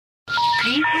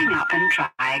Please hang up and try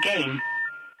again.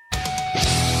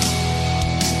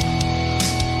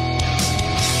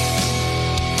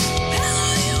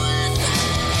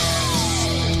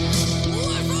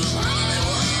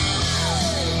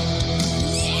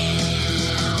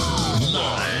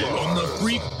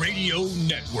 Radio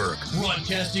Network,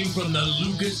 broadcasting from the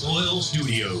Lucas Oil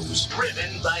Studios.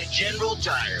 Driven by General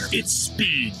Tire. It's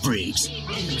Speed Freaks.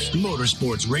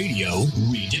 Motorsports Radio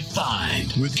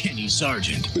redefined with Kenny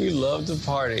Sargent. We love to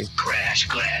party. Crash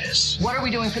Gladys. What are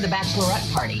we doing for the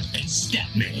bachelorette party? And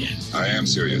Statman. I am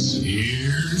serious.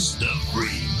 Here's the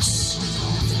Freaks.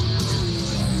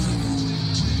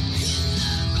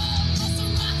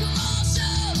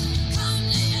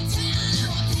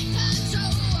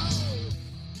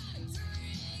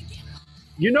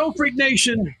 You know, Freak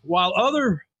Nation, while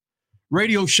other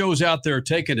radio shows out there are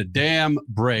taking a damn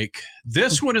break,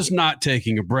 this one is not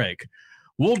taking a break.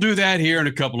 We'll do that here in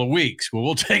a couple of weeks.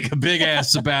 We'll take a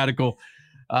big-ass sabbatical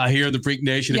here in the Freak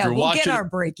Nation. Yeah, if you're we'll watching, get our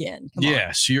break in.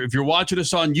 Yes, if you're watching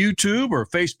us on YouTube or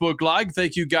Facebook Live,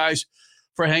 thank you guys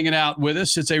for hanging out with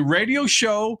us. It's a radio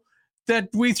show that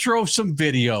we throw some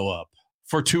video up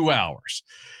for 2 hours.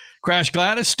 Crash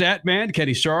Gladys, Statman,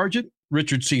 Kenny Sargent,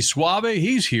 Richard C. Suave,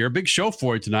 he's here. Big show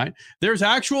for you tonight. There's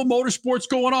actual motorsports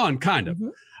going on, kind of.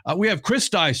 We have Chris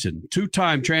Dyson,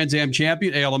 two-time Trans Am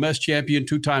champion, ALMS champion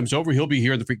 2 times over. He'll be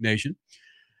here in the Freak Nation.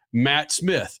 Matt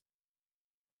Smith,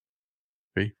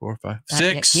 3, 4, 5,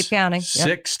 6. Keep counting.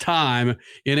 Yep. 6-time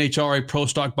NHRA Pro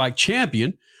Stock Bike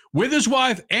champion with his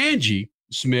wife, Angie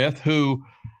Smith, who,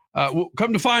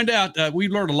 come to find out, we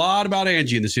learned a lot about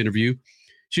Angie in this interview.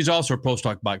 She's also a Pro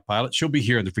Stock Bike pilot. She'll be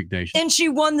here in the Freak Nation. And she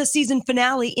won the season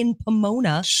finale in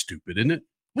Pomona. Stupid, isn't it?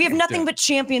 We have nothing but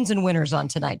champions and winners on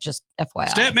tonight, just FYI.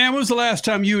 Statman, when was the last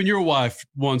time you and your wife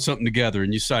won something together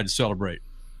and you decided to celebrate?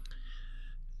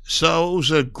 So it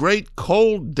was a great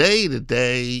cold day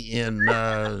today in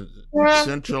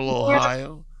central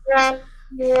Ohio.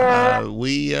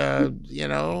 We had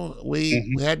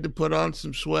to put on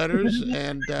some sweaters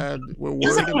and we're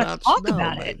worried about snow.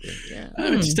 About it. Yeah.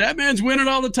 Statman's winning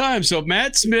all the time. So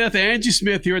Matt Smith, Angie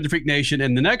Smith here in the Freak Nation.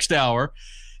 In the next hour,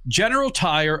 General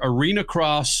Tire Arena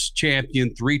Cross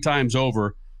champion 3 times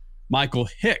over, Michael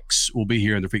Hicks, will be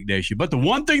here in the Freak Nation. But the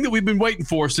one thing that we've been waiting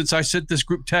for since I sent this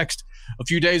group text a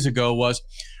few days ago was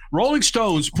Rolling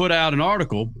Stones put out an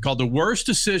article called The Worst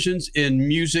Decisions in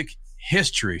Music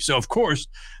History. So, of course,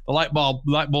 the light bulb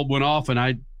went off, and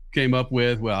I came up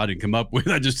with, well, I didn't come up with,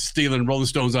 I just stealing Rolling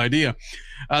Stones' idea.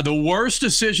 The worst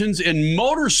decisions in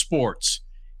motorsports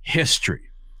history.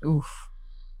 Oof.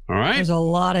 All right. There's a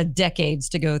lot of decades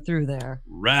to go through there.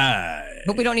 Right.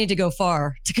 But we don't need to go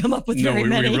far to come up with very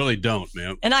many. No, we really don't,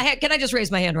 man. And can I just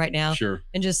raise my hand right now? Sure.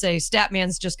 And just say,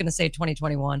 Statman's just going to say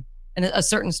 2021 and a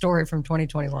certain story from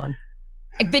 2021.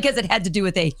 Because it had to do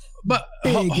with a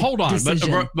hold on.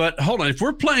 decision. But hold on. If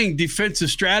we're playing defensive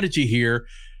strategy here,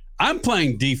 I'm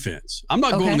playing defense. I'm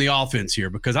not going the offense here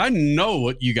because I know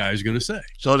what you guys are going to say.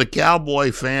 So the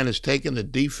Cowboy fan is taking the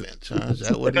defense, huh? Is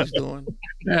that what he's doing?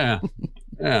 Yeah.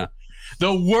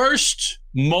 The worst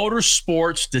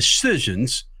motorsports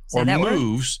decisions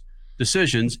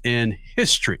decisions in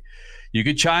history. You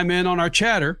could chime in on our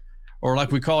chatter, or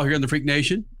like we call here in the Freak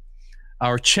Nation,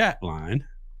 our chat line.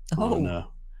 Look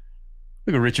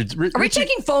at Richard. Are we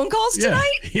taking phone calls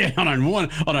tonight? Yeah, on our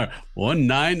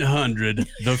 1-900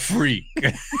 the Freak. Wait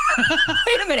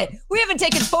a minute. We haven't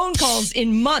taken phone calls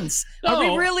in months. No. Are we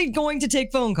really going to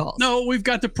take phone calls? No, we've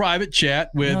got the private chat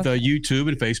with YouTube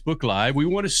and Facebook Live. We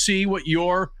want to see what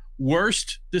your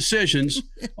worst decisions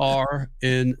are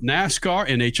in NASCAR,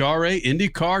 NHRA,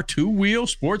 IndyCar, two-wheel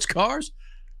sports cars.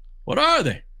 What are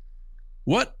they?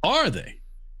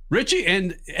 Richie,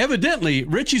 and evidently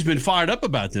Richie's been fired up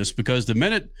about this because the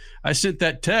minute I sent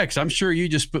that text, I'm sure you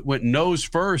just went nose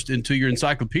first into your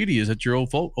encyclopedias that your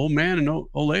old man and old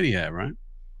lady have, right?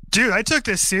 Dude, I took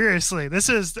this seriously.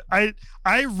 I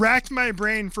racked my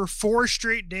brain for 4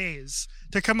 straight days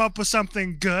to come up with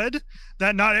something good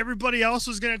that not everybody else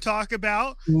was going to talk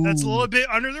about. Ooh. That's a little bit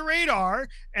under the radar,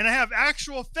 and I have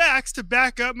actual facts to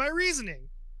back up my reasoning.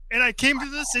 And I came to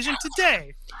the decision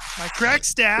today. My crack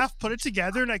staff put it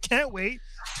together, and I can't wait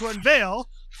to unveil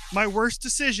my worst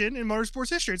decision in motorsports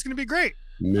history. It's going to be great.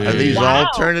 Man. Are these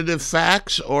alternative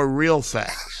facts or real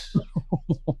facts?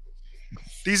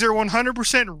 These are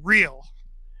 100% real.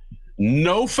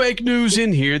 No fake news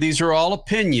in here. These are all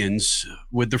opinions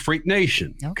with the Freak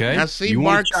Nation. Okay. Now see,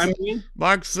 Mark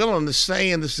Fillon is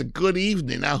saying it's a good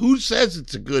evening. Now, who says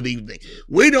it's a good evening?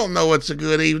 We don't know it's a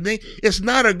good evening. It's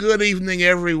not a good evening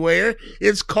everywhere.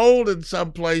 It's cold in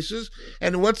some places.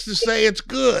 And what's to say it's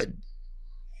good?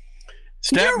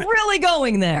 You're really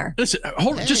going there. Listen,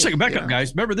 hold on, just a second. Back up,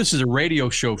 guys. Remember, this is a radio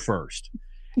show first.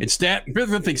 And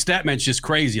everyone thinks Statman's just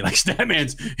crazy. Like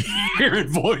Statman's hearing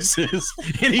voices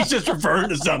and he's just referring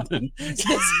to something.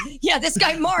 This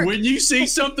guy Mark. When you see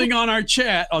something on our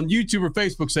chat on YouTube or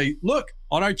Facebook, say, look,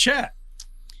 on our chat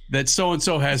that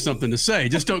so-and-so has something to say.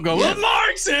 Just don't go, well,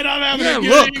 Mark said I'm having a good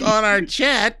look, evening. on our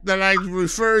chat that I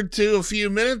referred to a few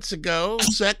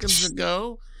seconds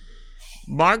ago,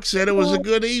 Mark said it was a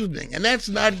good evening. And that's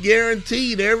not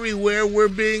guaranteed everywhere we're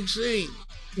being seen.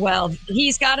 Well,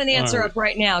 he's got an answer up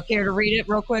right now. Care to read it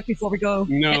real quick before we go?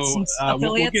 No,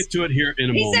 we'll get to it here in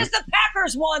a moment. He says the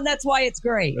Packers won. That's why it's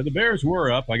great. The Bears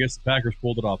were up. I guess the Packers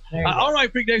pulled it off. All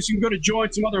right, Freak Days, you can go to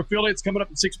join some other affiliates coming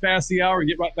up at 6 past the hour and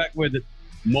get right back with it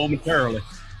momentarily.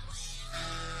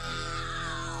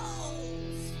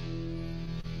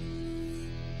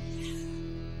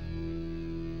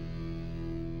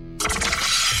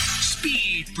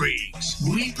 Speed Freaks,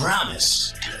 we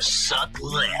promise to suck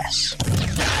less.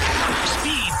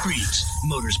 Speed Freaks,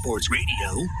 Motorsports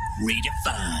Radio,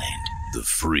 redefined. The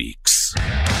Freaks.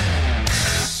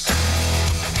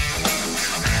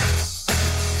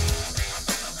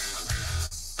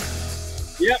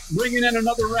 Yep, bringing in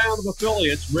another round of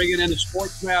affiliates, bringing in the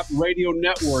SportsMap Radio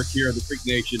Network here in the Freak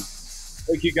Nation.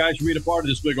 Thank you guys for being a part of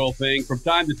this big old thing. From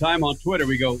time to time on Twitter,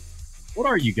 we go, what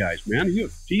are you guys, man? Are you a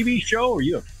TV show? Are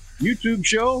you a YouTube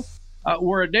show?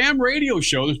 We're a damn radio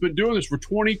show that's been doing this for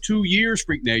 22 years,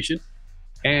 Freak Nation.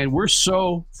 And we're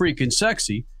so freaking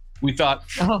sexy. We thought,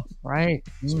 right.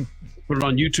 Put it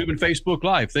on YouTube and Facebook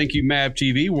Live. Thank you, MAV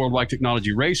TV, Worldwide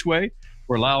Technology Raceway,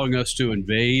 for allowing us to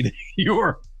invade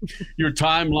your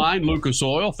timeline. Lucas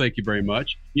Oil, thank you very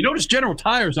much. You notice General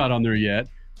Tire's not on there yet.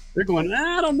 They're going,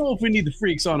 I don't know if we need the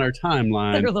freaks on our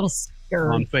timeline. They're a little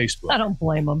scared on Facebook. I don't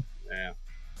blame them. Yeah.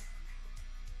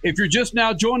 If you're just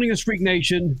now joining us, Freak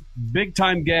Nation,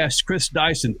 big-time guest Chris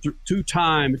Dyson,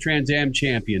 two-time Trans Am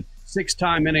champion,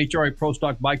 6-time NHRA Pro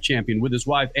Stock Bike champion with his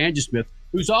wife, Angie Smith,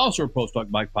 who's also a Pro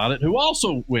Stock Bike pilot, who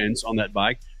also wins on that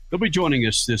bike. They'll be joining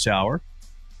us this hour.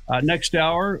 Next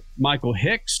hour, Michael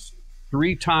Hicks,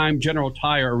 3-time General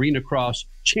Tire Arena Cross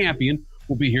champion,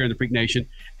 will be here in the Freak Nation.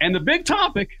 And the big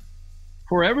topic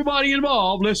for everybody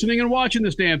involved, listening and watching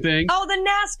this damn thing. Oh, the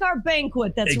NASCAR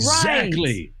banquet. That's right.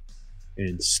 Exactly.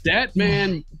 And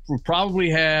Statman will probably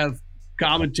have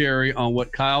commentary on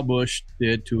what Kyle Busch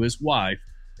did to his wife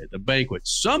at the banquet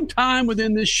sometime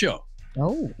within this show.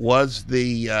 Oh. Was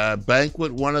the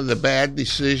banquet one of the bad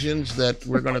decisions that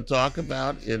we're going to talk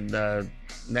about in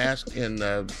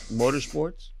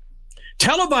motorsports?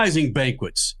 Televising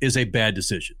banquets is a bad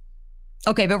decision.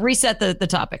 Okay, but reset the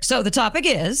topic. So the topic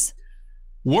is...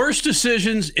 Worst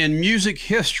Decisions in Music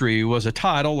History was a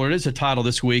title, or it is a title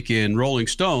this week in Rolling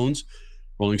Stone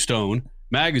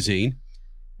magazine.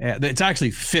 It's actually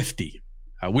 50.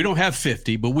 We don't have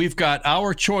 50, but we've got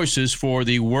our choices for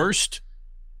the worst.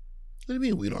 What do you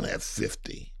mean we don't have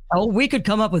 50? Oh, we could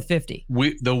come up with 50.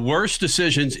 The worst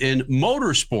decisions in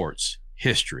motorsports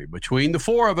history. Between the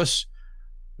four of us,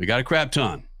 we got a crap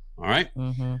ton. All right?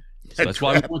 Mm-hmm. So that's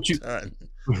why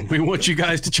we want you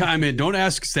guys to chime in. Don't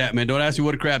ask Statman. Don't ask me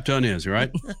what a crap ton is, all right?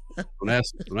 Don't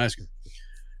ask him.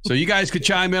 So you guys could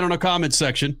chime in on a comment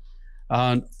section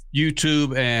on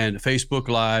YouTube and Facebook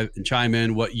Live and chime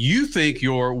in what you think the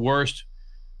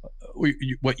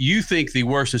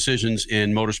worst decisions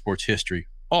in motorsports history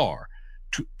are.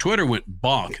 Twitter went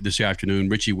bonk this afternoon,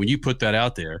 Richie, when you put that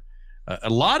out there. A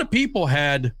lot of people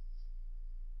had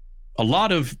a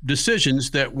lot of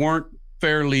decisions that weren't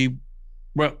fairly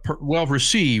well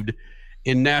received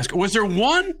in NASCAR. Was there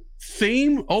one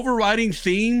overriding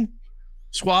theme,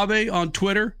 Suave, on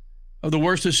Twitter of the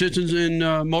worst decisions in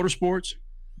motorsports?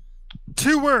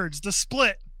 2 words: the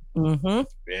split. Mm-hmm.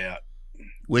 Yeah.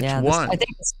 Which one? I think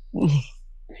it's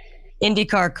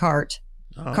IndyCar Kart.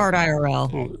 Kart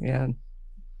IRL. Oh. Yeah.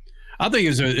 I think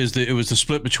it was the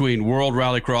split between World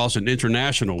Rallycross and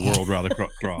International World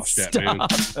Rallycross. Man.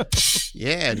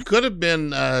 Yeah, it could have been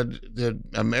the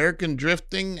American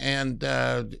drifting and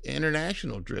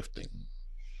international drifting.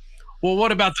 Well,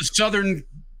 what about the Southern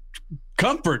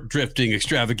Comfort drifting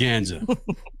extravaganza?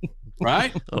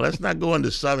 Right? Well, let's not go into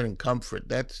Southern Comfort.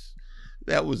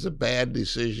 That was a bad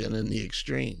decision in the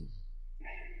extreme.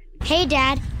 Hey,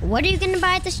 Dad, what are you going to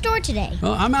buy at the store today?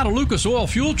 Well, I'm out of Lucas Oil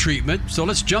fuel treatment, so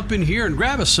let's jump in here and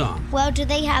grab us some. Well, do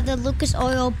they have the Lucas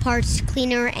Oil parts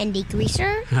cleaner and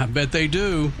degreaser? I bet they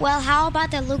do. Well, how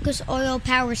about the Lucas Oil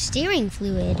power steering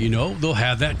fluid? You know, they'll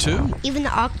have that too. Even the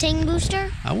octane booster?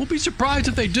 I won't be surprised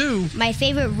if they do. My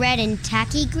favorite red and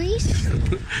tacky grease?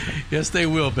 Yes, they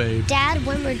will, babe. Dad,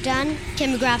 when we're done,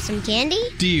 can we grab some candy?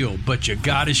 Deal, but you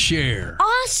gotta share.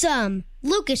 Awesome!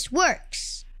 Lucas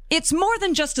works. It's more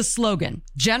than just a slogan.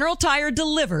 General Tire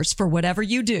delivers for whatever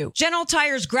you do. General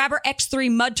Tire's Grabber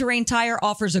X3 mud terrain tire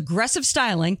offers aggressive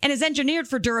styling and is engineered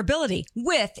for durability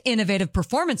with innovative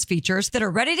performance features that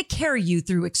are ready to carry you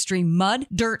through extreme mud,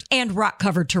 dirt, and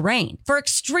rock-covered terrain. For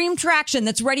extreme traction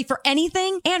that's ready for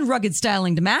anything and rugged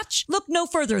styling to match, look no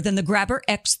further than the Grabber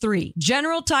X3.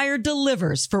 General Tire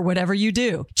delivers for whatever you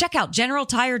do. Check out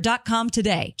GeneralTire.com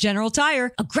today. General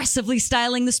Tire, aggressively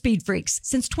styling the speed freaks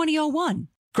since 2001.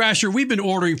 Crasher, we've been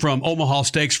ordering from Omaha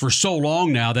Steaks for so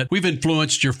long now that we've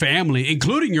influenced your family,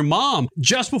 including your mom.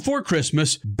 Just before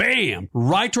Christmas, bam,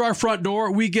 right to our front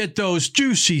door, we get those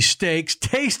juicy steaks,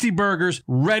 tasty burgers,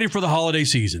 ready for the holiday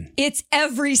season. It's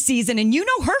every season, and you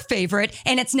know her favorite,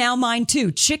 and it's now mine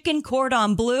too, chicken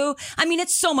cordon bleu. I mean,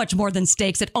 it's so much more than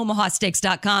steaks at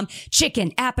omahasteaks.com.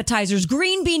 Chicken, appetizers,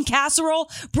 green bean casserole,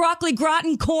 broccoli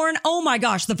gratin, corn. Oh my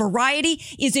gosh, the variety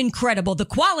is incredible. The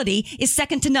quality is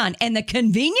second to none, and the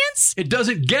convenience? It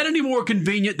doesn't get any more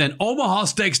convenient than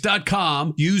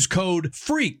omahasteaks.com. Use code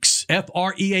FREAKS, FREAKS at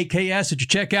your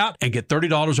checkout and get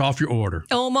 $30 off your order.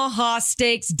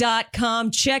 omahasteaks.com.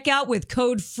 Check out with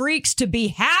code FREAKS to be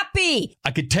happy.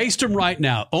 I could taste them right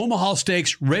now. Omaha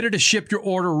Steaks, ready to ship your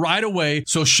order right away.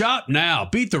 So shop now.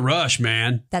 Beat the rush,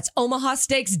 man. That's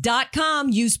omahasteaks.com.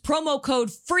 Use promo code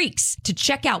FREAKS to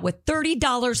check out with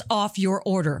 $30 off your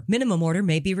order. Minimum order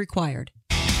may be required.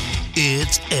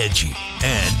 It's edgy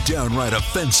and downright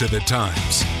offensive at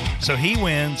times. So he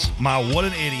wins my What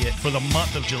an Idiot for the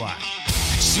month of July.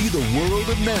 See the world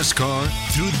of NASCAR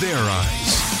through their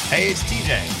eyes. Hey, it's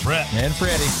TJ, Brett, and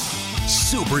Freddie.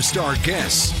 Superstar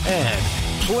guests and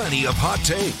plenty of hot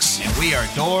takes. And we are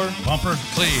door bumper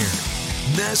clear.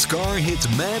 NASCAR hits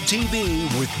MAV TV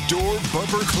with door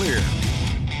bumper clear.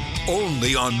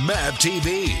 Only on MAV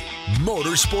TV,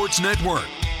 Motorsports Network.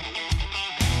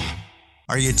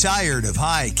 Are you tired of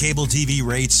high cable TV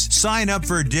rates? Sign up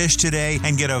for Dish today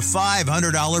and get a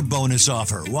 $500 bonus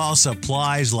offer while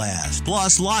supplies last.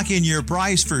 Plus, lock in your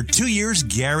price for 2 years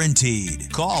guaranteed.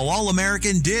 Call All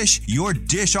American Dish, your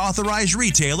Dish authorized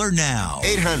retailer now.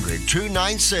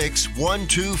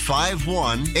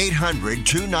 800-296-1251.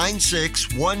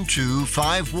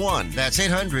 800-296-1251. That's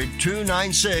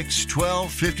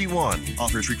 800-296-1251.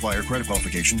 Offers require credit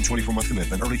qualification, 24-month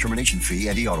commitment, early termination fee,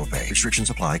 and e-auto pay. Restrictions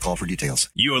apply. Call for details.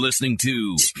 You're listening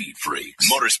to Speed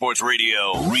Freaks, Motorsports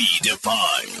Radio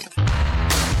Redefined.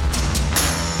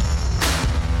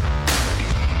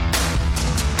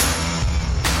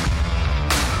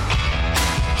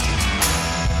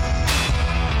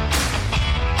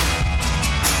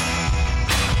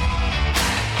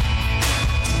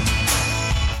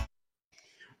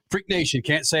 Freak Nation,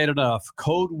 can't say it enough.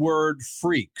 Code word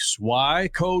FREAKS. Why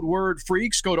code word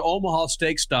FREAKS? Go to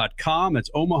omahasteaks.com. It's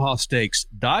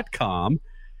omahasteaks.com.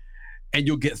 And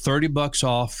you'll get $30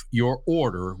 off your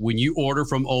order when you order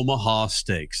from Omaha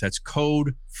Steaks. That's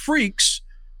code FREAKS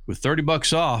with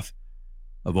 $30 off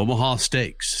of Omaha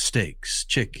Steaks. Steaks,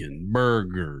 chicken,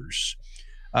 burgers.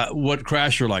 What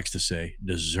Crasher likes to say,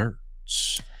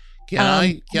 desserts. Can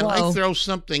I throw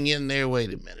something in there?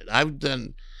 Wait a minute.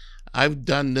 I've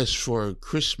done this for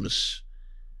Christmas,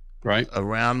 right,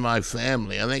 around my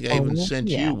family. I think I even sent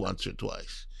you once or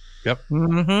twice. Yep.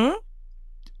 Mm-hmm.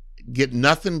 Get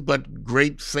nothing but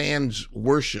great fans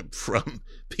worship from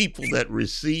people that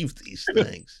receive these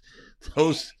things.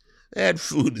 That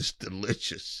food is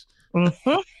delicious.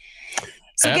 Mm-hmm.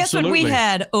 So guess what we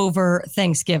had over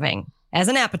Thanksgiving as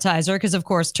an appetizer? Because of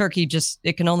course, turkey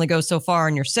it can only go so far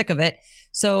and you're sick of it.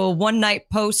 So one night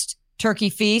post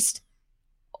turkey feast,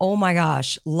 oh my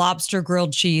gosh, lobster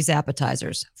grilled cheese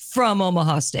appetizers from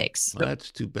Omaha Steaks. Well,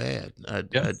 that's too bad.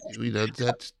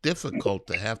 That's difficult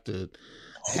to have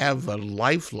a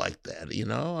life like that.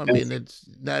 I mean, it's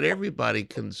not everybody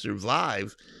can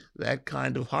survive that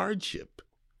kind of hardship.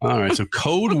 All right, so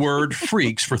code word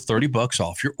FREAKS for $30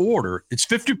 off your order. It's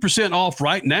 50% off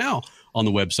right now on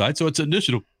the website, so it's an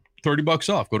additional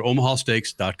 $30 off. Go to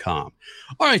omahasteaks.com.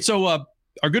 All right, so our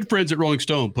good friends at Rolling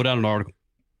Stone put out an article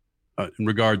in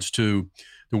regards to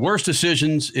the worst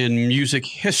decisions in music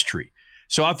history.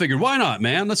 So I figured, why not,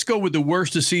 man? Let's go with the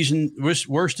worst decisions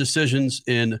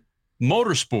in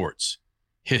motorsports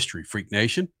history, Freak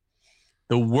Nation.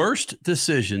 The worst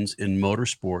decisions in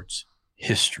motorsports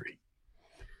history.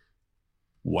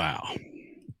 Wow.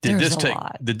 Did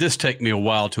this take me a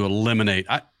while to eliminate?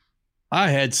 I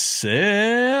had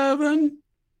 7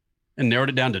 and narrowed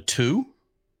it down to 2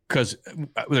 because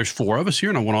there's 4 of us here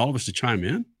and I want all of us to chime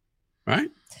in. Right.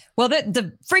 Well,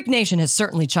 the Freak Nation has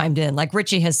certainly chimed in, like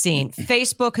Richie has seen.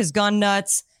 Facebook has gone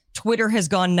nuts. Twitter has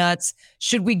gone nuts.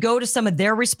 Should we go to some of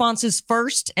their responses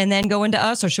first and then go into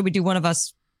us, or should we do one of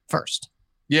us first?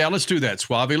 Yeah, let's do that,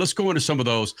 Suave. Let's go into some of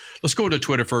those. Let's go into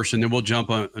Twitter first, and then we'll jump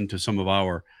into some of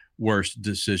our worst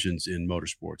decisions in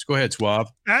motorsports. Go ahead, Suave.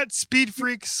 At Speed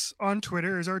Freaks on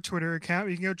Twitter is our Twitter account.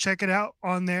 You can go check it out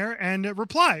on there and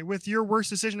reply with your worst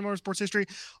decision in motorsports history.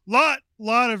 Lot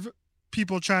of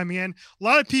people chiming in. A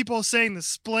lot of people saying the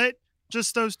split.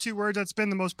 Just those two words. That's been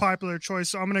the most popular choice.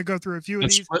 So I'm going to go through a few of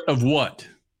these. Split of what?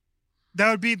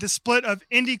 That would be the split of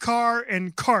IndyCar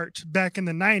and kart back in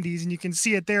the 90s. And you can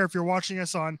see it there if you're watching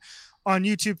us on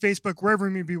YouTube, Facebook, wherever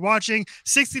you may be watching.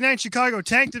 69 Chicago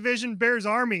Tank Division, Bears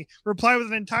Army. Reply with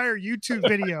an entire YouTube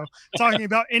video talking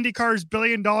about IndyCar's $1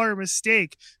 billion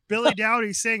mistake. Billy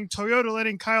Dowdy saying Toyota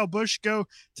letting Kyle Busch go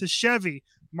to Chevy.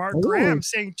 Mark Graham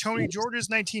saying Tony George's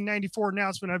 1994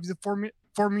 announcement of the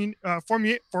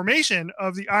formation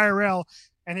of the IRL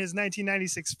and his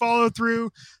 1996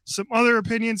 follow-through. Some other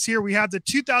opinions here. We have the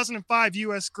 2005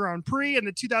 U.S. Grand Prix and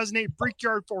the 2008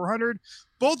 Brickyard 400,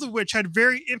 both of which had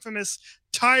very infamous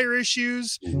tire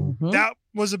issues. Mm-hmm. That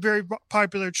was a very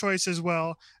popular choice as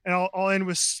well. And I'll end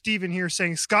with Steven here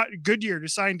saying Scott Goodyear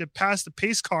deciding to pass the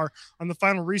pace car on the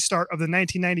final restart of the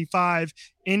 1995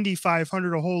 Indy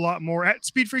 500. A whole lot more at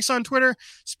Speed Freaks on Twitter,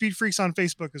 Speed Freaks on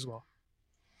Facebook as well.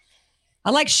 I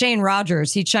like Shane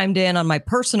Rogers. He chimed in on my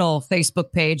personal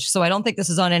Facebook page, so I don't think this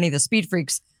is on any of the Speed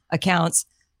Freaks accounts.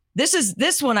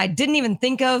 This one I didn't even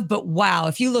think of, but wow,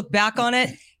 if you look back on it,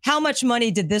 how much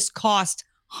money did this cost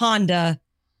Honda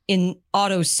in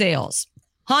auto sales?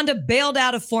 Honda bailed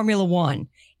out of Formula One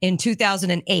in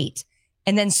 2008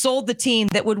 and then sold the team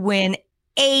that would win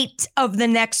 8 of the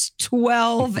next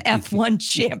 12 F1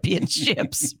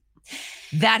 championships.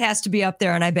 That has to be up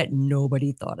there, and I bet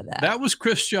nobody thought of that. That was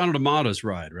Cristiano Damata's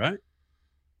ride, right?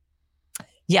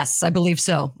 Yes, I believe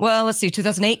so. Well, let's see,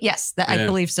 2008? Yes, I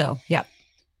believe so. Yeah.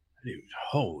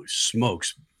 Holy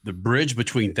smokes. The bridge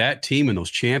between that team and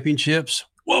those championships.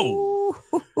 Whoa.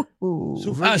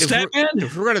 So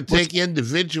if we're going to take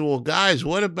individual guys,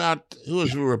 what about who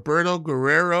was Roberto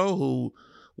Guerrero, who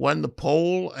won the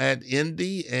pole at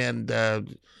Indy and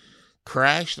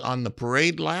crashed on the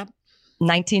parade lap?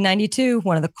 1992,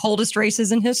 one of the coldest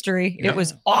races in history. Yeah. It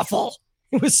was awful.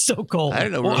 It was so cold. I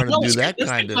didn't know we were going to do that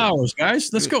kind of hours,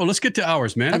 guys. Let's go. Let's get to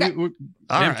hours, man. Okay.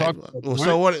 All right. Well,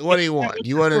 so what do you want?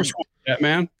 You want to,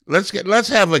 man? Let's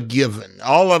have a given.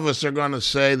 All of us are going to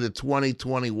say the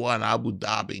 2021 Abu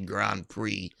Dhabi Grand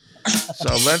Prix.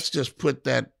 So let's just put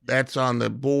that's on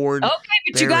the board. Okay,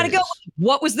 but you got to go.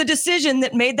 What was the decision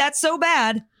that made that so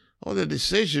bad? Well, the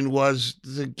decision was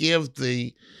to give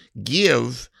the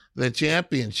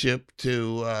championship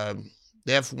to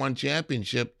the F1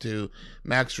 championship to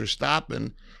Max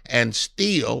Verstappen and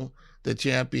steal the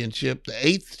championship, the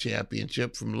 8th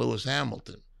championship from Lewis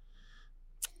Hamilton.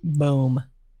 Boom.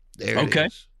 There it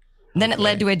is. And then it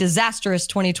led to a disastrous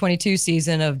 2022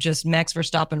 season of just Max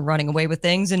Verstappen running away with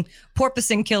things and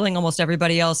porpoising killing almost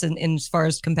everybody else in as far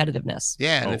as competitiveness.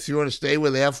 Yeah, and if you want to stay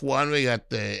with F1, we got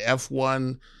the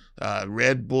F1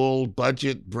 Red Bull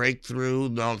budget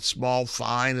breakthrough, small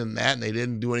fine and that, and they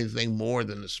didn't do anything more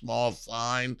than a small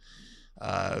fine.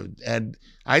 And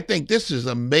I think this is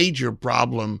a major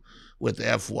problem with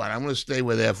F1. I'm going to stay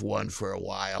with F1 for a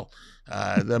while.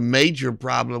 The major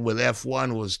problem with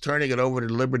F1 was turning it over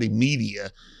to Liberty Media,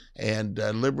 and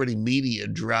Liberty Media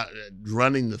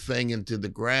running the thing into the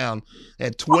ground.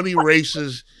 Had 20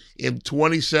 races in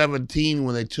 2017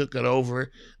 when they took it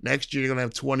over. Next year, you're going to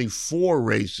have 24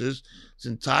 races. It's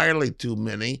entirely too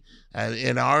many. And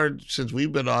since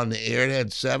we've been on the air, it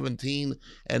had 17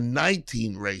 and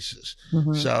 19 races.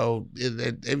 Mm-hmm. So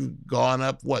they've gone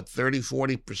up, 30,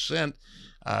 40%.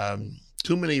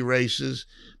 Too many races.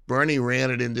 Bernie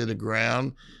ran it into the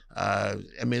ground.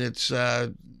 It's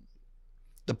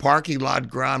the parking lot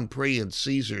Grand Prix in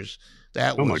Caesars.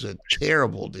 That was a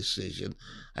terrible decision.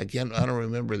 I don't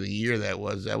remember the year that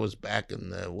was. That was back in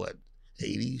the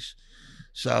 80s.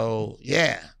 So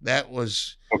yeah, that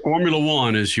was. Formula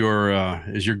One is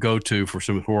your go-to for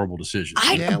some horrible decisions.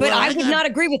 I would not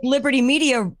agree with Liberty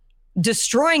Media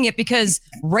destroying it, because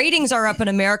ratings are up in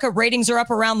America. Ratings are up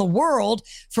around the world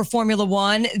for Formula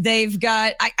One. They've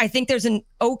got, I think there's an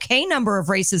okay number of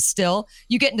races still.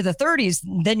 You get into the 30s,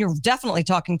 then you're definitely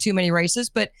talking too many races.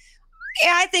 But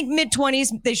yeah, I think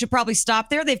mid-20s, they should probably stop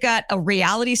there. They've got a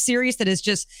reality series that is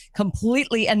just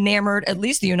completely enamored, at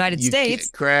least the United States.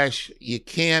 Crash, you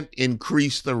can't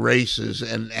increase the races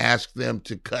and ask them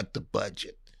to cut the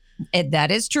budget.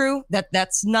 That is true.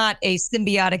 That's not a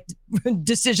symbiotic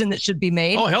decision that should be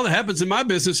made. Oh, hell, that happens in my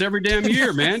business every damn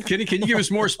year, man. Can you give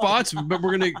us more spots? But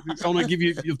we're going to only give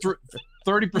you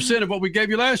 30% of what we gave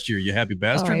you last year, you happy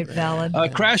bastard. All right, valid.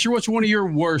 Crasher, what's one of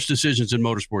your worst decisions in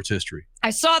motorsports history? I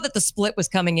saw that the split was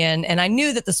coming in, and I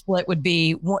knew that the split would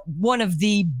be one of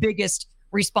the biggest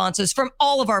responses from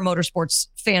all of our motorsports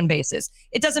fan bases.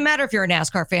 It doesn't matter if you're a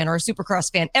NASCAR fan or a Supercross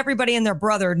fan. Everybody and their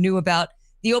brother knew about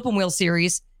the open wheel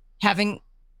series having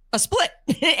a split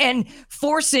and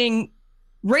forcing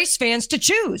race fans to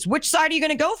choose which side are you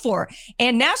going to go for.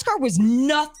 And NASCAR was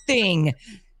nothing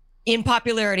in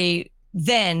popularity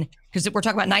then, because we're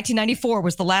talking about 1994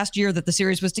 was the last year that the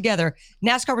series was together.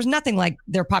 NASCAR was nothing like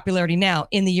their popularity now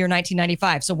in the year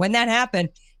 1995. So when that happened,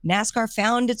 NASCAR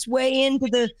found its way into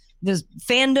the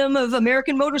fandom of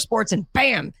American motorsports and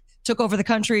bam, took over the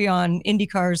country on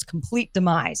IndyCar's complete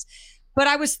demise. But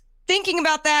I was thinking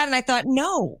about that and I thought,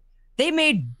 no, they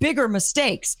made bigger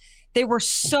mistakes. They were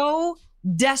so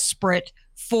desperate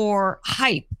for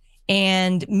hype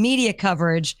and media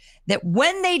coverage that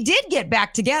when they did get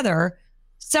back together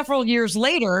several years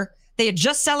later, they had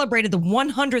just celebrated the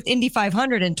 100th Indy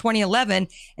 500 in 2011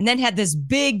 and then had this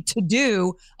big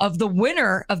to-do of the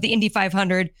winner of the Indy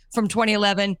 500 from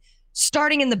 2011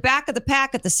 starting in the back of the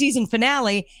pack at the season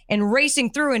finale and racing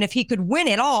through. And if he could win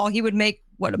it all, he would make,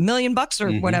 $1 million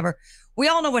or whatever. We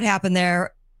all know what happened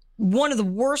there. One of the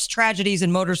worst tragedies in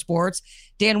motorsports.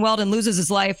 Dan Weldon loses his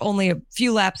life only a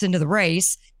few laps into the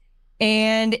race.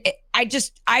 And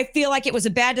I feel like it was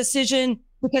a bad decision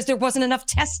because there wasn't enough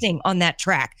testing on that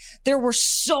track. There were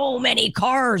so many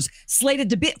cars slated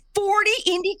to be 40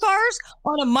 Indy cars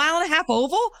on a 1.5 mile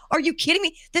oval. Are you kidding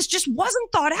me? This just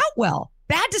wasn't thought out well.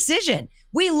 Bad decision.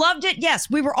 We loved it.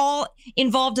 Yes, we were all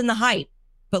involved in the hype,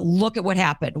 but look at what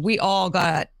happened. We all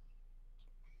got,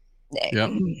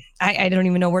 yep. I don't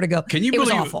even know where to go. Can you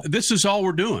believe this is all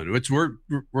we're doing?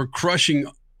 We're crushing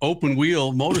open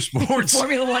wheel motorsports.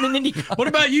 Formula One and IndyCar. What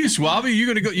about you, Swabby?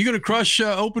 You gonna crush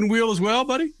open wheel as well,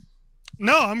 buddy?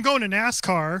 No, I'm going to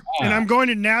NASCAR, and I'm going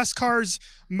to NASCAR's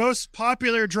most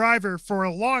popular driver for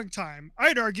a long time.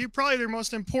 I'd argue probably their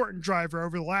most important driver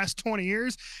over the last 20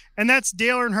 years, and that's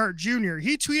Dale Earnhardt Jr.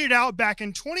 He tweeted out back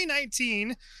in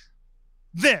 2019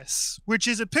 this, which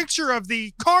is a picture of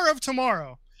the car of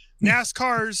tomorrow.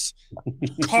 NASCAR's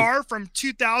car from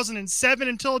 2007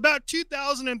 until about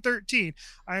 2013.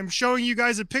 I am showing you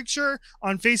guys a picture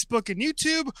on Facebook and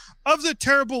YouTube of the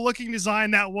terrible looking design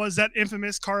that was that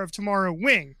infamous car of tomorrow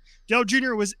wing. Dale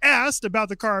Jr. was asked about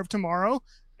the car of tomorrow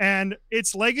and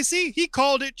its legacy. He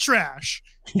called it trash.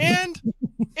 And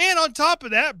on top of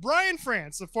that, Brian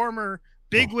France, the former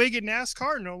bigwig in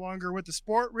NASCAR, no longer with the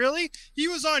sport really. He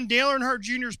was on Dale Earnhardt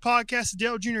Jr.'s podcast,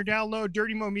 Dale Jr. Download,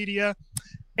 Dirty Mo Media.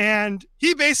 And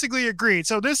he basically agreed.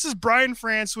 So this is Brian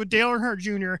France with Dale Earnhardt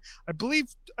Jr., I believe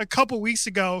a couple weeks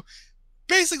ago,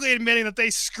 basically admitting that they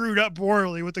screwed up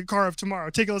royally with the car of tomorrow.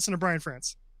 Take a listen to Brian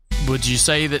France. Would you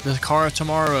say that the car of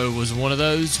tomorrow was one of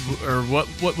those? Or what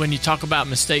when you talk about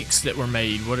mistakes that were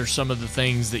made, what are some of the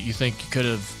things that you think you could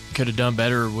have done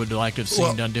better or would like to have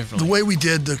seen done differently? The way we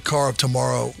did the car of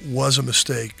tomorrow was a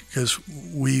mistake because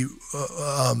we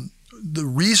the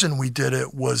reason we did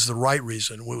it was the right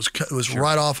reason. It was sure.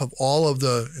 Right off of all of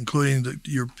the, including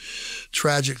your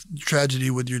tragedy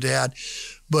with your dad,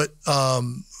 but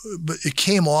it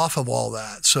came off of all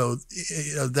that. So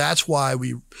that's why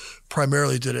we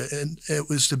primarily did it, and it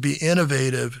was to be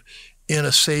innovative in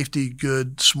a safety,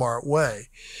 good, smart way.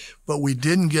 But we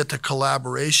didn't get the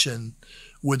collaboration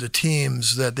with the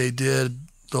teams that they did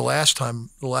the last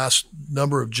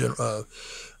number of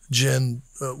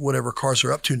whatever cars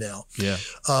are up to now. Yeah.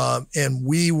 And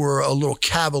we were a little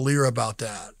cavalier about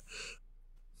that.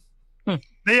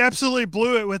 They absolutely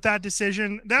blew it with that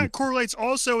decision. That correlates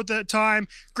also with the time,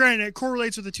 granted, it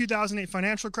correlates with the 2008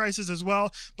 financial crisis as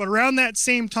well, but around that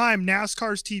same time,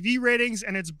 NASCAR's TV ratings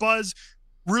and its buzz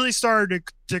really started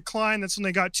to decline. That's when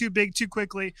they got too big too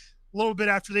quickly. A little bit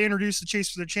after they introduced the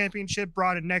Chase for the Championship,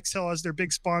 brought in Nextel as their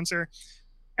big sponsor.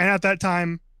 And at that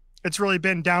time, it's really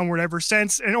been downward ever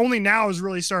since, and only now is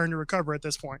really starting to recover at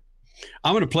this point.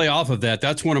 I'm going to play off of that.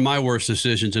 That's one of my worst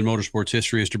decisions in motorsports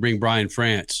history, is to bring Brian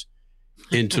France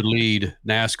in to lead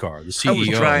NASCAR, the CEO. I was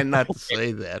trying not to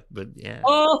say that, but yeah.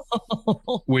 Oh.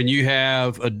 When you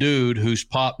have a dude who's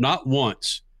popped not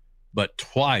once, but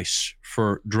twice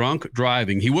for drunk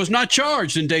driving. He was not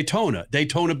charged in Daytona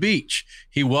Beach.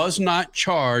 He was not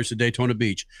charged at Daytona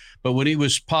Beach. But when he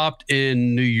was popped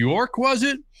in New York, was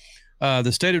it?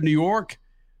 The state of New York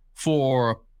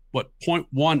for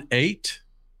 0.18,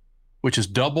 which is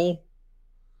double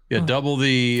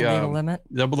the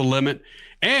limit.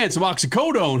 and some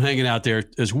oxycodone hanging out there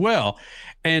as well.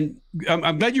 And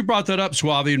I'm glad you brought that up,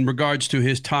 Suave, in regards to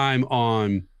his time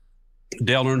on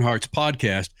Dale Earnhardt's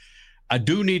podcast. I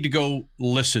do need to go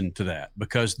listen to that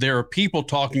because there are people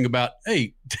talking about,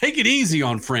 hey, take it easy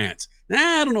on France.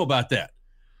 I don't know about that.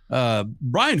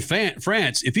 Brian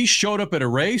France, if he showed up at a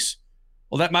race,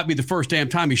 well, that might be the first damn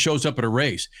time he shows up at a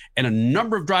race. And a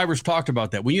number of drivers talked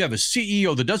about that. When you have a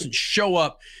CEO that doesn't show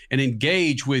up and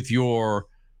engage with your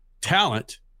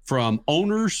talent, from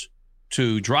owners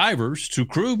to drivers to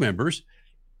crew members,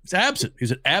 it's absent.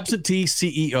 He's an absentee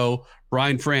CEO.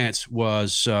 Brian France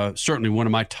was certainly one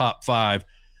of my top 5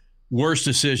 worst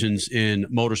decisions in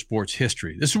motorsports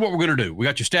history. This is what we're going to do. We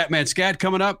got your Statman Scat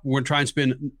coming up. We're going to try and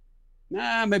spend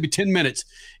maybe 10 minutes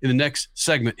in the next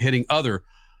segment hitting other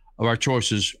of our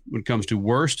choices when it comes to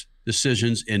worst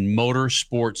decisions in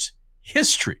motorsports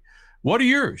history. What are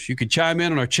yours? You can chime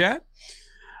in on our chat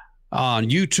on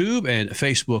YouTube and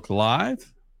Facebook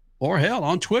Live, or hell,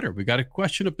 on Twitter. We got a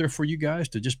question up there for you guys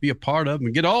to just be a part of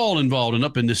and get all involved and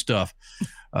up in this stuff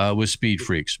with Speed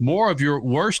Freaks. More of your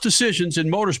worst decisions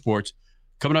in motorsports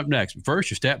coming up next. But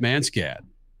first, your Statman Scat.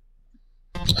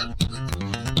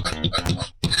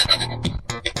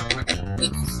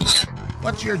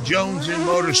 What's your Jones in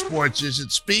motorsports? Is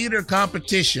it speed or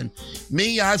competition?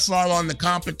 Me, I fall on the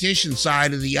competition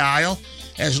side of the aisle.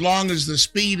 As long as the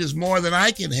speed is more than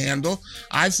I can handle,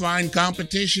 I find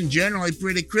competition generally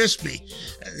pretty crispy.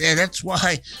 And that's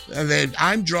why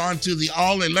I'm drawn to the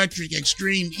all-electric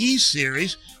Extreme E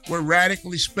Series, where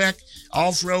radically spec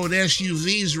off-road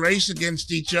SUVs race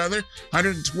against each other,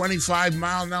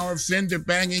 125-mile-an-hour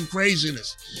fender-banging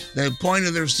craziness. The point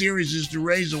of their series is to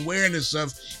raise awareness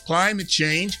of climate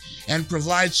change and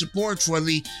provide support for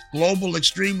the global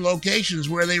extreme locations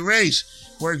where they race.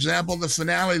 For example, the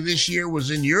finale this year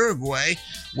was in Uruguay,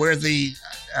 where the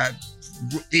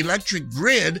electric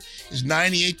grid is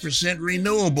 98%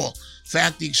 renewable. In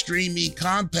fact, the Extreme E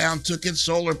compound took its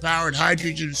solar-powered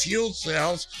hydrogen fuel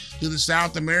cells to the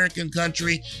South American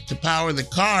country to power the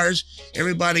cars.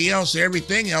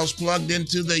 Everything else plugged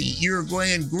into the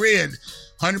Uruguayan grid.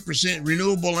 100%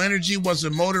 renewable energy was a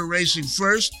motor racing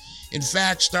first. In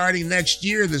fact, starting next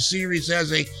year, the series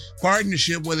has a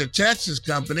partnership with a Texas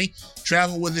company,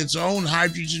 travel with its own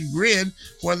hydrogen grid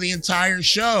for the entire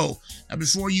show. Now,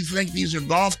 before you think these are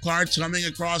golf carts humming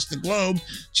across the globe,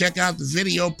 check out the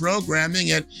video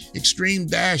programming at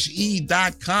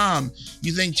extreme-e.com.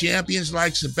 You think champions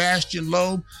like Sebastian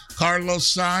Loeb,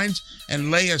 Carlos Sainz, and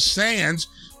Leia Sands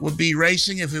would be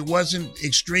racing if it wasn't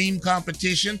extreme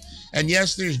competition? And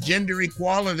yes, there's gender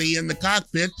equality in the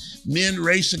cockpit. Men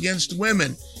race against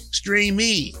women. Extreme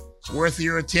E. It's worth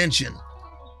your attention.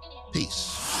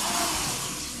 Peace.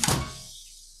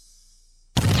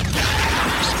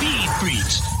 Speed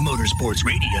Freaks, Motorsports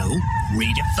Radio,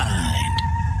 redefined.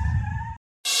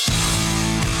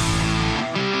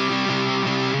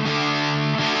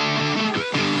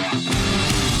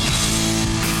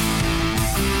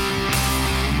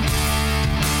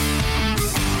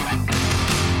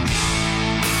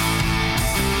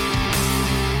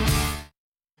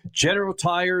 General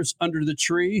Tires under the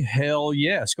tree? Hell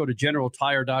yes. Go to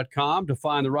generaltire.com to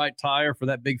find the right tire for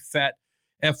that big fat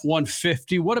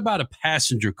F-150. What about a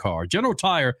passenger car? General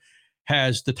Tire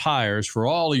has the tires for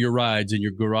all of your rides in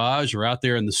your garage or out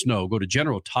there in the snow. Go to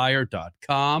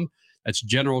generaltire.com. That's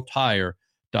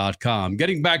generaltire.com.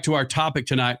 Getting back to our topic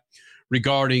tonight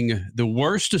regarding the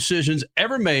worst decisions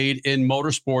ever made in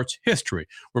motorsports history.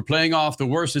 We're playing off the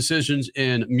worst decisions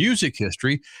in music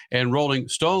history and Rolling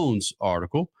Stone's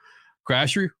article.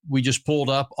 Crasher, we just pulled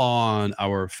up on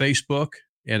our Facebook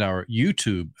and our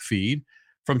YouTube feed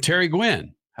from Terry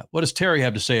Gwynn. What does Terry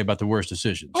have to say about the worst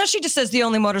decisions? Well, she just says the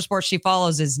only motorsport she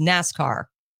follows is NASCAR,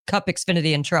 Cup,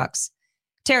 Xfinity, and trucks.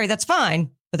 Terry, that's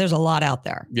fine, but there's a lot out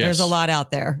there. Yes. There's a lot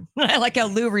out there. I like how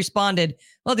Lou responded,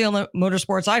 well, the only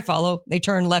motorsports I follow, they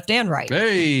turn left and right.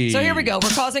 Hey. So here we go. We're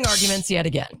causing arguments yet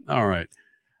again. All right.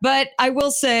 But I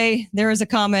will say there is a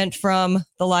comment from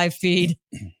the live feed.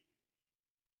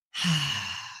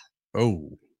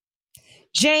 Oh.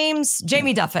 Jamie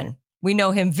Duffin. We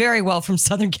know him very well from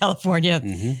Southern California.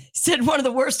 Mm-hmm. Said one of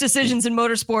the worst decisions in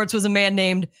motorsports was a man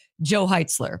named Joe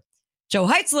Heitzler. Joe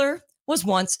Heitzler was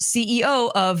once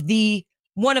CEO of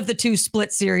one of the 2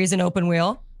 split series in open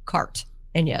wheel, CART.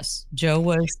 And yes, Joe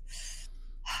was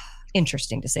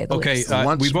interesting to say the least.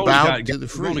 We've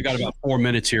only got about 4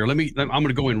 minutes here. I'm going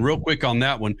to go in real quick on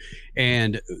that one.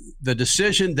 And the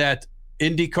decision that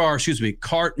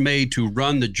CART made to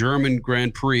run the German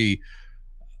Grand Prix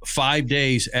 5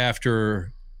 days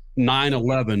after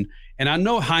 9/11. And I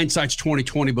know hindsight's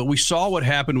 20/20, but we saw what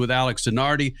happened with Alex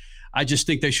Zanardi. I just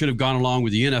think they should have gone along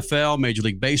with the NFL, Major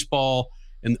League Baseball,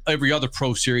 and every other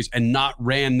pro series and not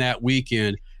ran that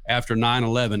weekend after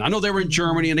 9/11. I know they were in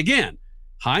Germany, and again,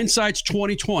 hindsight's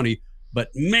 20/20, but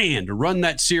man, to run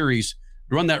that series,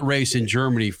 run that race in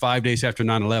Germany 5 days after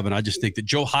 9/11, I just think that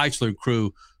Joe Heitzler and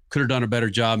crew could have done a better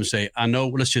job and say, I know,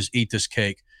 let's just eat this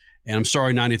cake. And I'm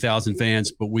sorry, 90,000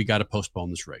 fans, but we got to postpone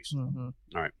this race. Mm-hmm.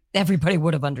 All right. Everybody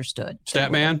would have understood.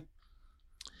 Statman,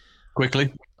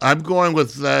 quickly. I'm going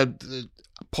with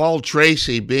Paul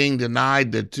Tracy being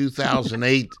denied the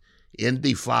 2008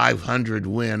 Indy 500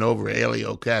 win over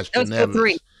Helio Castroneves. That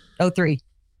was 03.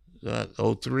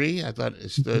 03? I thought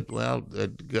it's the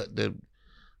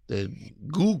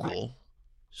Google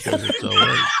says it's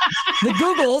 08.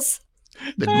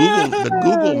 The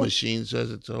Google machine says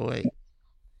it's 08.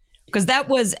 Because that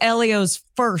was Elio's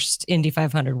first Indy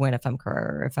 500 win, if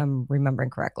I'm remembering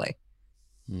correctly.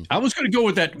 I was going to go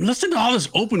with that. Listen to all this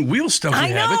open wheel stuff we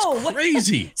have. It's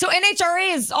crazy. So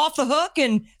NHRA is off the hook,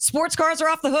 and sports cars are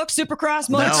off the hook. Supercross,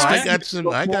 motocross.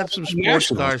 No, I got some sports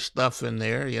car stuff in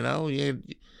there. You know,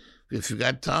 if you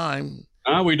got time.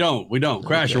 We don't.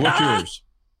 Crasher, what's yours?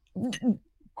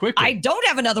 Quickly. I don't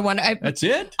have another one. That's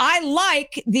it? I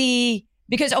like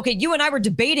because you and I were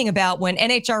debating about when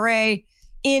NHRA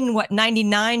in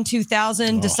 99,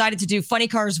 2000 decided to do funny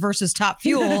cars versus Top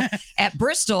Fuel at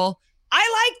Bristol.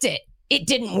 I liked it. It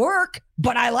didn't work,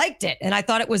 but I liked it. And I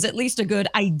thought it was at least a good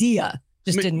idea.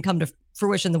 Just didn't come to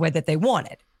fruition the way that they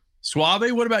wanted.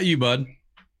 Suave, what about you, bud?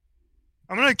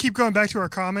 I'm going to keep going back to our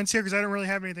comments here because I don't really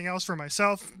have anything else for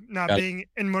myself, not being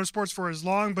in motorsports for as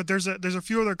long, but there's a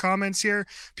few other comments here.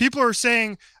 People are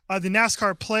saying the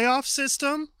NASCAR playoff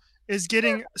system is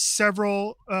getting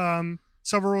several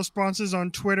responses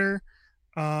on Twitter.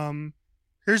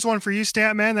 Here's one for you,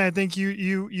 Statman, that I think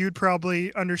you'd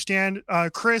probably understand.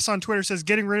 Chris on Twitter says,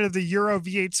 getting rid of the Euro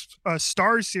V8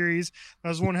 Stars Series. That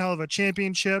was one hell of a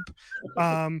championship.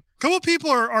 A couple of people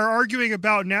are arguing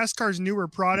about NASCAR's newer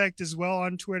product as well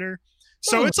on Twitter.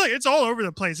 So it's all over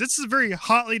the place. This is a very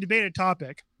hotly debated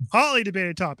topic.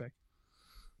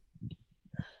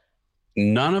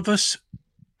 None of us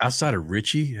outside of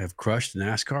Richie have crushed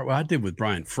NASCAR. Well, I did with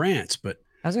Brian France, but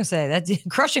I was going to say that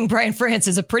crushing Brian France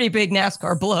is a pretty big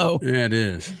NASCAR blow. Yeah, it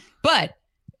is. But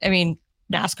I mean,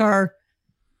 NASCAR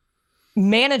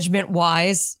management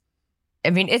wise,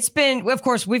 it's been, of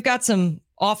course, we've got some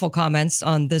awful comments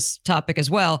on this topic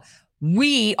as well.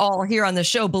 We all here on the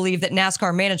show believe that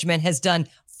NASCAR management has done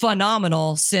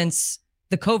phenomenal since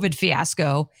the COVID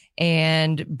fiasco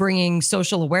and bringing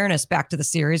social awareness back to the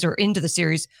series or into the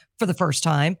series for the first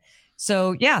time.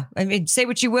 So yeah, say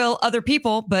what you will, other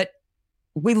people, but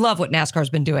we love what NASCAR's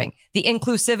been doing. The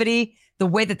inclusivity, the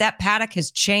way that paddock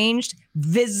has changed,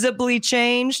 visibly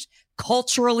changed,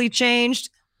 culturally changed.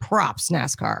 Props,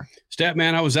 NASCAR.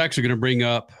 Statman, I was actually going to bring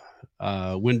up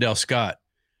Wendell Scott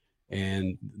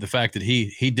and the fact that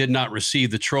he did not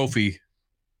receive the trophy.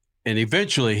 And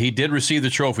eventually he did receive the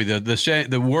trophy.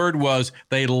 The word was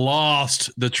they lost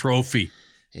the trophy.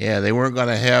 Yeah, they weren't going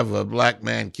to have a black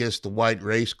man kiss the white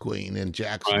race queen in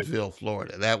Jacksonville,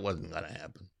 Florida. That wasn't going to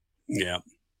happen. Yeah.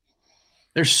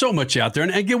 There's so much out there.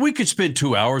 And again, we could spend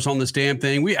 2 hours on this damn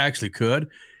thing. We actually could.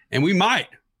 And we might.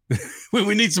 When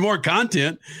we need some more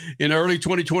content in early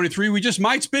 2023, we just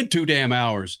might spend 2 damn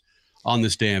hours on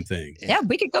this damn thing. Yeah,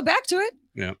 we could go back to it.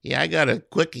 Yeah, I got a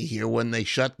quickie here when they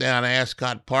shut down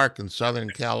Ascot Park in Southern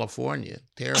California.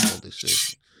 Terrible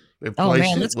decision.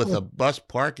 Replace it with a bus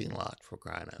parking lot, for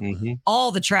crying out loud.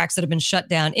 All the tracks that have been shut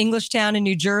down. Englishtown in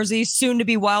New Jersey, soon to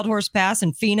be Wild Horse Pass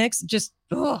in Phoenix. Just,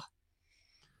 ugh.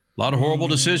 A lot of horrible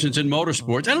decisions in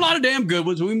motorsports and a lot of damn good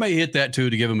ones. We may hit that too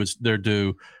to give them their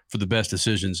due for the best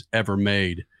decisions ever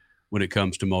made when it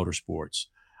comes to motorsports.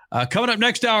 Coming up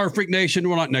next hour, Freak Nation.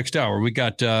 Well, not next hour. We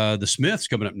got the Smiths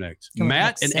coming up next.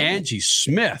 Matt and Angie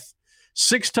Smith,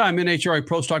 6-time NHRA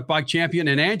Pro Stock Bike champion,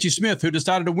 and Angie Smith, who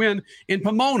decided to win in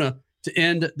Pomona to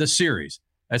end the series.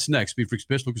 That's next. Speed Freaks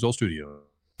Pitch, Lucas Oil Studio.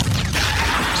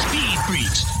 Speed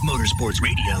Freaks, Motorsports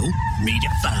Radio,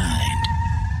 redefined.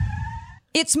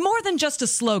 It's more than just a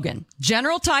slogan.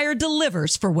 General Tire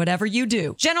delivers for whatever you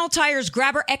do. General Tire's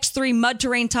Grabber X3 Mud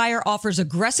Terrain Tire offers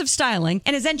aggressive styling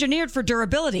and is engineered for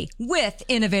durability with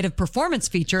innovative performance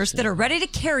features that are ready to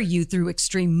carry you through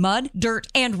extreme mud, dirt,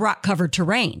 and rock-covered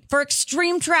terrain. For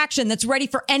extreme traction that's ready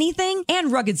for anything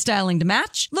and rugged styling to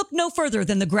match, look no further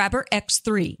than the Grabber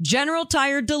X3. General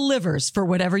Tire delivers for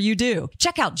whatever you do.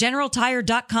 Check out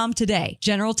GeneralTire.com today.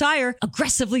 General Tire,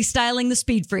 aggressively styling the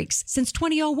Speed Freaks since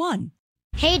 2001.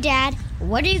 Hey, Dad,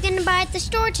 what are you going to buy at the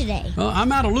store today?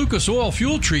 I'm out of Lucas Oil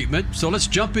fuel treatment, so let's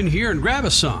jump in here and grab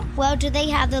us some. Well, do they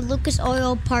have the Lucas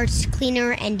Oil Parts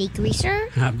Cleaner and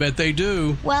Degreaser? I bet they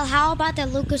do. Well, how about the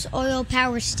Lucas Oil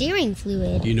Power Steering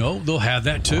Fluid? You know, they'll have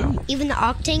that too. Even the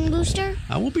Octane Booster?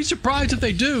 I won't be surprised if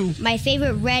they do. My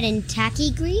favorite red and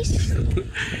tacky grease?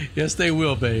 Yes, they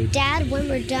will, babe. Dad, when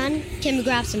we're done, can we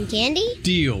grab some candy?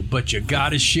 Deal, but you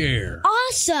gotta share.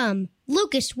 Awesome!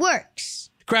 Lucas works.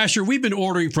 Crasher, we've been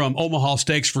ordering from Omaha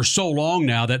Steaks for so long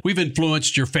now that we've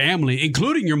influenced your family,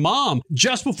 including your mom.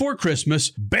 Just before Christmas,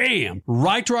 bam,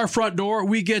 right to our front door,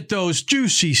 we get those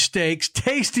juicy steaks,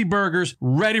 tasty burgers,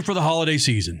 ready for the holiday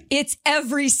season. It's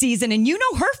every season, and you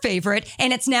know her favorite,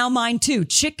 and it's now mine too.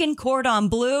 Chicken cordon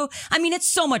bleu. I mean, it's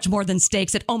so much more than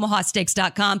steaks at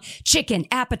omahasteaks.com. Chicken,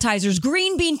 appetizers,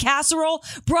 green bean casserole,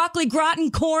 broccoli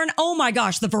gratin, corn. Oh my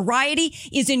gosh, the variety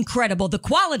is incredible. The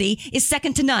quality is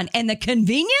second to none, and the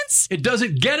convenience? It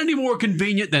doesn't get any more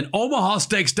convenient than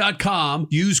omahasteaks.com.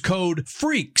 Use code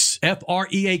FREAKS, FREAKS at your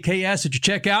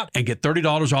checkout and get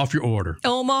 $30 off your order.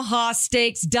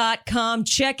 omahasteaks.com.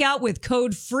 Check out with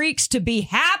code FREAKS to be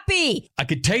happy. I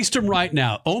could taste them right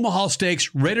now. Omaha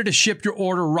Steaks, ready to ship your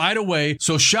order right away.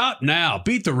 So shop now.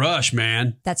 Beat the rush,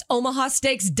 man. That's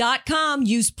omahasteaks.com.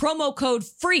 Use promo code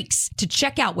FREAKS to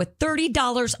check out with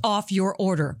 $30 off your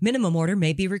order. Minimum order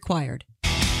may be required.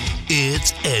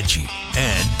 It's edgy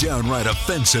and downright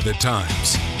offensive at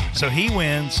times. So he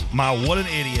wins my What an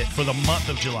Idiot for the month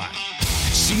of July.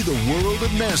 See the world of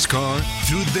NASCAR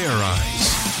through their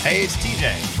eyes. Hey, it's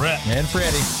TJ, Brett, and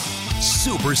Freddie.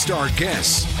 Superstar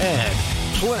guests and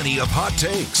plenty of hot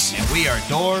takes. And we are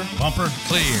door bumper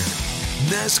clear.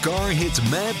 NASCAR hits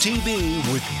Mab TV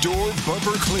with Door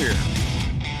Bumper Clear.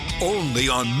 Only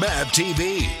on Mab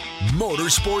TV,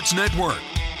 Motorsports Network.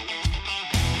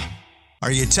 Are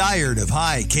you tired of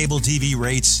high cable TV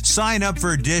rates? Sign up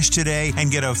for Dish today and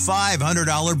get a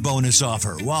 $500 bonus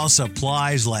offer while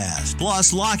supplies last.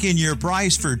 Plus, lock in your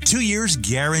price for 2 years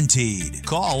guaranteed.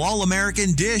 Call All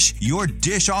American Dish, your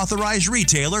Dish authorized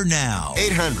retailer now.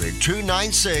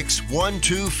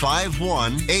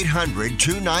 800-296-1251.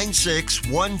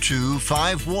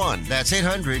 800-296-1251. That's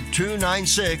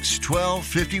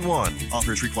 800-296-1251.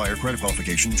 Offers require credit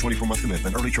qualification, 24-month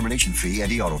commitment, early termination fee,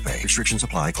 and auto pay. Restrictions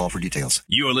apply. Call for details.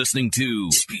 You're listening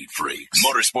to Speed Freaks,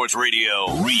 Motorsports Radio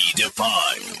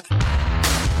Redefined.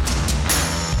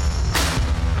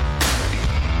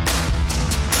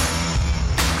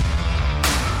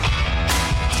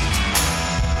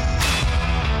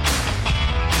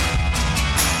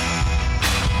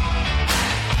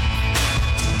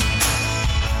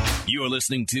 You're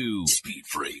listening to Speed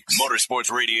Freaks,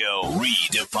 Motorsports Radio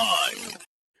Redefined.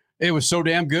 It was so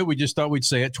damn good, we just thought we'd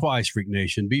say it twice, Freak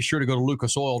Nation. Be sure to go to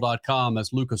lucasoil.com.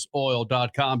 That's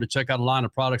lucasoil.com to check out a line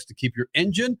of products to keep your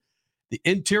engine, the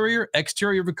interior,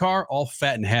 exterior of your car, all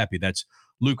fat and happy. That's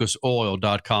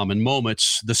lucasoil.com. In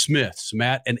moments, the Smiths,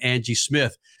 Matt and Angie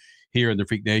Smith here in the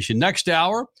Freak Nation. Next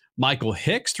hour, Michael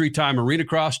Hicks, 3-time Arena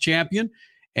Cross champion,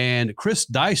 and Chris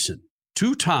Dyson,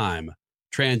 2-time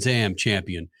Trans Am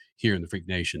champion here in the Freak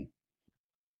Nation.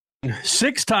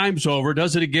 6 times over,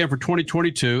 does it again for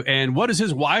 2022. And what does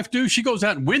his wife do? She goes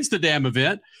out and wins the damn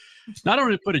event. Not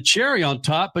only to put a cherry on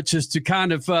top, but just to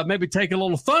kind of maybe take a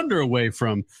little thunder away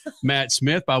from Matt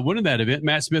Smith by winning that event.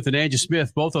 Matt Smith and Angie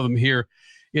Smith, both of them here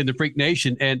in the Freak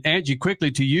Nation. And Angie, quickly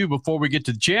to you before we get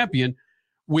to the champion.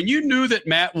 When you knew that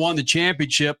Matt won the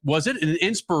championship, was it an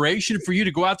inspiration for you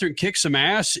to go out there and kick some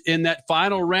ass in that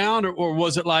final round? Or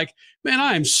was it like, man,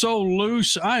 I am so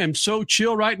loose. I am so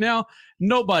chill right now.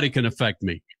 Nobody can affect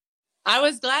me. I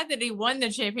was glad that he won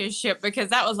the championship because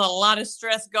that was a lot of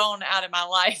stress going out of my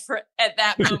life at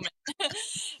that moment.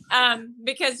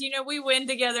 Because, you know, we win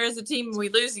together as a team and we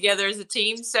lose together as a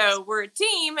team. So we're a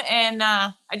team. And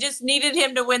I just needed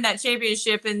him to win that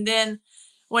championship. And then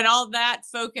when all that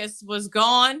focus was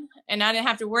gone and I didn't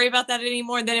have to worry about that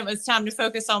anymore, then it was time to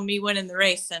focus on me winning the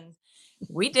race. And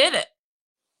we did it.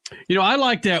 You know, I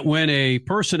like that when a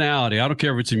personality, I don't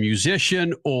care if it's a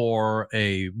musician or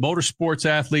a motorsports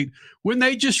athlete, when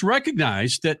they just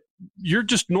recognize that you're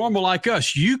just normal like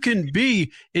us. You can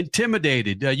be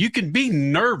intimidated. You can be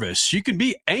nervous. You can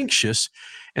be anxious.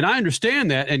 And I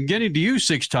understand that. And getting to you,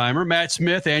 6-timer, Matt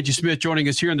Smith, Angie Smith joining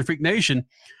us here in the Freak Nation.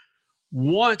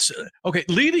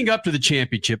 Leading up to the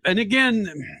championship, and again,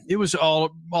 it was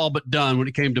all but done when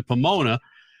it came to Pomona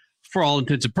for all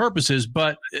intents and purposes,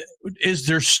 but is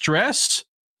there stress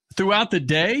throughout the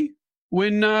day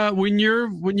when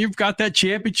you've got that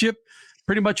championship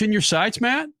pretty much in your sights,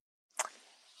 Matt?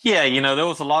 Yeah, you know, there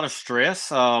was a lot of stress,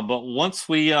 but once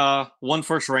we won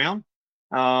first round,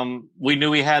 we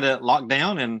knew we had it locked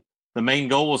down, and the main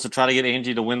goal was to try to get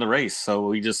Angie to win the race. So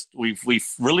we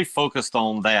really focused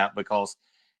on that, because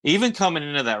even coming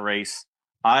into that race,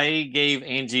 I gave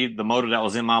Angie the motor that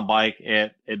was in my bike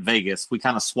at Vegas. We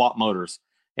kind of swapped motors,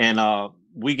 and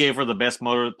we gave her the best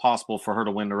motor possible for her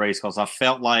to win the race, because I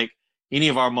felt like any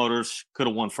of our motors could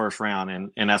have won first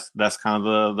round, and that's kind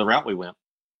of the route we went.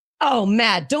 Oh,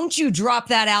 Matt, don't you drop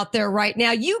that out there right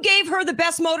now. You gave her the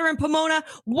best motor in Pomona.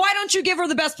 Why don't you give her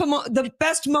the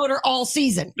best motor all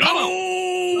season? Come on.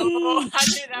 Oh, I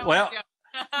knew that well,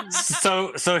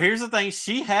 so here's the thing.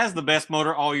 She has the best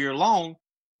motor all year long.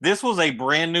 This was a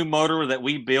brand new motor that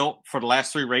we built for the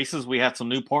last 3 races. We had some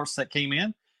new parts that came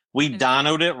in. We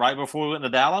dynoed it right before we went to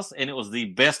Dallas, and it was the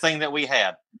best thing that we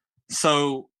had.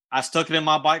 So I stuck it in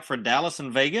my bike for Dallas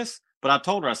and Vegas, but I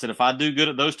told her, I said, if I do good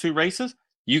at those 2 races,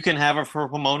 you can have her for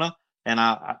Pomona. And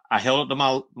I held it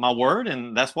to my word,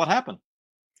 and that's what happened.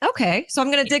 Okay, so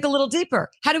I'm going to dig a little deeper.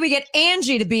 How do we get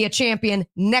Angie to be a champion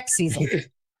next season?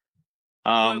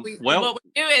 What we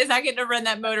do is I get to run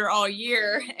that motor all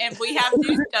year, and we have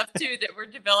new stuff too that we're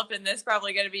developing that's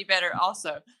probably going to be better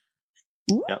also.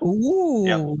 Yep,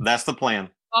 that's the plan.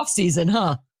 Off season,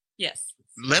 huh? Yes.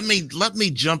 Let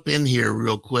me jump in here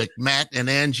real quick. Matt and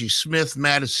Angie Smith.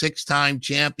 Matt, a 6-time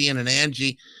champion, and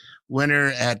Angie,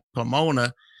 winner at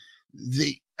Pomona.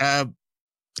 I've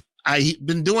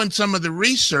been doing some of the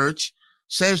research.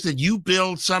 Says that you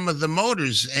build some of the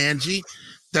motors, Angie.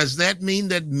 Does that mean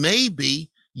that maybe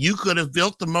you could have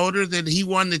built the motor that he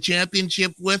won the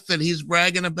championship with, that he's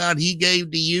bragging about he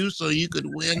gave to you so you could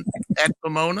win at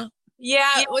Pomona?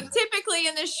 Yeah, well, typically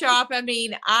in the shop, I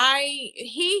mean,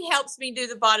 he helps me do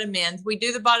the bottom ends. We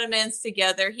do the bottom ends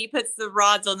together. He puts the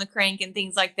rods on the crank and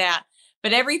things like that.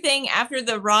 But everything after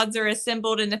the rods are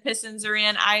assembled and the pistons are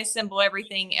in, I assemble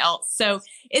everything else. So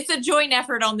it's a joint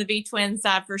effort on the V-twin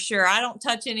side for sure. I don't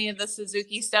touch any of the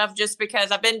Suzuki stuff just because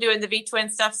I've been doing the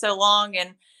V-twin stuff so long,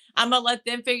 and I'm going to let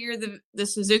them figure the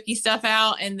Suzuki stuff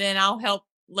out, and then I'll help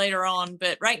later on.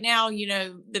 But right now,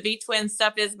 the V-twin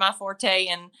stuff is my forte,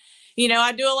 and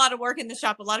I do a lot of work in the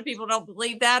shop. A lot of people don't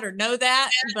believe that or know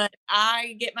that, but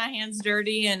I get my hands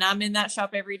dirty, and I'm in that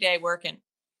shop every day working.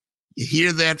 You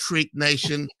hear that, Freak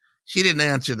Nation? She didn't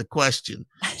answer the question.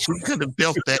 She could have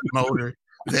built that motor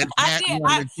that Matt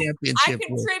won the championship I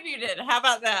contributed. With. How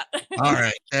about that? All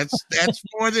right. That's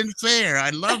more than fair.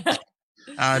 I love that.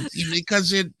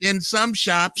 Because in some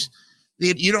shops,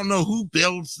 you don't know who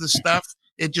builds the stuff.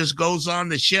 It just goes on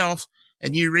the shelf,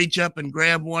 and you reach up and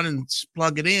grab one and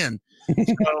plug it in.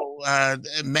 So,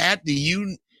 Matt,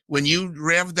 when you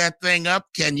rev that thing up,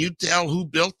 can you tell who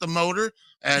built the motor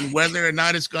and whether or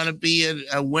not it's going to be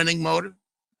a winning motor?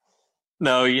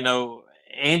 No,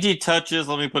 Angie touches,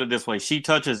 let me put it this way. She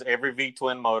touches every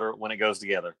V-twin motor when it goes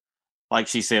together. Like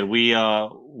she said, we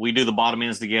do the bottom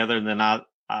ends together, and then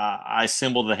I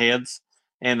assemble the heads,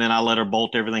 and then I let her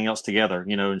bolt everything else together,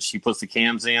 and she puts the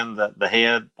cams in, the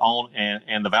head on,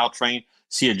 and the valve train.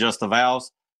 She adjusts the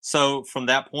valves. So from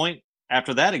that point,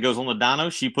 after that, it goes on the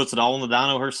dyno. She puts it all on the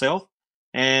dyno herself.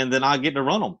 And then I get to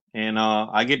run them, and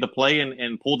I get to play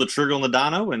and pull the trigger on the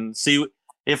dyno and see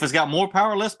if it's got more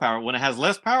power or less power. When it has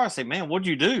less power, I say, man, what'd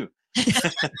you do?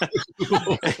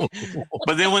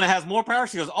 But then when it has more power,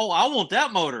 she goes, oh, I want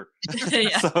that motor.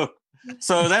 Yeah.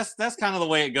 So that's kind of the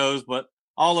way it goes. But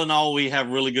all in all, we have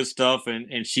really good stuff,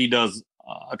 and she does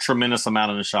a tremendous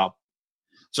amount in the shop.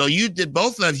 So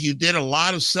both of you did a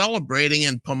lot of celebrating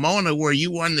in Pomona, where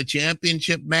you won the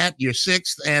championship, Matt, your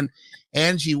 6th, and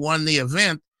Angie won the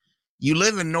event. You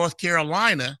live in North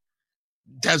Carolina.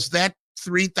 Does that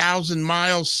 3,000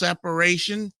 miles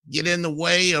separation get in the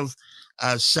way of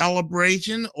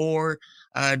celebration, or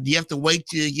do you have to wait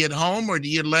till you get home, or do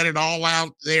you let it all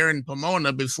out there in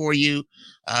Pomona before you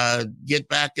get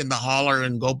back in the holler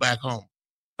and go back home?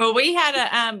 Well, we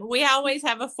always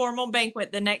have a formal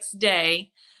banquet the next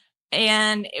day.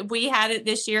 And we had it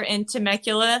this year in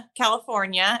Temecula,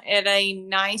 California, at a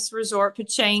nice resort,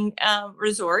 Pechang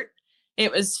Resort. It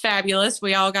was fabulous.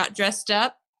 We all got dressed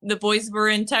up. The boys were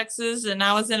in Texas, and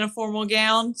I was in a formal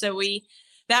gown. So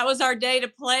that was our day to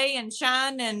play and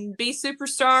shine and be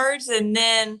superstars. And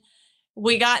then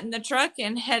we got in the truck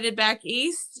and headed back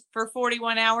east for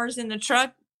 41 hours in the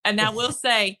truck. And I will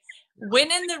say,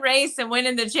 winning the race and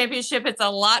winning the championship, it's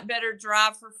a lot better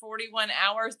drive for 41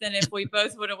 hours than if we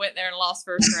both would have went there and lost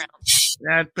first round.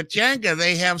 At Pechanga,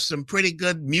 they have some pretty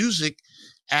good music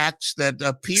acts that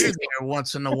appear there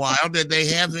once in a while. Did they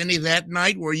have any that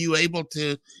night? Were you able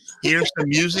to hear some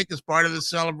music as part of the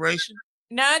celebration?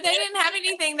 No, they didn't have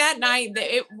anything that night.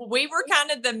 We were kind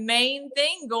of the main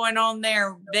thing going on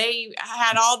there. They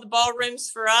had all the ballrooms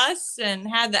for us and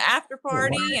had the after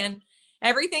party, and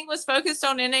everything was focused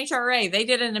on NHRA. They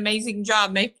did an amazing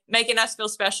job making us feel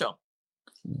special.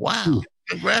 Wow.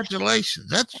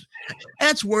 Congratulations.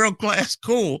 That's world-class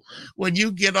cool when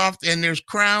you get off and there's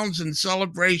crowns and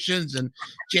celebrations and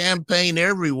champagne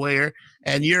everywhere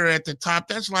and you're at the top.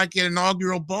 That's like an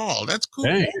inaugural ball. That's cool.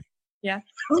 Hey. Yeah.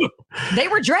 They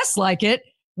were dressed like it.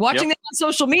 Watching them on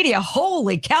social media.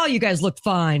 Holy cow, you guys looked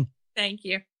fine. Thank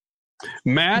you.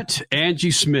 Matt,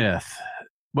 Angie Smith.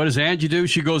 What does Angie do?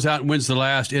 She goes out and wins the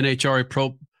last NHRA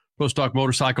Pro Stock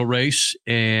motorcycle race,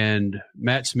 and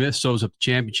Matt Smith sews up the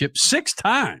championship 6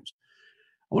 times.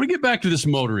 I want to get back to this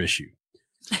motor issue.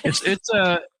 And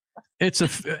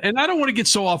I don't want to get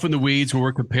so off in the weeds when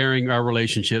we're comparing our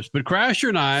relationships, but Crasher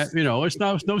and I,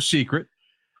 it's no secret.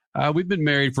 We've been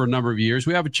married for a number of years.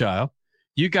 We have a child.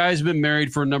 You guys have been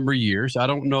married for a number of years. I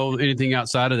don't know anything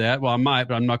outside of that. Well, I might,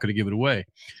 but I'm not going to give it away.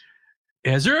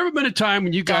 Has there ever been a time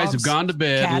when you guys have gone to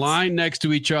bed, cats, lying next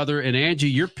to each other, and Angie,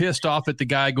 you're pissed off at the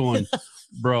guy going,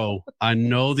 bro, I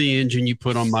know the engine you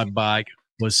put on my bike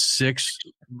was 6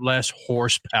 less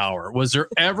horsepower. Was there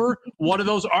ever one of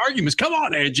those arguments? Come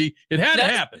on, Angie. It had to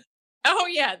happen. Oh,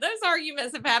 yeah. Those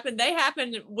arguments have happened. They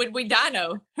happened when we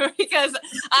dyno because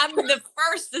I'm the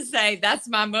first to say that's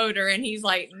my motor. And he's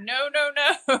like, no.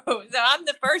 So I'm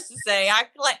the first to say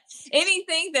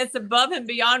anything that's above and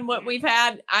beyond what we've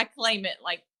had, I claim it.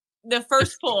 Like the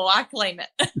first pull, I claim it.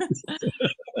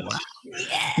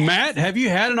 Matt, have you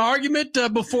had an argument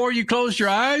before you closed your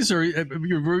eyes, or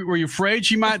were you afraid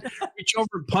she might reach over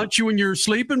and punch you when you're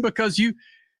sleeping because you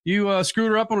screwed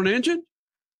her up on an engine?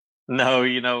 No,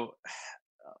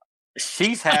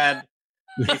 she's had,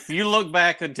 if you look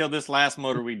back until this last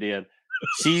motor we did,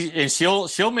 she'll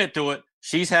admit to it,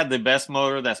 she's had the best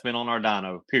motor that's been on our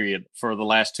dyno, period, for the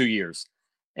last 2 years.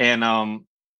 And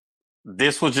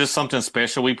this was just something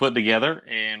special we put together,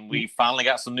 and we finally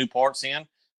got some new parts in,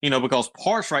 because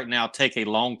parts right now take a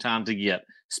long time to get,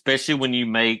 especially when you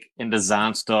make and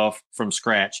design stuff from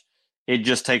scratch. It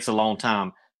just takes a long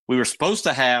time. We were supposed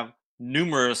to have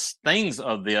numerous things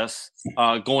of this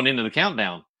going into the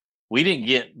countdown. We didn't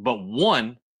get but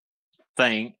one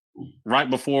thing right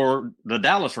before the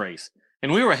Dallas race,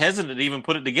 and we were hesitant to even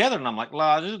put it together. And I'm like,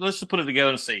 let's just put it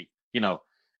together and see,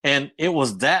 And it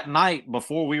was that night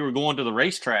before we were going to the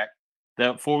racetrack,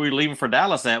 that before we were leaving for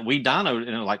Dallas, that we dynoed,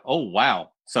 and it was like, oh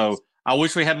wow. So I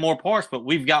wish we had more parts, but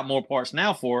we've got more parts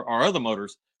now for our other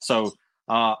motors. So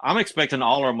I'm expecting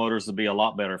all our motors to be a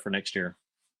lot better for next year.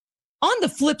 On the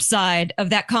flip side of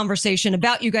that conversation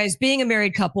about you guys being a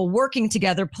married couple, working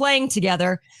together, playing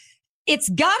together, it's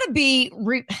got to be,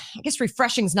 I guess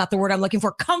refreshing is not the word I'm looking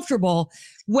for, comfortable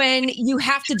when you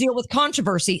have to deal with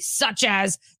controversy, such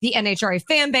as the NHRA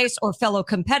fan base or fellow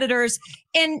competitors.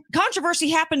 And controversy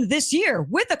happened this year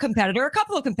with a competitor, a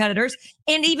couple of competitors,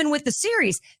 and even with the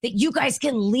series, that you guys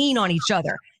can lean on each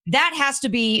other. That has to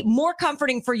be more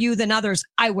comforting for you than others,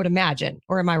 I would imagine.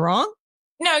 Or am I wrong?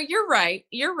 No, you're right.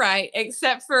 You're right.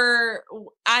 Except for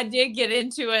I did get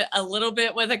into it a little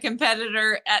bit with a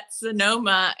competitor at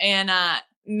Sonoma, and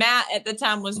Matt at the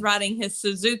time was riding his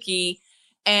Suzuki,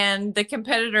 and the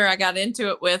competitor I got into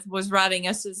it with was riding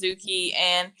a Suzuki,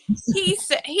 and he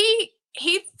said he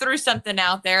threw something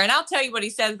out there, and I'll tell you what he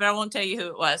said, but I won't tell you who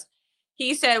it was.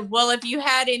 He said, well, if you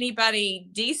had anybody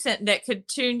decent that could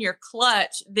tune your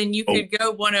clutch, then you could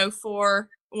go 104,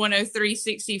 103,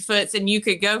 60 foots, and you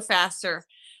could go faster.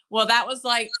 Well, that was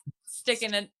like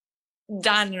sticking a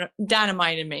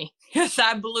dynamite in me because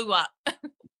I blew up.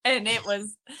 And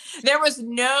there was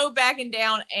no backing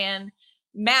down. And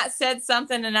Matt said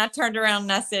something, and I turned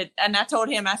around and I told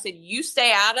him, I said, you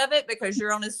stay out of it because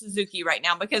you're on a Suzuki right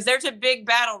now, because there's a big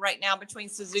battle right now between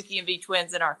Suzuki and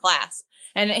V-Twins in our class.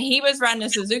 And he was riding a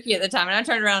Suzuki at the time. And I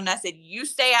turned around and I said, you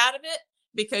stay out of it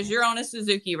because you're on a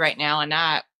Suzuki right now. And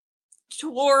I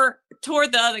tore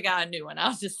the other guy a new one.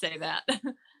 I'll just say that.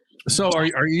 So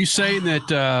are you saying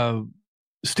that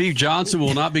Steve Johnson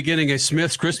will not be getting a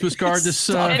Smith's Christmas card this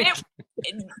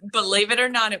believe it or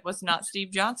not, it was not Steve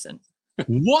Johnson.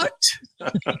 What?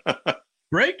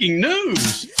 Breaking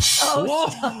news.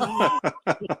 Oh,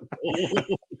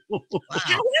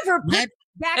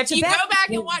 if you go back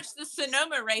and watch the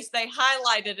Sonoma race, they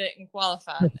highlighted it and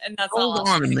qualified. And that's all. Hold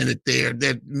on a minute there.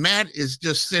 That Matt is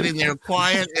just sitting there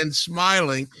quiet and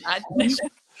smiling.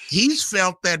 He's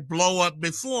felt that blow up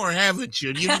before, haven't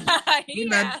you? You're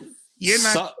not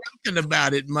talking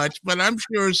about it much, but I'm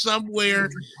sure somewhere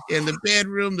in the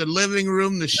bedroom, the living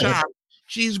room, the shop,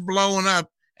 she's blowing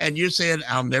up, and you're saying,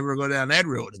 I'll never go down that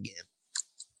road again.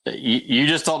 You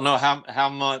just don't know how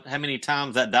many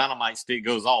times that dynamite stick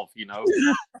goes off. Come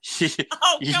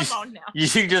on now. You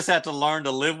just have to learn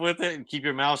to live with it and keep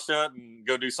your mouth shut and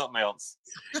go do something else.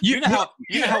 You know how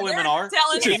women are.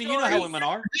 You know how women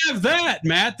are. You have that,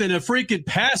 Matt, than a freaking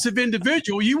passive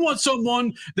individual. You want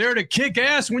someone there to kick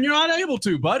ass when you're not able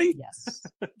to, buddy. Yes.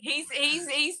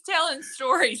 He's telling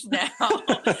stories now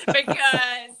because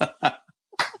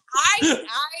I'm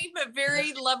a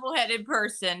very level-headed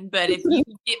person, but if you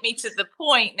get me to the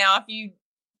point, now if you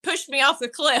push me off the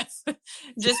cliff,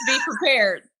 just be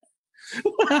prepared.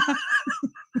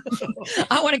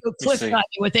 I want to go cliff diving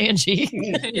with Angie.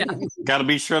 Yeah. Got to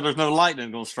be sure there's no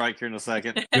lightning going to strike here in a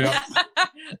second. Yeah.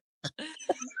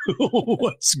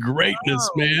 What's greatness,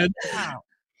 man. Wow.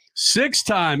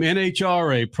 6-time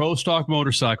NHRA Pro Stock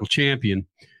Motorcycle champion.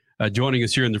 Joining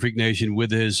us here in the Freak Nation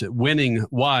with his winning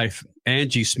wife,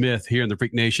 Angie Smith, here in the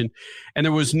Freak Nation. And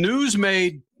there was news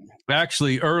made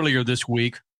actually earlier this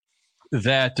week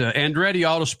that Andretti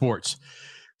Autosports,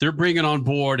 they're bringing on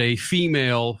board a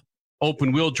female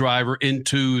open-wheel driver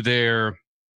into their,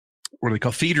 what do they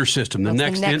call, feeder system, the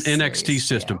next NXT series,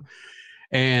 system.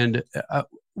 Yeah. And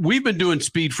we've been doing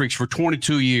Speed Freaks for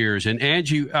 22 years. And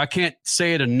Angie, I can't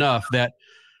say it enough that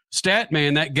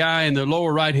Statman, that guy in the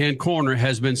lower right-hand corner,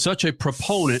 has been such a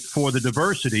proponent for the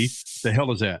diversity. The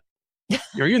hell is that?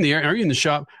 Are you in the air? Are you in the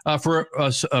shop? For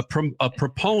a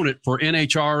proponent for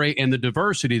NHRA and the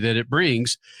diversity that it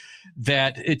brings,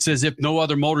 that it's as if no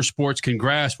other motorsports can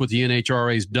grasp what the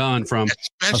NHRA's done from.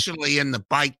 Especially in the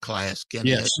bike class, Ken.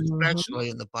 Yes. Especially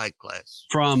in the bike class.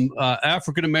 From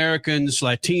African Americans,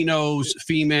 Latinos,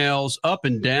 females, up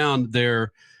and down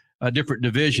their different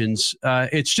divisions.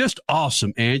 It's just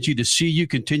awesome, Angie, to see you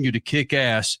continue to kick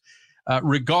ass,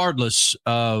 regardless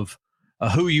of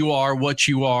who you are, what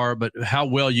you are, but how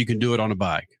well you can do it on a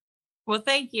bike. Well,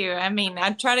 thank you. I mean,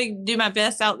 I try to do my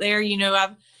best out there.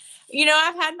 I've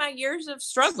had my years of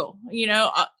struggle.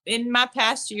 In my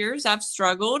past years, I've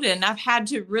struggled and I've had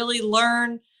to really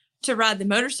learn to ride the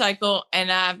motorcycle.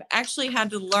 And I've actually had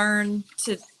to learn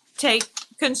to take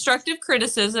constructive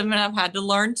criticism, and I've had to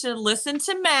learn to listen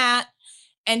to Matt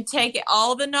and take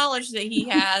all the knowledge that he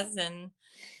has and,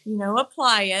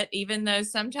 apply it, even though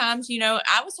sometimes,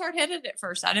 I was hard-headed at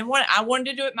first. I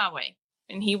wanted to do it my way,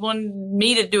 and he wanted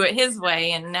me to do it his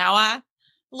way. And now I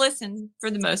listen for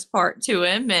the most part to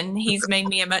him, and he's made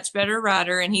me a much better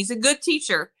rider, and he's a good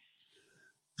teacher.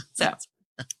 So.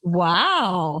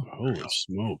 Wow. Holy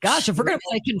smokes. Gosh, if we're going to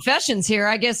play confessions here,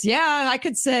 I guess, I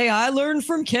could say I learned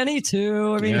from Kenny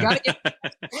too. I mean, you got to get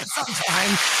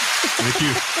sometimes.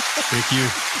 Thank you.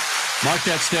 Mark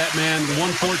that stat, man.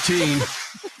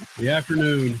 1:14, the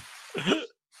afternoon.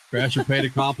 Crasher paid a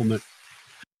compliment.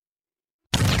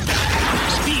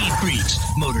 Speed Freaks,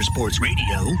 Motorsports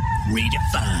Radio,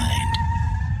 redefined.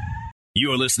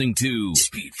 You're listening to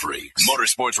Speed Freaks,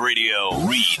 Motorsports Radio,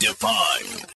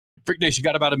 redefined. Freak Nation,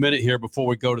 got about a minute here before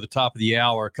we go to the top of the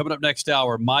hour. Coming up next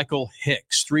hour, Michael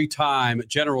Hicks, 3-time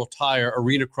General Tire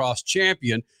Arena Cross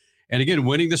champion. And again,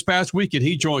 winning this past weekend,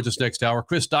 he joins us next hour.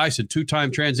 Chris Dyson,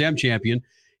 2-time Trans Am champion.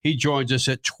 He joins us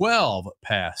at 12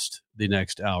 past the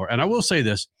next hour. And I will say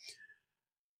this.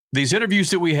 These interviews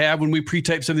that we have, when we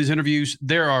pre-tape some of these interviews,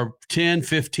 there are 10,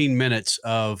 15 minutes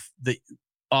of the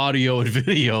audio and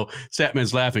video,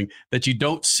 Statman's laughing, that you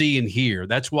don't see and hear.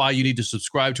 That's why you need to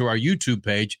subscribe to our YouTube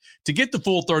page to get the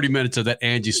full 30 minutes of that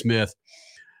Angie Smith,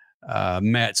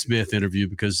 Matt Smith interview,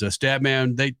 because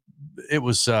Statman, it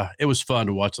was fun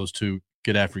to watch those two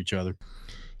get after each other.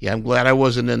 Yeah, I'm glad I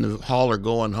wasn't in the hauler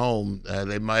going home.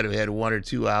 They might have had 1 or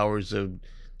 2 hours of,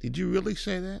 did you really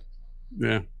say that?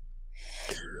 Yeah.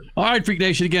 All right, Freak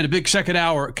Nation, again, a big second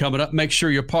hour coming up. Make sure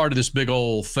you're part of this big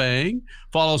old thing.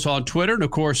 Follow us on Twitter and,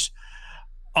 of course,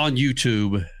 on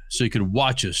YouTube so you can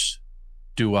watch us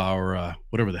do our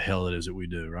whatever the hell it is that we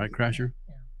do. Right, Crasher?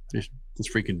 Yeah.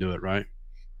 Let's freaking do it, right?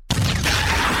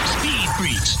 Speed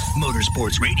Freaks,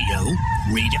 Motorsports Radio,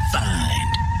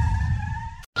 redefined.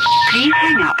 Please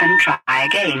hang up and try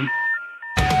again.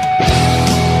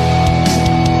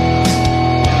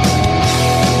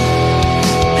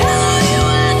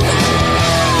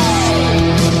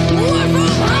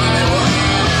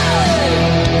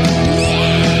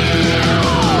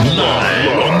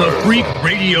 Freak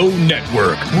Radio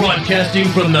Network, broadcasting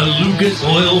from the Lucas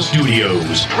Oil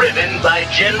Studios. Driven by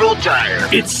General Tire.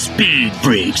 It's Speed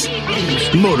Freaks.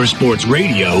 Motorsports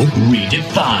Radio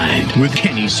redefined with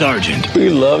Kenny Sargent. We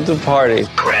love to party.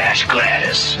 Crash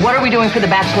Gladys. What are we doing for the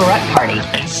bachelorette party?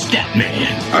 And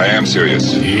Statman. I am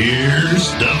serious.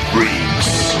 Here's the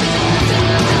Freaks.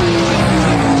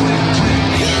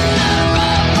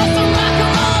 Rock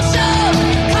and roll show.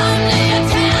 Come to your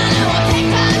town and we'll take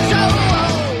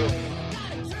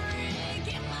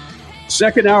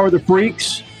Second hour of the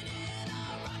Freaks.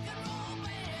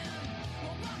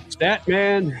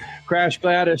 Statman, Crash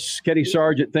Gladys, Kenny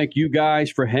Sargent, thank you guys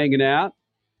for hanging out.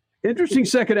 Interesting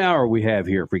second hour we have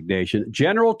here, Freak Nation.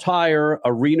 General Tire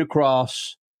Arena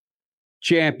Cross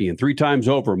champion 3 times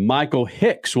over, Michael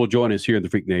Hicks, will join us here in the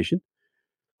Freak Nation.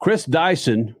 Chris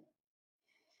Dyson.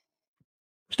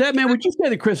 Statman, would you say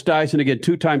that Chris Dyson, again,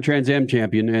 2-time Trans Am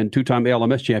champion and 2-time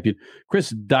ALMS champion,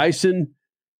 Chris Dyson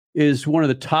is one of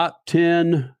the top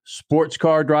 10 sports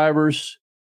car drivers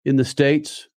in the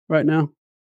States right now?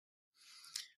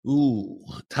 Ooh,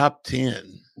 top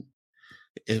 10.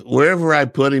 Wherever I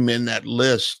put him in that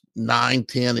list, 9,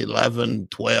 10, 11,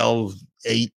 12,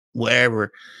 8,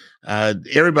 wherever,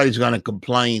 everybody's going to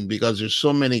complain because there's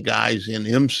so many guys in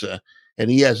IMSA and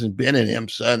he hasn't been in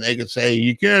IMSA, and they could say,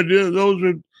 you can't do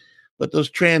those. But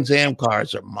those Trans Am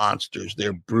cars are monsters.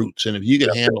 They're brutes. And if you can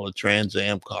handle a Trans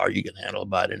Am car, you can handle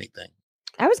about anything.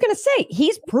 I was going to say,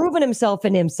 he's proven himself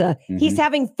in IMSA. Mm-hmm. He's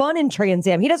having fun in Trans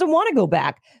Am. He doesn't want to go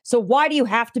back. So why do you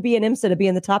have to be in IMSA to be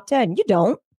in the top 10? You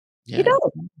don't. Yeah. You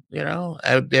don't. You know,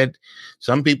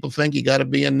 some people think you got to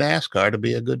be in NASCAR to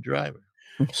be a good driver.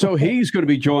 So he's going to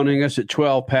be joining us at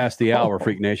 12 past the hour,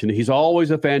 Freak Nation. He's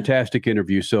always a fantastic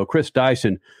interview. So Chris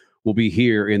Dyson will be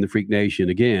here in the Freak Nation.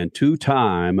 Again,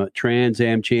 2-time Trans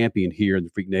Am champion here in the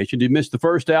Freak Nation. Did you miss the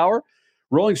first hour?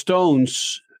 Rolling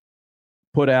Stones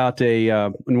put out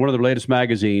in one of their latest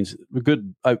magazines,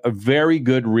 a very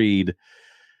good read,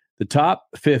 the top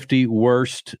 50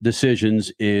 worst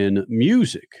decisions in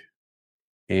music.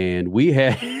 And we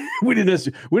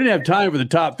didn't have time for the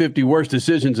top 50 worst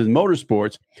decisions in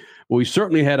motorsports. Well, we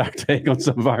certainly had our take on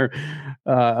some of our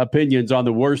opinions on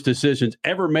the worst decisions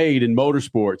ever made in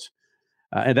motorsports.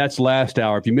 And that's last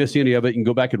hour. If you missed any of it, you can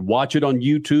go back and watch it on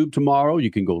YouTube tomorrow.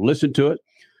 You can go listen to it.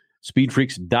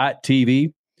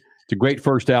 Speedfreaks.tv. It's a great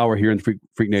first hour here in the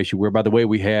Freak Nation, where, by the way,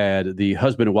 we had the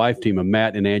husband and wife team of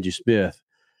Matt and Angie Smith,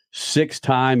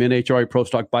 6-time NHRA Pro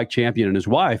Stock Bike champion, and his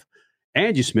wife,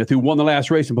 Angie Smith, who won the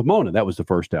last race in Pomona. That was the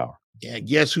first hour. Yeah,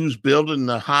 guess who's building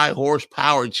the high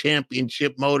horsepower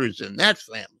championship motors in that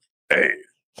family? Hey,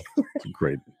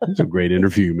 it's a great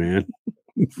interview, man.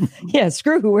 Yeah,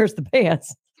 screw who wears the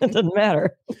pants. It doesn't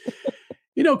matter.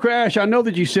 You know, Crash, I know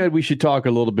that you said we should talk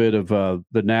a little bit of the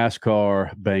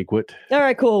NASCAR banquet. All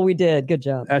right, cool. We did. Good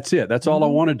job. That's it. That's all I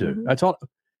want to do. That's all.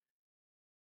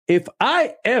 If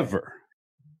I ever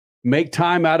make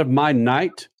time out of my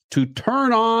night to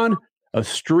turn on a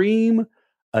stream,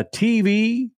 a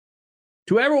TV,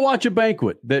 to ever watch a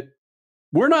banquet that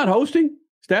we're not hosting,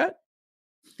 Stat,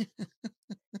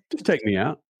 just take me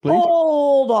out, please.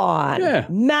 Hold on. Yeah.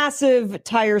 Massive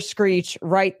tire screech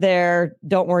right there.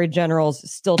 Don't worry,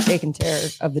 General's still taking care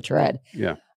of the tread.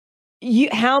 Yeah.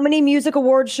 How many music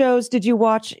award shows did you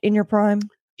watch in your prime?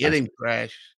 Get him,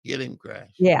 Crash. Get him, Crash.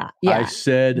 Yeah. I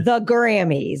said the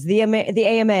Grammys, the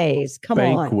AMAs. Come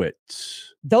on. Banquets.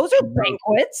 Those are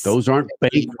banquets. Those aren't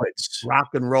banquets.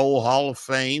 Rock and Roll Hall of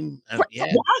Fame.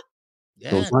 Yeah.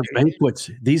 Those aren't banquets.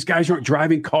 These guys aren't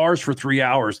driving cars for 3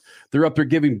 hours. They're up there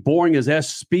giving boring as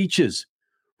S speeches.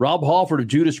 Rob Halford of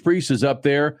Judas Priest is up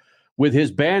there with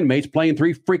his bandmates playing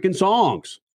 3 freaking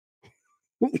songs.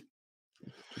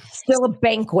 Still a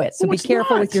banquet, so be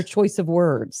careful with your choice of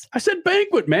words. I said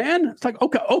banquet, man. It's like,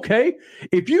 okay.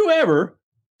 If you ever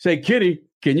say, Kitty,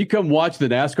 can you come watch the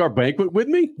NASCAR banquet with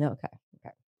me? Okay.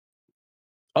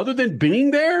 Other than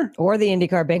being there? Or the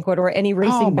IndyCar banquet or any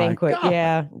racing banquet. God.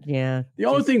 Yeah. The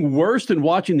only thing worse than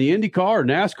watching the IndyCar or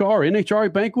NASCAR or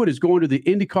NHRA banquet is going to the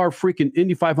IndyCar freaking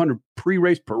Indy 500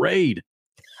 pre-race parade.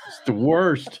 It's the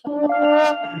worst.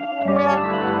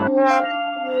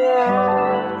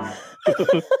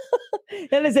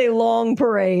 That is a long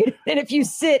parade. And if you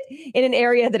sit in an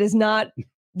area that is not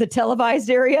the televised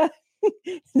area,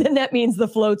 then that means the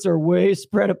floats are way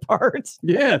spread apart.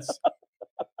 Yes.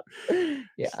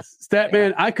 Yeah.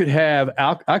 Statman, I could have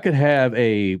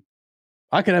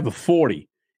a 40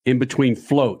 in between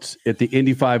floats at the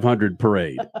Indy 500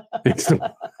 parade.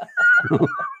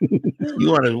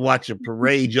 You want to watch a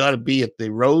parade, you ought to be at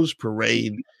the Rose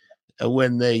Parade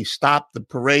when they stop the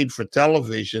parade for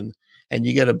television and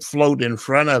you get a float in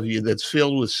front of you that's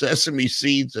filled with sesame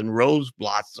seeds and rose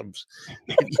blossoms.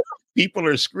 People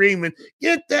are screaming,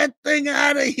 "Get that thing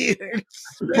out of here!"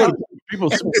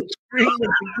 People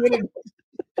screaming.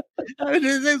 I mean,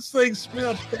 this thing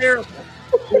smells terrible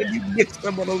when you get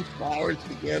some of those flowers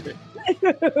together.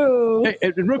 Hey,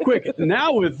 and real quick,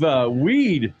 now with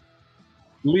weed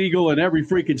legal in every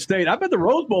freaking state, I bet the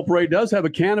Rose Bowl parade does have a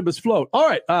cannabis float. All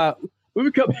right,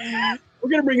 we're going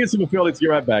to bring in some affiliates. Get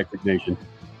right back, Freak Nation.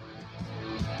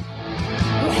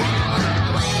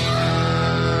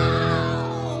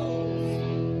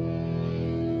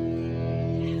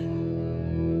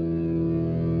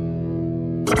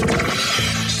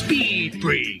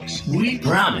 Freaks. We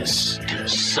promise to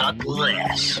suck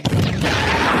less.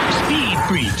 Speed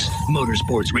Freaks,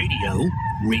 Motorsports Radio,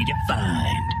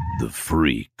 redefined. The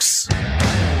Freaks.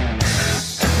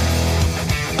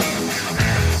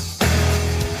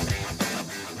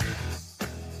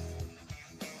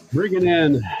 Bringing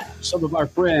in some of our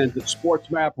friends at Sports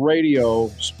Map Radio,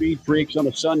 Speed Freaks on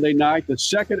a Sunday night, the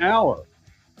second hour,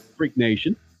 Freak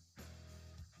Nation.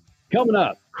 Coming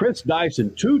up, Chris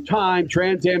Dyson, two-time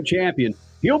Trans Am champion.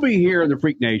 He'll be here in the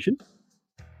Freak Nation.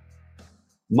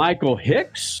 Michael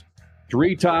Hicks,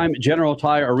 three-time General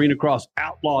Tire Arena Cross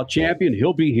Outlaw champion.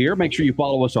 He'll be here. Make sure you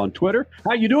follow us on Twitter.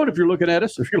 How you doing if you're looking at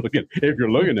us? If you're looking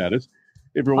at us.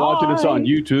 If you're watching us on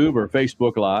YouTube or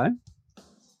Facebook Live.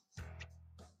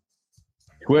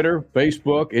 Twitter,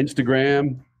 Facebook,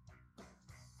 Instagram.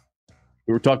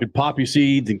 We were talking poppy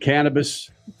seeds and cannabis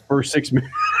first 6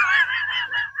 minutes.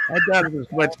 I doubt it was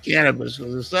much cannabis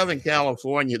because in Southern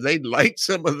California, they'd light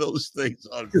some of those things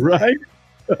on. Right?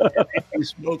 You're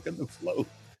smoking the float.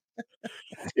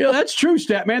 Yeah, that's true,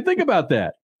 Stat Man. Think about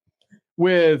that.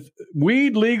 With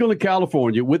weed legal in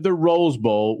California, with the Rose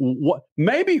Bowl, what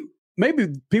maybe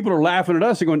people are laughing at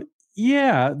us and going,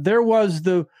 yeah, there was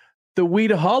the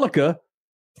Weedaholica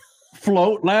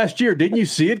float last year. Didn't you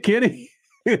see it, Kenny?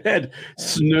 It had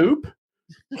Snoop,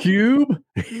 Cube,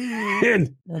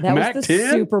 and that Mac was the 10.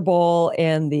 Super Bowl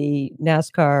and the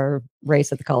NASCAR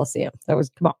race at the Coliseum. That was,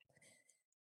 come on.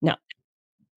 No.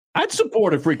 I'd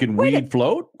support a freaking weed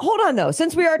float. Hold on, though.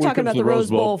 Since we are talking about the Rose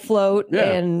Bowl float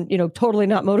and, totally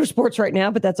not motorsports right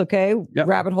now, but that's okay. Yep.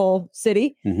 Rabbit Hole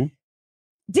City. Mm-hmm.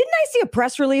 Didn't I see a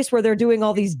press release where they're doing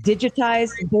all these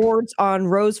digitized boards on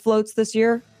Rose floats this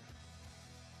year?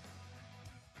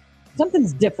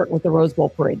 Something's different with the Rose Bowl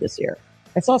parade this year.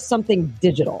 I saw something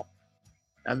digital.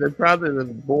 And then probably the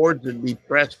boards would be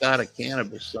pressed out of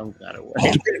cannabis some kind of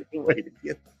way. Way to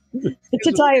get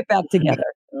to tie it back together.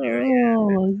 Oh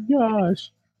my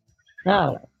gosh.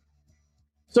 Oh.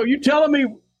 So you telling me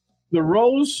the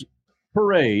Rose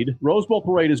Bowl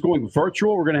parade is going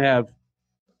virtual? We're going to have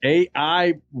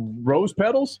AI rose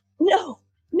petals? No.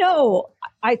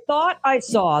 I thought I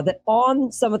saw that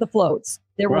on some of the floats,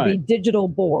 there will be digital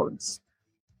boards.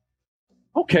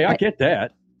 Okay, I get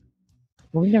that.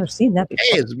 Well, we've never seen that before.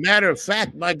 Hey, as a matter of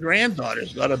fact, my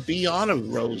granddaughter's going to be on a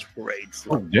Rose Parade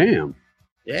float. Oh, damn.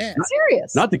 Yeah.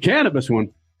 Serious? Not the cannabis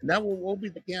one. That will be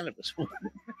the cannabis one.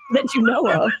 That you know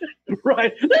of.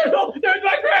 Right. There's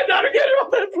my granddaughter. Get her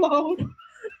on that float.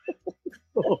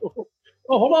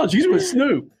 Oh, hold on. She's with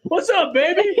Snoop. What's up,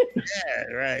 baby?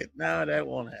 Yeah, right. No, that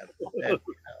won't happen.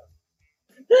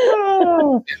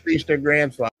 At least her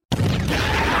grandfather.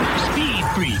 Speed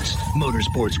Freaks,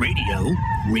 Motorsports Radio,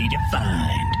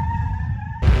 redefined.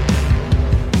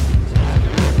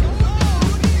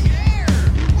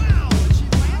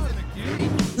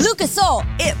 Lucas Oil,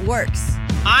 it works.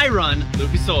 I run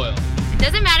Lucas Oil. It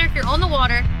doesn't matter if you're on the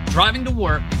water, driving to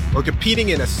work, or competing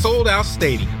in a sold-out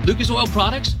stadium. Lucas Oil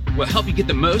products will help you get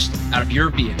the most out of your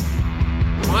vehicle.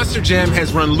 Monster Jam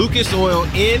has run Lucas Oil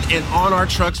in and on our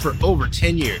trucks for over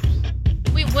 10 years.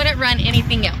 We wouldn't run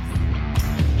anything else.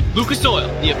 Lucas Oil,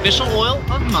 the official oil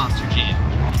of Monster Jam.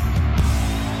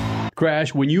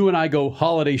 Crash, when you and I go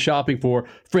holiday shopping for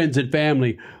friends and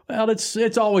family, well,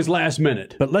 it's always last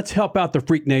minute. But let's help out the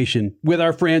Freak Nation with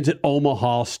our friends at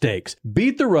Omaha Steaks.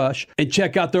 Beat the rush and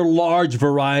check out their large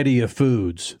variety of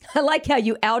foods. I like how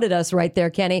you outed us right there,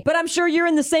 Kenny. But I'm sure you're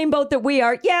in the same boat that we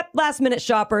are. Yep, last minute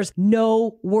shoppers.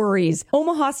 No worries.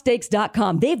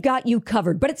 OmahaSteaks.com. They've got you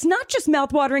covered. But it's not just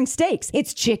mouthwatering steaks.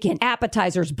 It's chicken,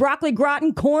 appetizers, broccoli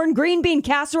gratin, corn, green bean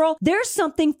casserole. There's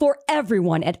something for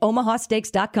everyone at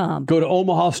OmahaSteaks.com. Go to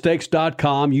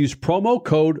OmahaSteaks.com. Use promo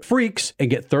code FREAKS and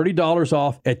get $30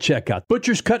 off at checkout.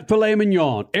 Butcher's Cut Filet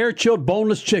Mignon, air-chilled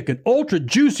boneless chicken, ultra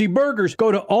juicy burgers.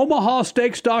 Go to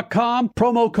OmahaSteaks.com,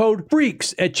 promo code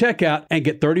FREAKS at checkout and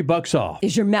get $30 off.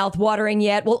 Is your mouth watering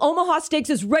yet? Well, Omaha Steaks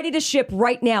is ready to ship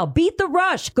right now. Beat the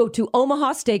rush. Go to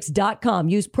OmahaSteaks.com.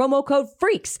 Use promo code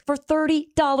FREAKS for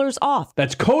 $30 off.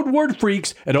 That's code word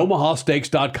FREAKS at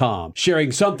OmahaSteaks.com.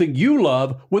 Sharing something you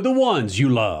love with the ones you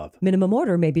love. Minimum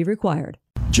order may be required.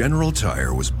 General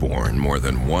Tire was born more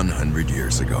than 100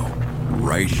 years ago,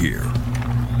 right here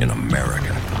in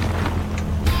America.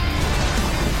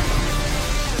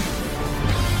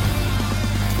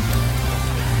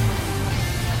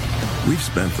 We've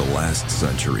spent the last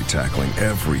century tackling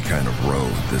every kind of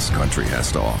road this country has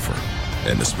to offer,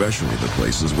 and especially the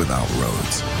places without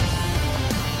roads.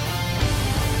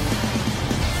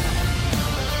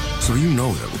 So you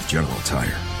know that with General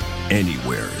Tire,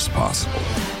 anywhere is possible.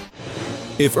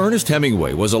 If Ernest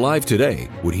Hemingway was alive today,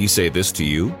 would he say this to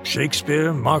you?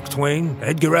 Shakespeare, Mark Twain,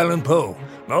 Edgar Allan Poe,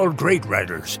 all great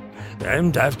writers.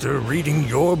 And after reading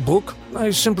your book,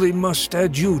 I simply must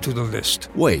add you to the list.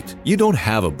 Wait, you don't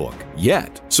have a book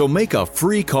yet. So make a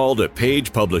free call to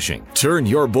Page Publishing. Turn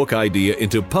your book idea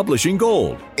into publishing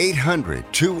gold.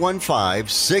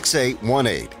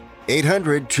 800-215-6818.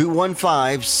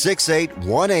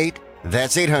 800-215-6818.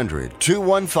 That's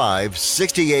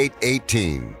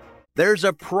 800-215-6818. There's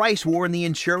a price war in the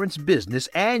insurance business,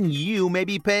 and you may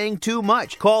be paying too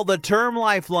much. Call the Term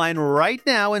Lifeline right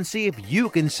now and see if you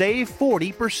can save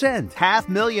 40%.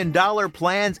 $500,000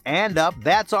 plans and up,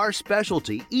 that's our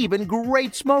specialty. Even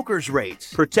great smokers'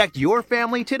 rates. Protect your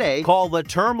family today. Call the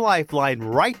Term Lifeline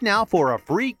right now for a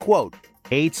free quote.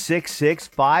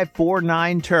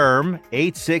 866-549-TERM.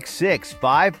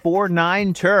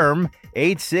 866-549-TERM.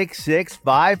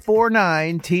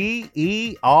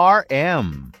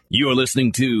 866-549-TERM. You're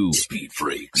listening to Speed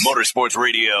Freaks Motorsports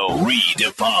Radio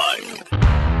Redefined.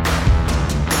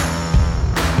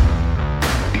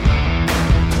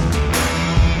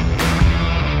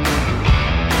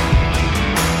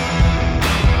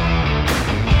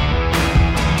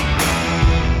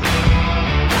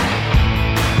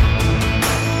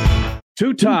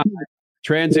 Two-time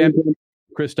Trans Am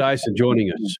Chris Dyson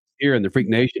joining us here in the Freak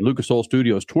Nation, Lucas Oil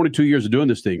Studios. 22 years of doing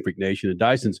this thing, Freak Nation, and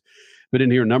Dyson's been in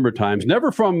here a number of times.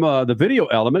 Never from the video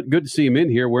element. Good to see him in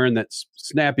here wearing that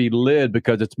snappy lid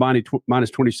because it's minus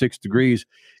 26 degrees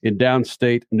in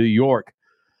downstate New York.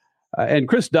 And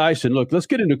Chris Dyson, look, let's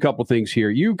get into a couple things here.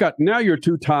 You're a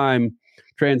two-time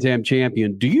Trans Am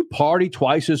champion. Do you party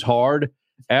twice as hard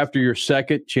after your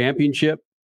second championship?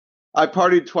 I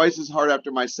partied twice as hard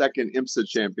after my second IMSA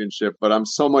championship, but I'm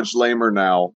so much lamer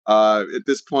now. At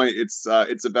this point, it's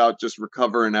about just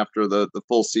recovering after the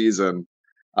full season.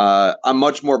 I'm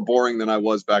much more boring than I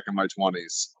was back in my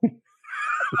 20s.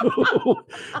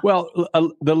 Well,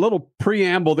 the little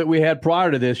preamble that we had prior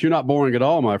to this, you're not boring at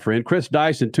all, my friend. Chris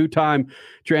Dyson, two-time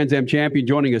Trans Am champion,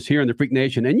 joining us here in the Freak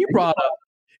Nation. And you brought up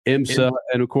IMSA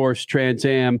and, of course, Trans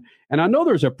Am. And I know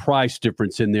there's a price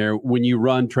difference in there when you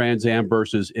run Trans Am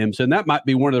versus IMSA. And that might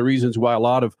be one of the reasons why a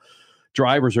lot of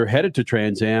drivers are headed to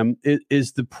Trans Am.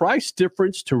 Is the price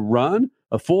difference to run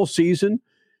a full season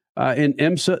in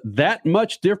IMSA that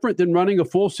much different than running a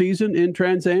full season in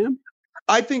Trans Am?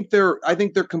 I think they're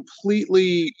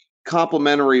completely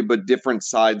complementary but different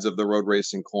sides of the road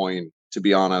racing coin, to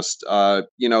be honest.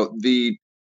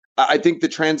 I think the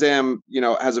Trans Am,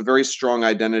 has a very strong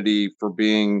identity for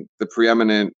being the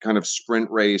preeminent kind of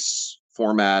sprint race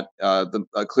format.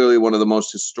 Clearly one of the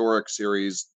most historic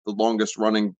series, the longest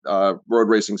running road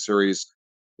racing series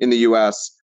in the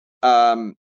U.S.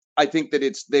 I think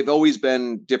that they've always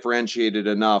been differentiated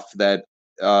enough that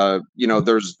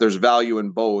there's value in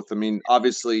both. I mean,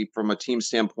 obviously from a team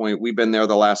standpoint, we've been there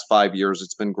the last 5 years.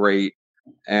 It's been great,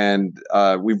 and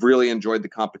we've really enjoyed the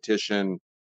competition.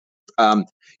 The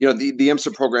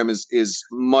IMSA program is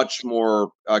much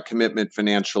more commitment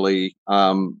financially,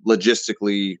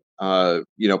 logistically,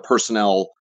 personnel,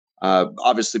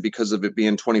 obviously because of it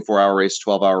being 24-hour race,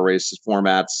 12-hour races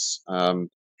formats.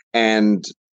 And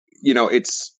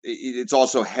it's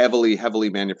also heavily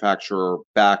manufacturer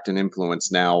backed and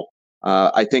influenced now.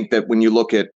 I think that when you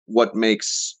look at what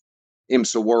makes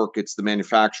IMSA work, it's the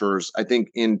manufacturers. I think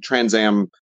in Trans Am,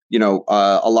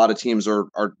 a lot of teams are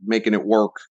making it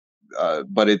work.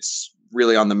 But it's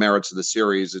really on the merits of the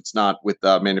series. It's not with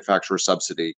manufacturer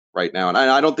subsidy right now. And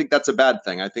I don't think that's a bad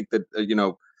thing. I think that,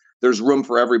 there's room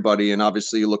for everybody. And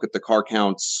obviously you look at the car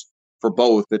counts for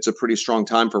both. It's a pretty strong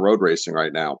time for road racing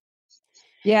right now.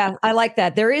 Yeah, I like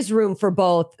that. There is room for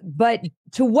both. But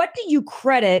to what do you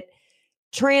credit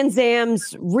Trans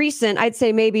Am's recent, I'd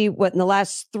say maybe in the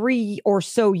last 3 or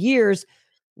so years,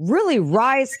 really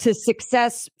rise to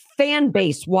success fan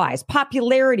base wise,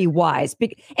 popularity wise,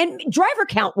 and driver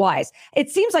count wise? It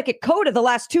seems like at COTA the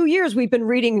last 2 years, we've been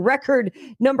reading record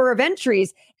number of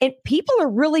entries, and people are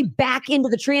really back into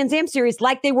the Trans Am series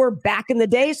like they were back in the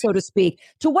day, so to speak.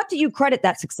 To what do you credit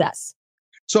that success?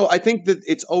 So I think that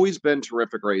it's always been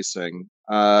terrific racing.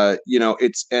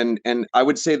 It's and I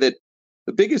would say that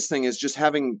the biggest thing is just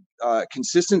having a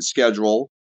consistent schedule,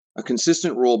 a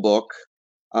consistent rule book,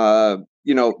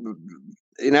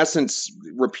 in essence,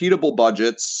 repeatable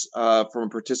budgets from a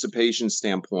participation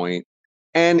standpoint.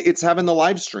 And it's having the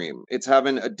live stream. It's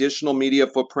having additional media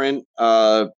footprint,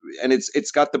 and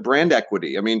it's got the brand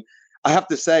equity. I mean, I have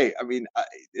to say,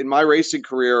 in my racing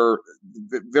career,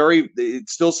 it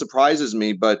still surprises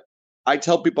me, but I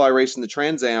tell people I race in the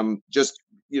Trans Am, just,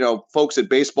 folks at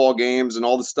baseball games and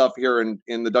all the stuff here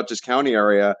in the Dutchess County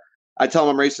area, I tell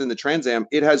them I'm racing in the Trans Am.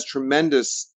 It has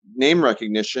tremendous name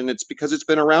recognition. It's because it's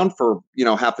been around for,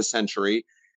 half a century,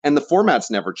 and the format's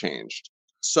never changed.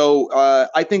 So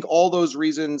I think all those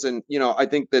reasons, and, I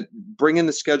think that bringing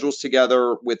the schedules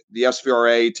together with the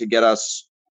SVRA to get us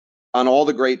on all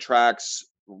the great tracks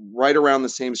right around the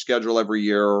same schedule every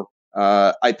year,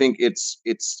 I think it's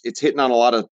hitting on a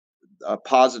lot of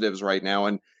positives right now.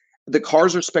 And the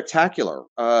cars are spectacular.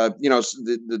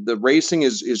 The racing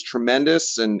is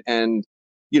tremendous. And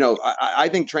I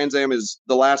think Trans Am is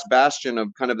the last bastion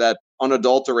of kind of that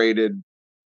unadulterated,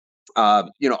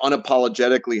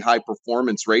 unapologetically high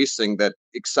performance racing that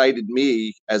excited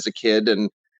me as a kid. And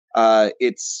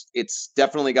it's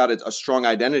definitely got a strong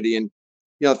identity. And,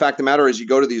 the fact of the matter is you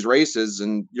go to these races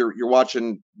and you're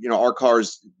watching, our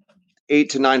cars 800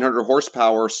 to 900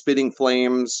 horsepower, spitting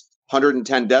flames,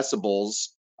 110 decibels.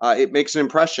 It makes an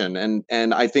impression.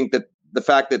 And I think that the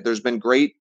fact that there's been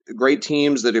great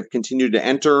teams that have continued to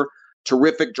enter,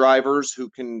 terrific drivers who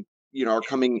can, are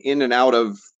coming in and out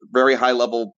of very high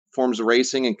level forms of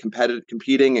racing and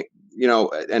competing,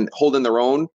 and holding their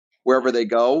own wherever they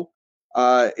go.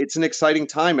 It's an exciting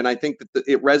time. And I think that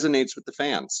it resonates with the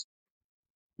fans.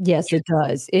 Yes, it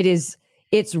does.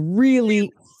 It's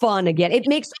really fun again. It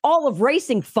makes all of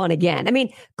racing fun again. I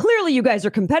mean, clearly you guys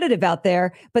are competitive out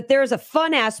there, but there's a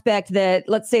fun aspect that,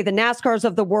 let's say, the NASCARs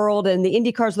of the world and the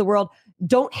IndyCars of the world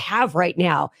don't have right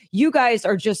now. You guys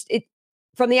are just,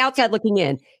 from the outside looking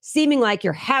in, seeming like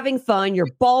you're having fun,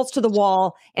 you're balls to the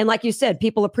wall. And like you said,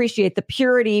 people appreciate the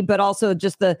purity, but also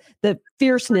just the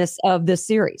fierceness of this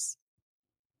series.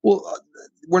 Well,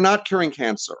 we're not curing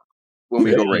cancer when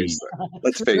we go racing.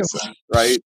 Let's face it,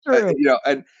 right?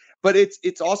 But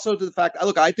it's also to the fact.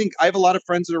 Look, I think I have a lot of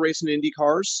friends that are racing Indy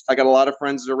cars. I got a lot of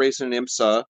friends that are racing in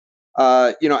IMSA.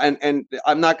 And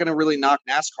I'm not going to really knock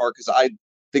NASCAR because I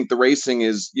think the racing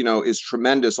is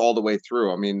tremendous all the way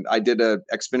through. I mean, I did a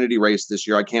Xfinity race this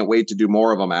year. I can't wait to do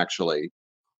more of them. Actually,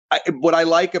 what I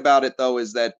like about it though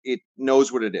is that it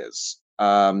knows what it is,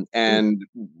 and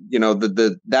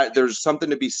that there's something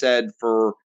to be said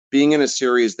for being in a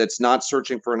series that's not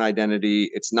searching for an identity.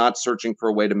 It's not searching for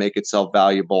a way to make itself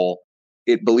valuable.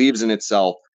 It believes in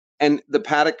itself. And the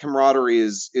paddock camaraderie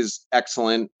is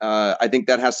excellent. I think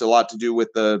that has a lot to do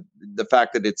with the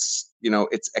fact that it's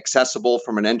accessible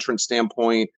from an entrance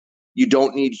standpoint. You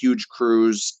don't need huge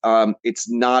crews. It's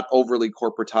not overly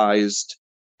corporatized.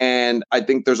 And I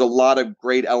think there's a lot of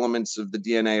great elements of the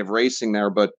DNA of racing there.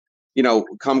 But,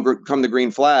 come the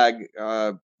green flag,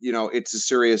 it's as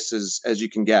serious as you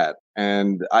can get.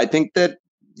 And I think that,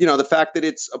 the fact that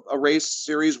it's a race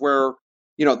series where,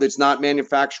 it's not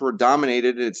manufacturer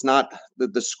dominated, it's not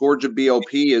the scourge of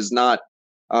BOP is not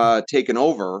taken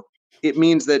over. It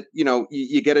means that,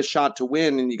 you get a shot to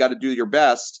win and you got to do your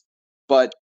best,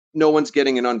 but no one's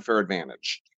getting an unfair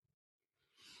advantage.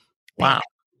 Wow.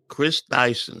 Chris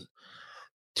Dyson,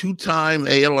 2-time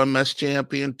ALMS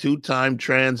champion, 2-time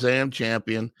Trans Am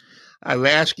champion. I've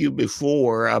asked you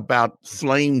before about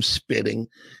flame spitting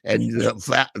and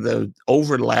the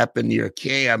overlap in your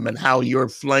cam and how your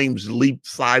flames leap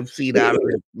 5 feet out of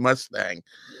the Mustang.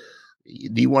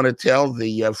 Do you want to tell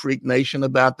the Freak Nation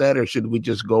about that, or should we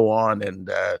just go on and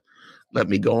let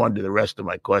me go on to the rest of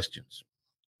my questions?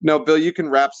 No, Bill, you can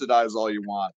rhapsodize all you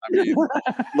want. I mean,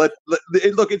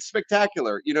 look, it's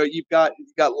spectacular. You've got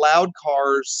loud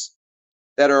cars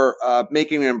that are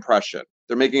making an impression.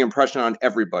 They're making an impression on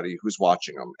everybody who's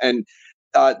watching them. And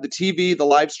the TV, the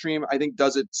live stream, I think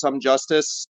does it some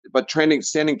justice. But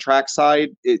standing trackside,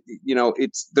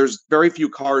 there's very few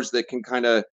cars that can kind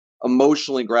of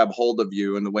emotionally grab hold of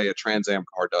you in the way a Trans Am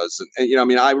car does.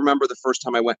 And I remember the first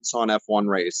time I went and saw an F1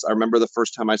 race. I remember the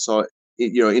first time I saw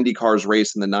Indy cars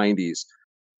race in the 90s.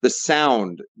 The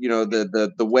sound,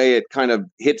 the way it kind of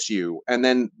hits you, and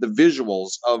then the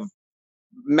visuals of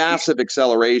massive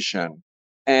acceleration.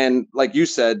 And like you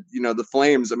said, the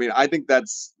flames, I mean, I think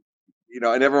that's,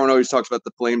 and everyone always talks about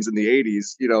the flames in the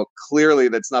 80s, clearly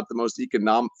that's not the most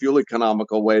fuel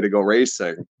economical way to go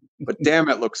racing, but damn,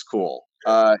 it looks cool.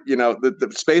 The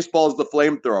Spaceball is the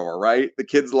flamethrower, right? The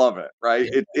kids love it, right?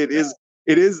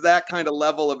 It is that kind of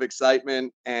level of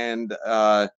excitement. And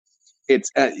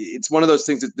it's one of those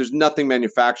things that there's nothing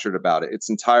manufactured about it. It's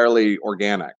entirely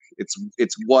organic. It's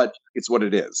what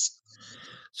it is.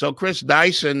 So, Chris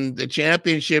Dyson, the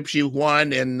championships you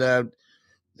won in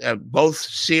both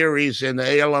series in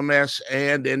the ALMS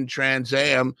and in Trans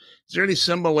Am, is there any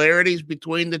similarities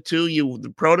between the two? The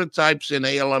prototypes in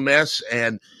ALMS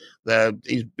and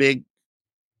these big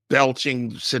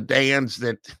belching sedans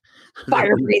that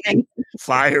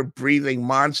fire breathing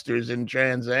monsters in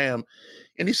Trans Am.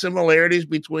 any similarities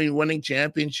between winning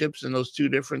championships in those two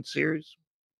different series?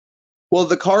 Well,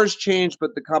 the cars change,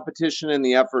 but the competition and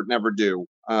the effort never do.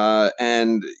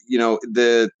 And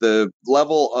the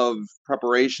level of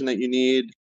preparation that you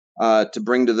need to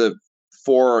bring to the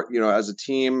fore, as a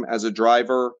team, as a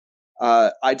driver,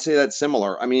 I'd say that's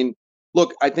similar. I mean,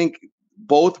 look, I think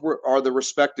both are the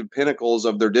respective pinnacles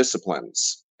of their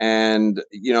disciplines, and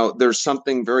there's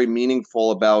something very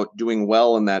meaningful about doing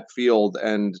well in that field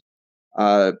and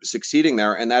succeeding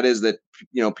there, and that is that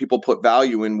people put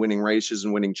value in winning races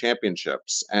and winning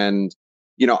championships. And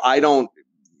I don't,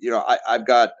 I've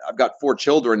got 4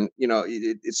 children.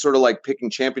 It's sort of like picking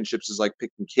championships is like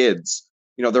picking kids.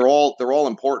 They're all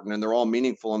important and they're all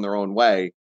meaningful in their own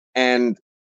way. And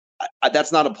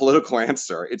that's not a political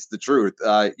answer. It's the truth.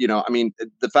 I mean,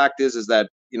 the fact is that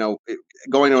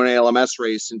going to an ALMS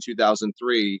race in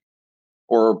 2003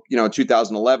 or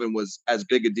 2011 was as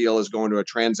big a deal as going to a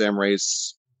Trans Am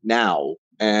race now.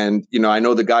 And I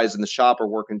know the guys in the shop are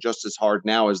working just as hard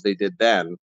now as they did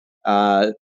then.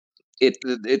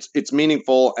 It's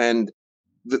meaningful and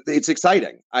it's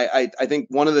exciting. I think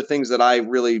one of the things that I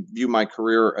really view my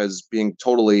career as being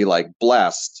totally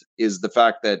blessed is the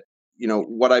fact that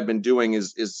what I've been doing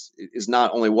is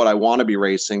not only what I want to be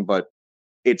racing, but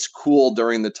it's cool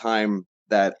during the time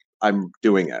that I'm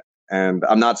doing it. And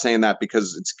I'm not saying that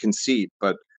because it's conceit,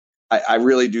 but I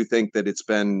really do think that it's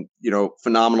been,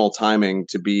 phenomenal timing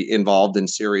to be involved in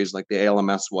series like the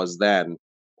ALMS was then,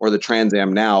 or the Trans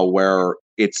Am now, where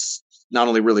it's not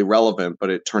only really relevant, but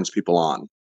it turns people on.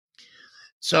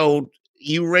 So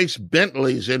you race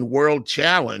Bentleys in World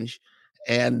Challenge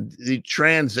and the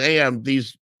Trans Am,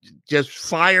 these just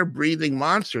fire-breathing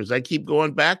monsters. I keep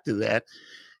going back to that.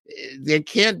 There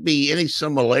can't be any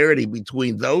similarity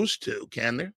between those two,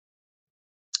 can there?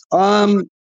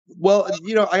 Well,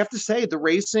 I have to say the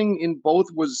racing in both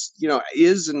was,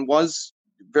 is and was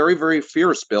very, very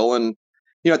fierce, Bill. And,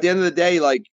 at the end of the day,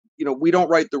 we don't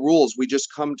write the rules. We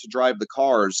just come to drive the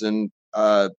cars. And,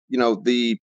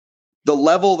 the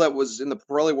level that was in the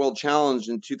Pirelli World Challenge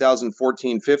in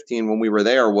 2014-15 when we were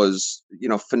there was,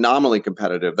 phenomenally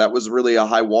competitive. That was really a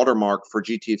high watermark for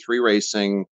GT3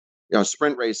 racing,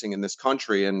 sprint racing in this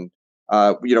country. And,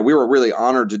 we were really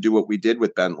honored to do what we did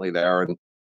with Bentley there. And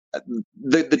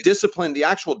the discipline, the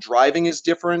actual driving is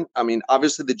different. I mean,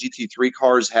 obviously the GT3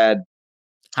 cars had.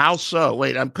 How so?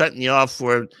 Wait, I'm cutting you off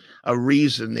for a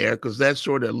reason there because that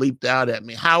sort of leaped out at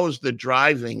me. How is the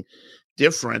driving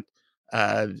different?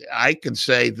 I can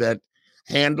say that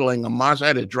handling a monster. I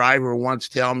had a driver once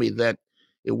tell me that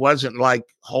it wasn't like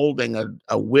holding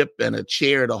a whip and a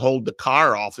chair to hold the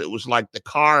car off. It was like the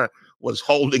car was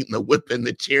holding the whip and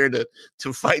the chair to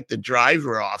fight the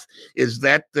driver off. Is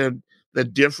that the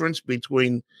difference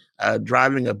between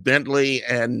driving a Bentley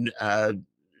and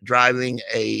driving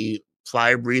a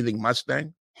fire-breathing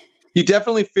Mustang? You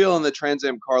definitely feel in the Trans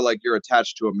Am car like you're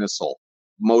attached to a missile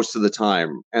most of the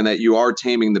time, and that you are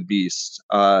taming the beast.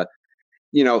 The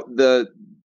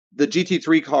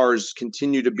GT3 cars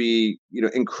continue to be,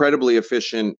 incredibly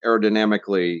efficient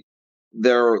aerodynamically.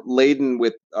 They're laden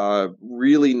with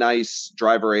really nice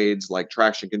driver aids like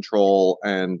traction control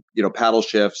and, paddle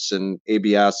shifts and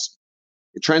ABS.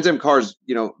 Trans Am cars,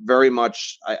 very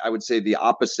much, I would say the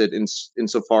opposite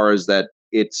insofar as that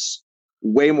it's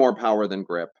way more power than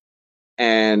grip.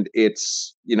 And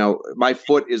it's, my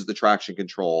foot is the traction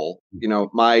control,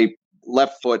 my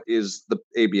left foot is the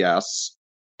ABS,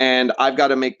 and I've got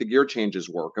to make the gear changes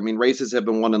work. I mean, races have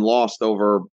been won and lost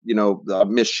over,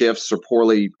 missed shifts or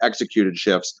poorly executed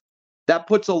shifts. That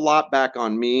puts a lot back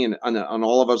on me and on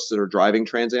all of us that are driving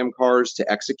Trans Am cars to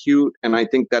execute. And I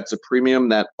think that's a premium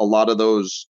that a lot of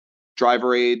those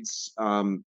driver aids,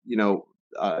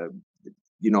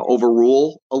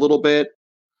 overrule a little bit.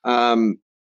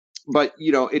 But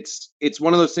it's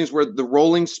one of those things where the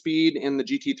rolling speed in the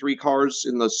GT3 cars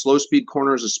in the slow speed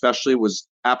corners especially was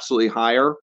absolutely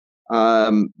higher.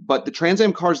 But the Trans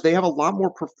Am cars, they have a lot more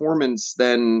performance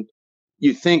than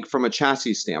you think from a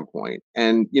chassis standpoint.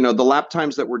 And, the lap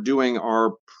times that we're doing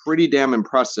are pretty damn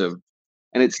impressive.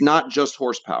 And it's not just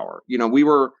horsepower.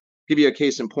 Give you a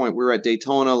case in point, we were at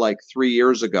Daytona like 3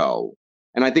 years ago.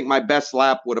 And I think my best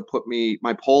lap would have put me,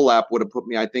 my pole lap would have put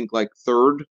me, I think, like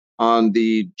third on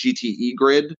the GTE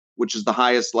grid, which is the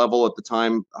highest level at the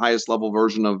time, highest level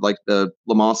version of like the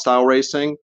Le Mans style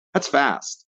racing. That's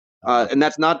fast. And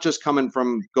that's not just coming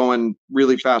from going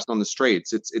really fast on the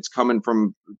straights. It's coming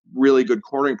from really good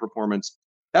cornering performance.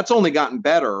 That's only gotten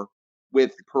better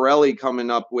with Pirelli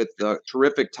coming up with a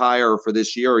terrific tire for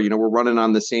this year. We're running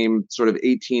on the same sort of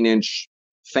 18-inch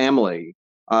family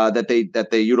that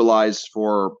they utilize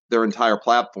for their entire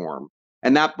platform.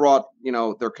 And that brought,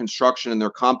 their construction and their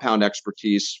compound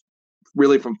expertise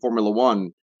really from Formula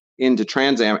One into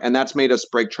Trans Am. And that's made us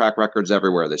break track records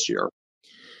everywhere this year.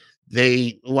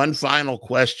 One final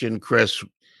question, Chris,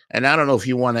 and I don't know if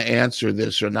you want to answer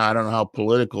this or not. I don't know how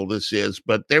political this is,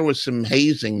 but there was some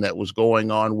hazing that was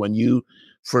going on when you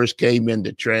first came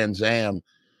into Trans Am.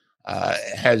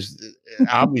 Has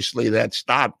obviously that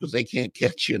stopped because they can't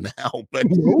catch you now, but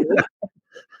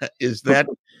was that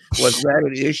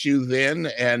an issue then?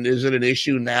 And is it an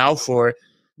issue now for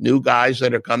new guys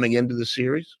that are coming into the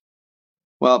series?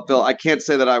 Well, Phil, I can't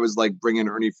say that I was like bringing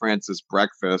Ernie Francis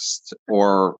breakfast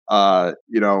or, having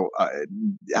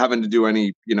to do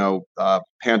any,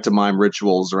 pantomime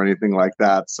rituals or anything like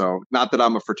that. So not that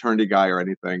I'm a fraternity guy or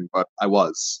anything, but I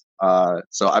was.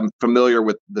 So I'm familiar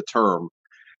with the term.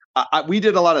 We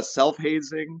did a lot of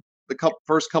self-hazing the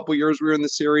first couple years we were in the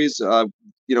series.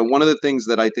 One of the things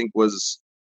that I think was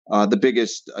the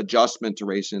biggest adjustment to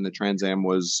racing in the Trans Am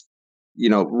was,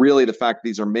 really the fact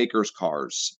these are makers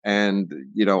cars, and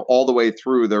all the way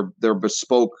through they're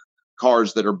bespoke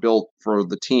cars that are built for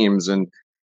the teams. And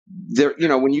they're,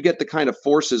 when you get the kind of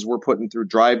forces we're putting through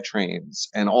drivetrains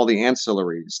and all the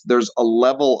ancillaries, there's a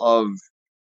level of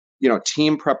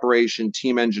team preparation,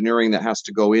 team engineering that has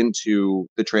to go into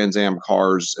the Trans Am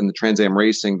cars and the Trans Am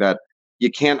racing that you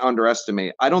can't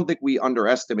underestimate. I don't think we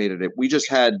underestimated it. We just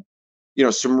had,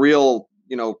 some real,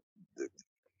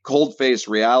 cold-faced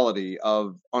reality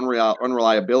of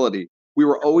unreliability. We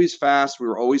were always fast. We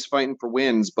were always fighting for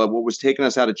wins. But what was taking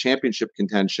us out of championship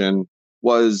contention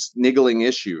was niggling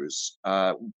issues.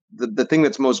 The thing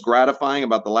that's most gratifying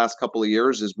about the last couple of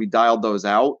years is we dialed those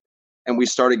out and we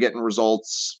started getting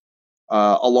results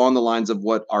along the lines of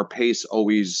what our pace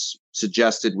always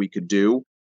suggested we could do.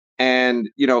 And,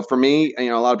 for me,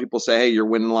 a lot of people say, hey, you're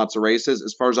winning lots of races.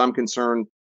 As far as I'm concerned,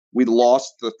 we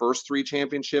lost the first 3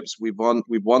 championships. We've won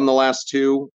the last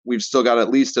 2. We've still got at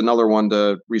least another one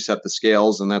to reset the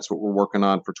scales, and that's what we're working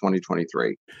on for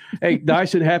 2023. Hey,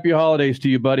 Dyson, happy holidays to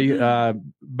you, buddy.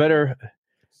 Better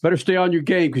stay on your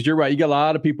game, because you're right. You got a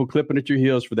lot of people clipping at your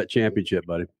heels for that championship,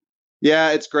 buddy.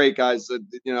 Yeah, it's great, guys.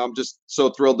 I'm just so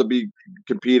thrilled to be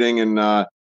competing. And,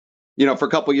 for a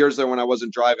couple of years there when I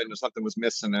wasn't driving, something was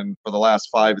missing. And for the last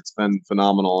 5, it's been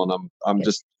phenomenal. And I'm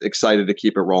just excited to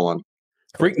keep it rolling.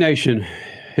 Freak Nation,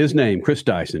 his name, Chris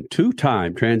Dyson,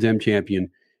 2-time Trans Am champion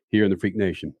here in the Freak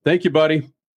Nation. Thank you, buddy.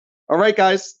 All right,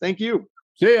 guys. Thank you.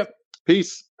 See ya.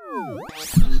 Peace.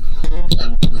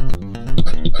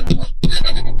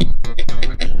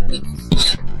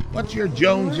 What's your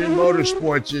Jones in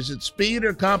motorsports? Is it speed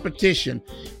or competition?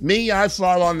 Me, I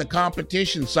fall on the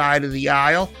competition side of the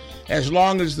aisle. As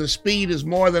long as the speed is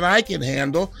more than I can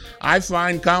handle, I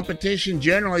find competition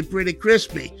generally pretty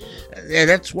crispy. And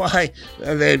that's why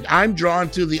I'm drawn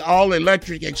to the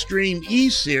all-electric Extreme E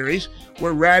Series,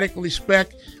 where radically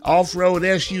spec off-road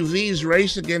SUVs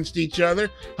race against each other,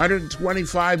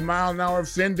 125-mile-an-hour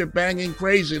fender-banging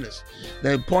craziness.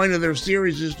 The point of their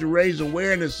series is to raise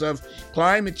awareness of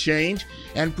climate change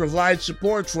and provide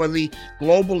support for the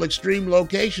global extreme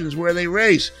locations where they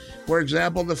race. For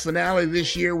example, the finale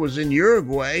this year was in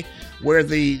Uruguay, where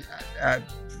the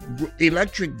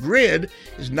electric grid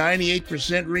is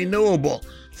 98% renewable.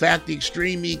 In fact, the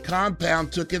Extreme E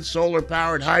compound took its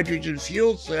solar-powered hydrogen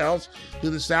fuel cells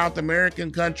to the South American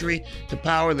country to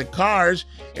power the cars.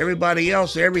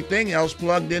 Everything else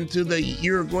plugged into the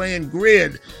Uruguayan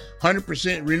grid.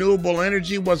 100% renewable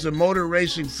energy was a motor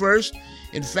racing first.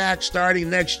 In fact, starting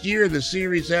next year, the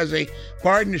series has a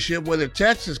partnership with a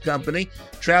Texas company,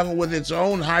 travel with its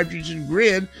own hydrogen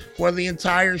grid for the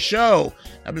entire show.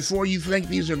 Now, before you think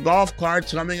these are golf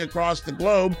carts humming across the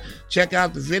globe, check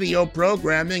out the video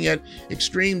programming at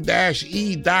extreme-e.com.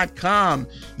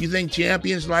 You think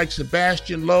champions like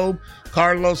Sebastian Loeb,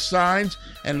 Carlos Sainz,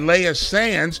 and Leia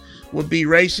Sands would be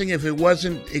racing if it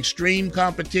wasn't extreme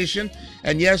competition?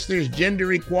 And yes, there's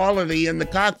gender equality in the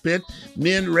cockpit.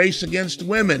 Men race against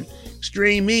women.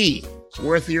 Extreme E. It's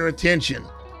worth your attention.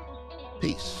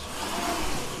 Peace.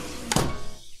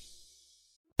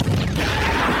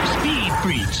 Speed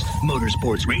Freaks,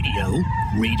 Motorsports Radio,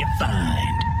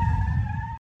 redefined.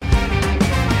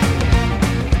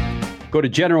 Go to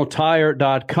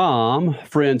GeneralTire.com,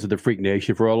 friends of the Freak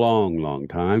Nation for a long, long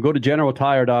time. Go to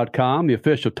GeneralTire.com, the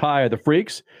official tire of the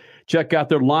Freaks. Check out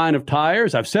their line of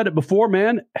tires. I've said it before,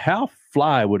 man. How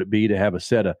fly would it be to have a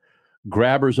set of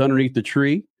grabbers underneath the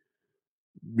tree?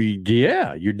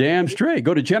 Yeah, you're damn straight.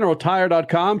 Go to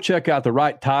GeneralTire.com. Check out the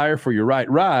right tire for your right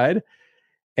ride.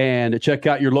 And check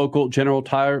out your local General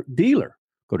Tire dealer.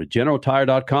 Go to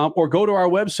GeneralTire.com or go to our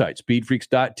website,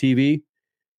 speedfreaks.tv.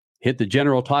 Hit the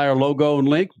General Tire logo and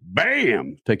link.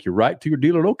 Bam! Take you right to your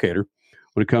dealer locator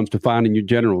when it comes to finding your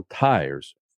General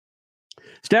Tires.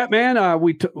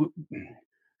 Statman,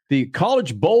 the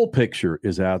College Bowl picture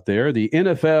is out there. The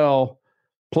NFL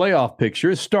playoff picture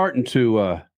is starting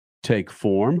to take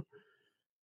form.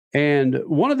 And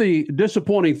one of the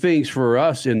disappointing things for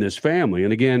us in this family,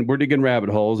 and again, we're digging rabbit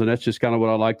holes, and that's just kind of what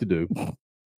I like to do.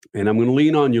 And I'm going to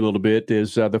lean on you a little bit,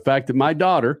 is the fact that my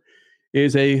daughter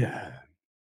is an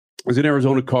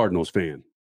Arizona Cardinals fan.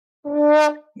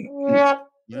 Yeah.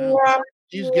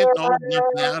 She's getting old enough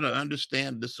now to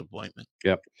understand disappointment.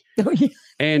 Yep.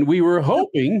 And we were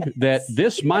hoping that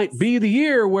this might be the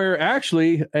year where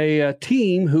actually a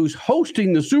team who's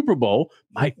hosting the Super Bowl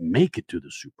might make it to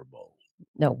the Super Bowl.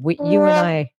 No, you and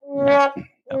I.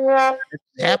 It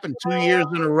happened 2 years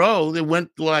in a row. They went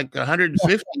like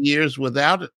 150 years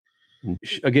without it.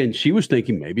 Again, she was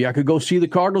thinking maybe I could go see the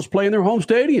Cardinals play in their home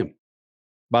stadium.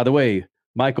 By the way,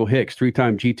 Michael Hicks,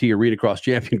 3-time GT Arena Cross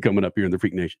champion, coming up here in the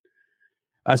Freak Nation.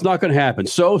 That's not going to happen.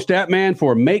 So, Statman,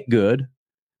 for Make Good,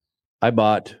 I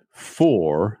bought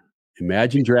 4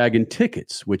 Imagine Dragon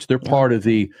tickets, which they're part of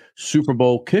the Super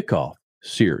Bowl kickoff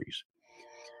series.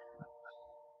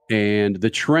 And the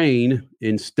train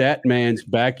in Statman's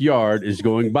backyard is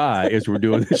going by as we're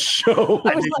doing this show.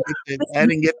 I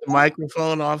didn't get the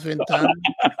microphone off in time.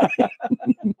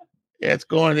 It's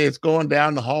going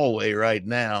down the hallway right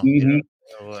now. Mm-hmm.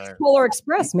 Polar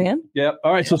Express, man. Yep.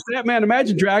 All right. So Statman,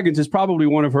 Imagine Dragons is probably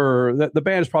one of her. The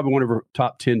band is probably one of her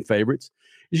top 10 favorites.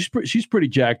 She's pretty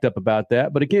jacked up about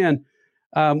that. But again,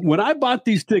 when I bought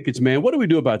these tickets, man, what do we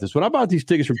do about this? When I bought these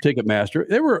tickets from Ticketmaster,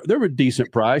 they were a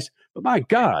decent price. But my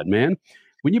God, man,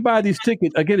 when you buy these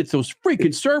tickets, again, it's those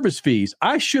freaking service fees.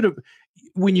 I should have.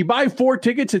 When you buy 4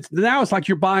 tickets, it's like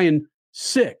you're buying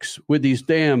 6 with these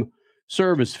damn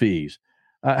service fees.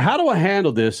 How do I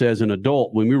handle this as an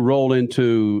adult when we roll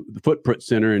into the Footprint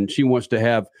Center and she wants to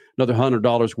have another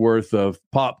 $100 worth of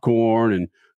popcorn and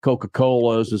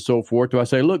Coca-Colas and so forth? Do I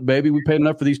say, look, baby, we paid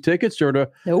enough for these tickets, or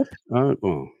nope?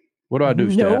 What do I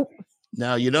do, Stat? Nope.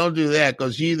 No, you don't do that,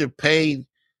 because you either pay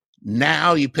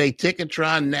now, you pay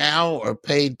Ticketron now, or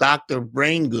pay Dr.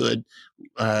 Braingood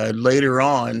later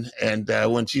on. And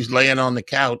when she's laying on the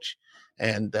couch,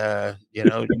 and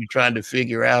you're trying to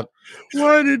figure out,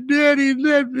 why did Daddy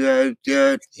let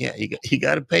that? Yeah, you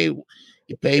got to pay. You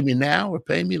pay me now or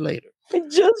pay me later. I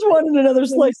just wanted another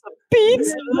slice of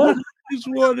pizza. Just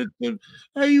wanted to.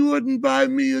 You wouldn't buy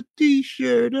me a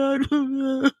T-shirt.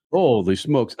 Holy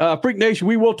smokes! Freak Nation,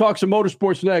 we will talk some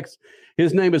motorsports next.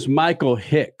 His name is Michael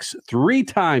Hicks,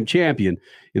 3-time champion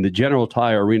in the General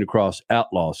Tire Arena Cross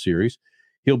Outlaw Series.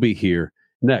 He'll be here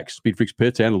next. Speed Freaks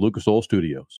Pits and the Lucas Oil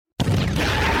Studios.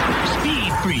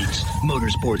 Speed Freaks,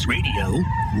 Motorsports Radio,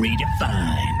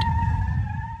 redefined.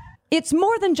 It's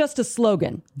more than just a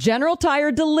slogan. General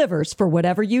Tire delivers for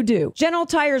whatever you do. General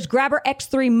Tire's Grabber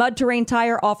X3 Mud Terrain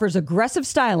tire offers aggressive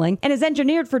styling and is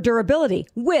engineered for durability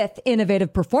with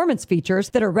innovative performance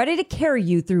features that are ready to carry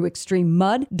you through extreme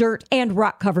mud, dirt, and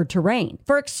rock-covered terrain.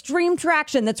 For extreme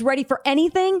traction that's ready for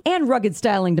anything and rugged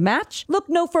styling to match, look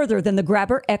no further than the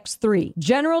Grabber X3.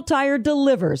 General Tire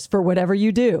delivers for whatever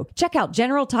you do. Check out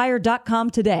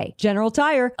GeneralTire.com today. General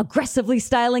Tire, aggressively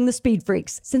styling the Speed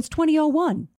Freaks since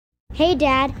 2001. Hey,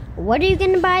 Dad, what are you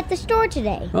going to buy at the store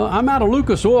today? I'm out of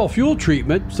Lucas Oil fuel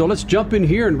treatment, so let's jump in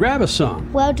here and grab us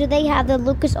some. Well, do they have the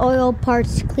Lucas Oil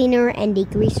parts cleaner and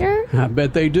degreaser? I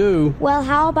bet they do. Well,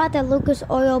 how about the Lucas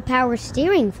Oil power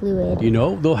steering fluid?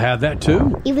 They'll have that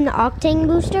too. Even the octane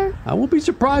booster? I won't be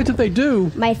surprised if they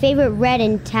do. My favorite red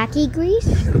and tacky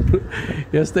grease?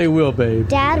 Yes, they will, babe.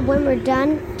 Dad, when we're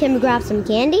done, can we grab some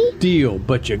candy? Deal,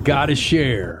 but you gotta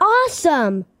share.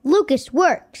 Awesome! Lucas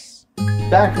works.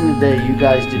 Back in the day, you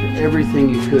guys did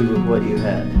everything you could with what you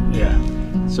had. Yeah.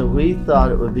 So we thought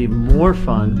it would be more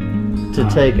fun to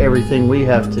take everything we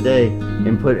have today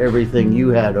and put everything you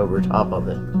had over top of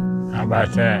it. How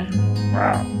about that?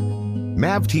 Wow.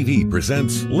 MAV TV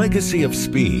presents Legacy of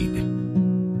Speed.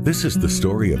 This is the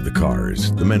story of the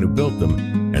cars, the men who built them,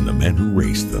 and the men who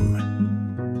raced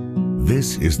them.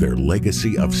 This is their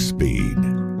Legacy of Speed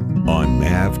on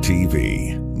MAV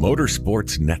TV,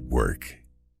 Motorsports Network.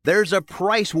 There's a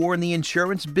price war in the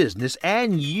insurance business,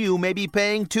 and you may be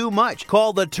paying too much.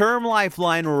 Call the Term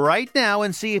Lifeline right now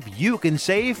and see if you can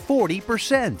save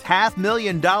 40%.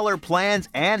 $500,000 plans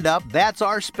and up, that's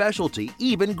our specialty.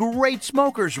 Even great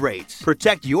smokers rates.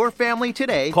 Protect your family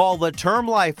today. Call the Term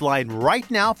Lifeline right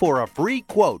now for a free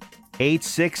quote.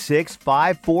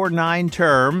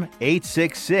 866-549-TERM,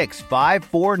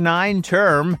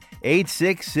 866-549-TERM,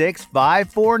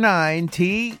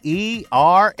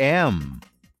 866-549-TERM.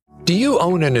 Do you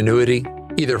own an annuity?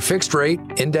 either fixed rate,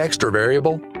 indexed, or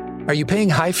variable? Are you paying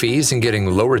high fees and getting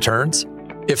low returns?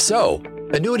 If so,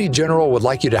 Annuity General would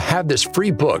like you to have this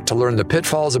free book to learn the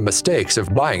pitfalls and mistakes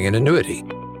of buying an annuity.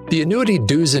 The Annuity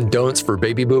Do's and Don'ts for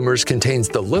Baby Boomers contains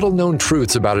the little-known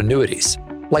truths about annuities,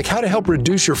 like how to help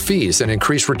reduce your fees and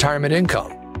increase retirement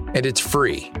income. And it's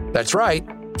free. That's right,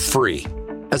 free.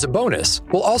 As a bonus,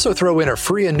 we'll also throw in a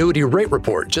free annuity rate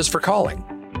report just for calling.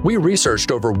 We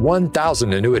researched over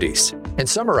 1,000 annuities and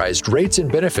summarized rates and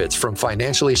benefits from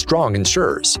financially strong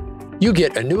insurers. You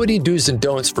get Annuity Do's and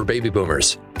Don'ts for Baby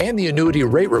Boomers and the Annuity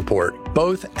Rate Report,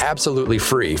 both absolutely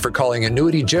free for calling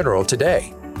Annuity General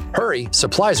today. Hurry,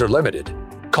 supplies are limited.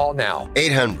 Call now.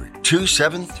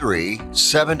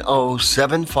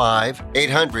 800-273-7075.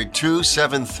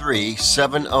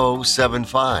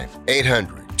 800-273-7075.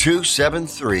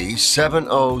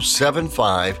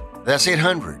 800-273-7075. That's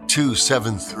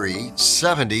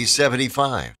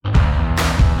 800-273-7075.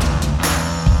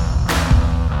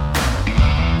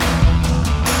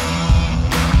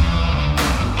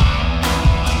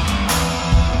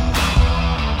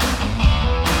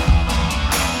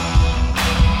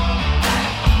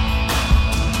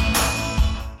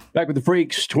 Back with the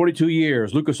Freaks, 22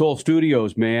 years, Lucas Oil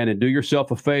Studios, man, and do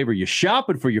yourself a favor. You're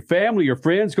shopping for your family, your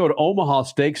friends, go to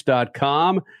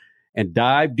omahasteaks.com and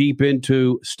dive deep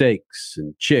into steaks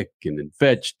and chicken and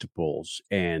vegetables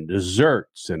and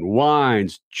desserts and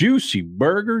wines, juicy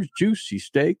burgers, juicy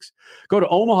steaks. Go to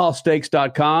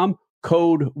omahasteaks.com,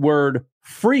 code word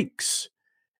FREAKS,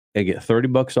 and get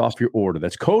 $30 off your order.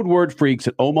 That's code word FREAKS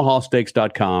at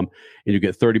omahasteaks.com, and you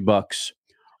get $30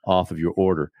 off of your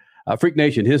order. Freak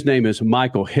Nation, his name is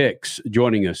Michael Hicks,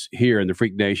 joining us here in the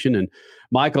Freak Nation. And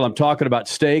Michael, I'm talking about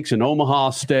steaks and Omaha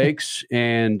steaks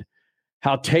and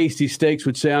how tasty steaks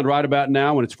would sound right about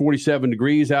now when it's 47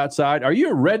 degrees outside. Are you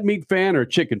a red meat fan or a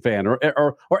chicken fan or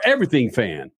everything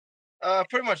fan?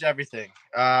 Pretty much everything.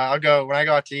 When I go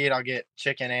out to eat, I'll get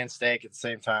chicken and steak at the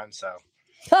same time. So,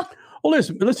 well,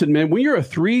 listen, man, when you're a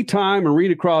 3-time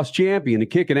Arena Cross champion and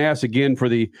kicking ass again for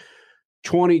the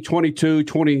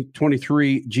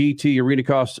 2022-2023 GT Arena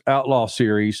Cross Outlaw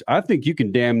Series, I think you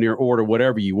can damn near order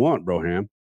whatever you want, Broham.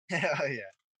 Yeah.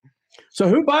 So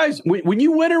who buys, when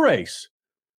you win a race,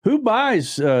 who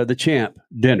buys the champ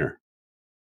dinner?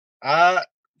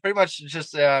 Pretty much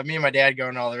just me and my dad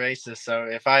going to all the races. So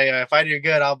if I do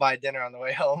good, I'll buy dinner on the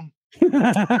way home.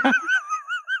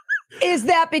 Is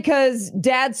that because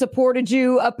Dad supported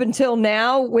you up until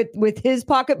now with his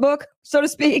pocketbook, so to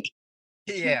speak?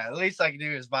 Yeah, the least I can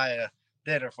do is buy a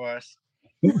dinner for us.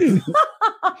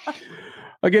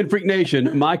 Again, Freak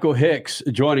Nation, Michael Hicks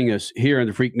joining us here in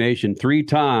the Freak Nation,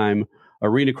 3-time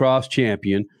Arena Cross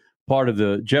champion, part of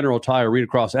the General Tire Arena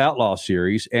Cross Outlaw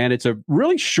Series. And it's a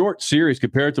really short series,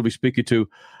 comparatively speaking, to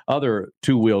other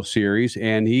two-wheel series.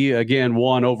 And he, again,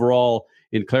 won overall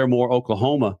in Claremore,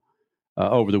 Oklahoma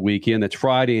over the weekend. That's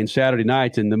Friday and Saturday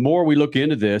nights. And the more we look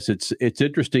into this, it's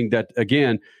interesting that,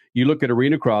 again, you look at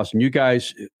Arena Cross and you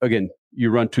guys, again, you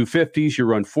run 250s, you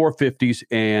run 450s,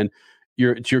 and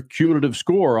it's your cumulative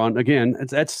score on, again,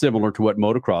 that's similar to what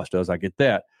motocross does. I get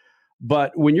that.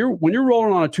 But when you're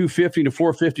rolling on a 250 to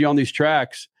 450 on these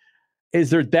tracks, is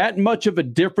there that much of a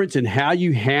difference in how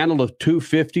you handle a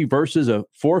 250 versus a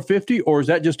 450, or is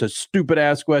that just a stupid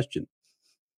ass question?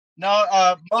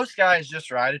 No, most guys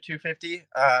just ride a 250.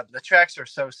 The tracks are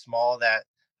so small that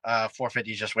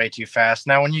 450 is just way too fast.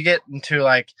 Now, when you get into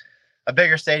like a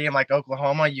bigger stadium like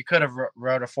Oklahoma, you could have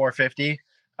rode a 450,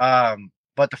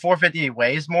 but the 450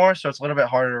 weighs more, so it's a little bit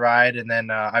harder to ride, and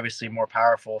then obviously more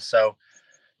powerful. So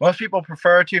most people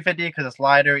prefer 250 because it's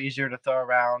lighter, easier to throw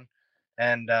around,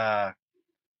 and I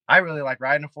really like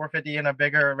riding a 450 in a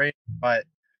bigger race. But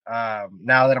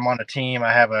now that I'm on a team,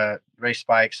 I have a race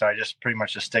bike, so I just pretty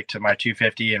much just stick to my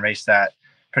 250 and race that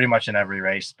pretty much in every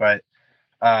race. But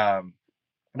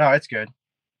no, it's good.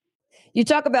 You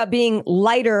talk about being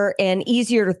lighter and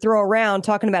easier to throw around,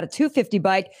 talking about a 250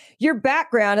 bike. Your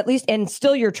background, at least, and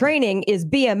still your training is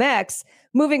BMX.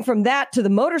 Moving from that to the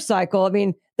motorcycle, I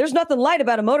mean, there's nothing light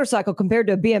about a motorcycle compared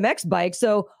to a BMX bike.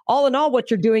 So all in all, what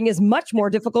you're doing is much more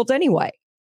difficult anyway.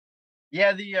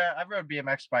 Yeah, I've rode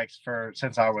BMX bikes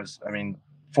since I was,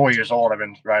 4 years old. I've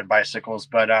been riding bicycles,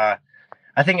 but I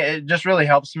think it just really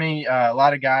helps me. A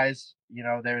lot of guys,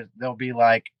 there'll be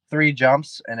like 3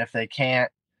 jumps, and if they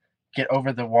can't get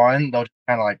over the one, they'll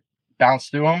kind of like bounce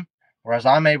through them. Whereas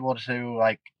I'm able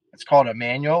to, it's called a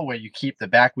manual, where you keep the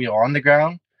back wheel on the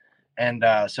ground, and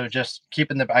so just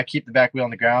I keep the back wheel on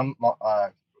the ground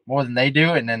more than they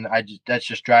do, and then that's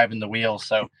just driving the wheel.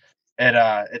 So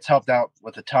it's helped out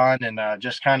with a ton, and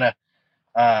just kind of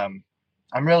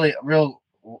I'm really real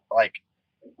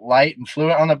light and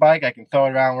fluent on the bike. I can throw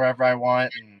it around wherever I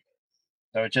want, and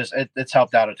so it's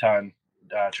helped out a ton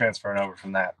transferring over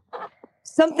from that.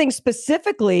 Something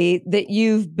specifically that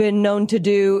you've been known to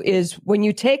do is when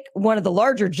you take one of the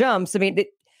larger jumps, I mean,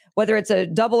 whether it's a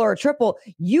double or a triple,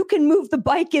 you can move the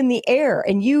bike in the air,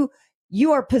 and you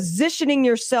are positioning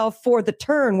yourself for the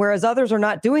turn, whereas others are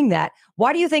not doing that.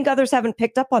 Why do you think others haven't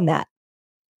picked up on that?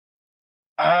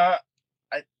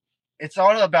 It's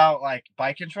all about like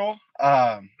bike control.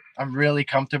 I'm really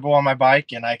comfortable on my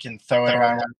bike, and I can throw it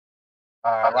around.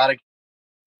 A lot of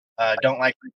don't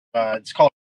like it's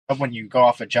called when you go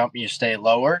off a jump and you stay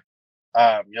lower.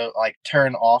 You'll like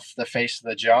turn off the face of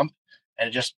the jump,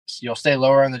 and you'll stay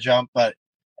lower on the jump. But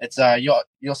it's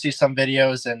you'll see some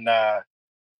videos, and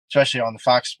especially on the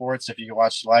Fox Sports, if you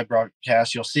watch the live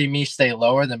broadcast, you'll see me stay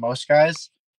lower than most guys,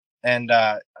 and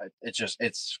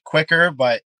it's quicker,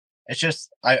 but it's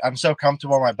just I'm so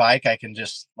comfortable on my bike, I can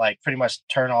just like pretty much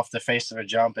turn off the face of a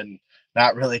jump and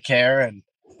not really care. And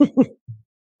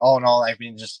all in all, I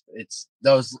mean, just it's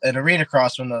those in arena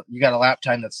cross when you got a lap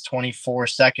time that's 24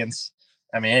 seconds.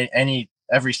 I mean,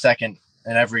 every second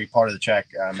and every part of the track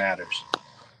matters.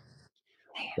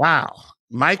 Wow.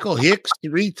 Michael Hicks,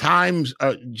 3 times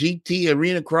GT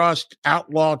Arena Cross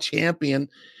Outlaw champion.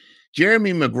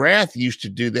 Jeremy McGrath used to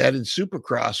do that in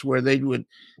Supercross, where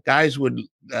guys would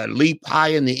leap high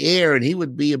in the air, and he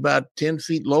would be about 10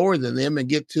 feet lower than them and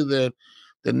get to the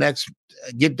next,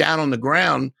 get down on the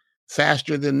ground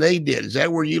faster than they did. Is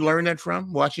that where you learned that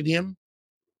from, watching him?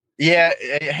 Yeah,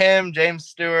 him, James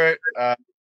Stewart,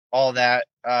 all that,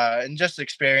 and just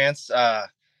experience. I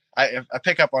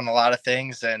pick up on a lot of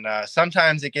things, and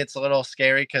sometimes it gets a little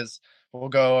scary because we'll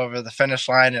go over the finish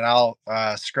line and I'll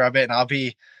scrub it, and I'll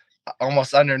be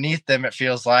almost underneath them, it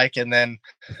feels like, and then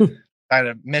kind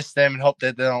of miss them and hope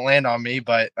that they don't land on me.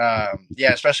 But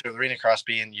yeah, especially with arena cross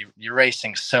being you're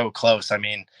racing so close. I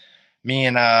mean, me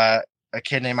and a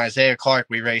kid named Isaiah Clark,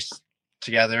 we race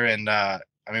together, and I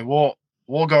mean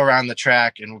we'll go around the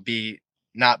track and we'll be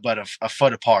not but a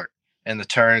foot apart in the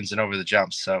turns and over the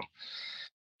jumps. So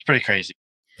it's pretty crazy.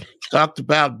 Talked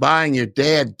about buying your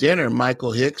dad dinner,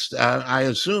 Michael Hicks. I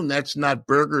assume that's not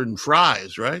burger and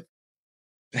fries, right?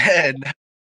 And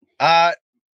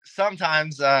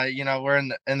sometimes we're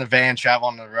in the van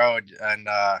traveling on the road, and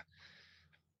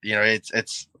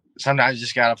it's sometimes you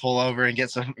just gotta pull over and get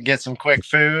some quick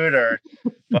food,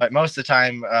 but most of the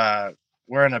time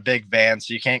we're in a big van,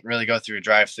 so you can't really go through a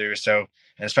drive-through. So,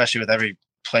 and especially with every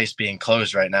place being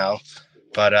closed right now,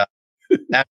 but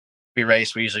after we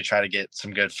race, we usually try to get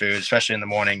some good food, especially in the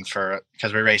morning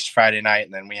because we race Friday night,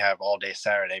 and then we have all day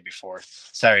Saturday before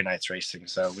Saturday night's racing.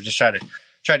 So we just try to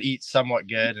eat somewhat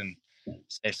good and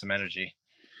save some energy.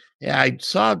 Yeah, I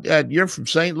saw you're from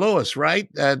St. Louis, right?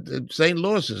 St.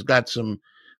 Louis has got some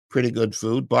pretty good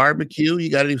food. Barbecue,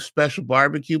 you got any special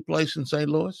barbecue place in St.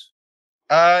 Louis?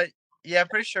 Yeah, I'm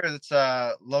pretty sure it's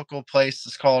a local place.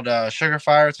 It's called Sugar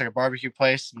Fire. It's like a barbecue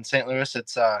place in St. Louis.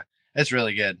 It's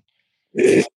really good.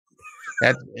 They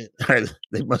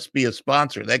must be a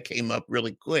sponsor. That came up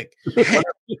really quick.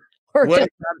 What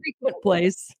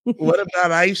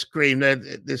about ice cream?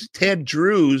 This Ted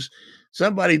Drew's.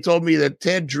 Somebody told me that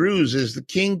Ted Drew's is the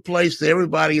king place that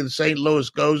everybody in St. Louis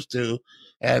goes to.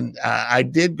 And I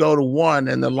did go to one,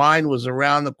 and the line was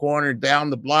around the corner,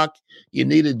 down the block. You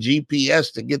needed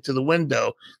GPS to get to the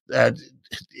window.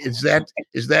 Is that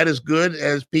as good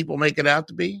as people make it out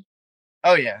to be?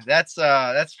 Oh yeah, that's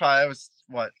probably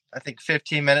what I think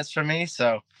 15 minutes for me.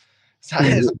 So it's not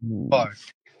as far.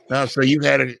 No, so you've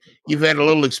had a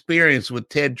little experience with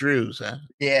Ted Drew's, huh?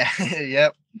 Yeah.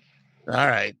 Yep. All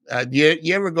right.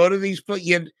 You ever go to these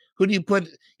places? Who do you put?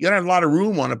 You don't have a lot of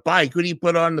room on a bike. Who do you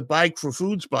put on the bike for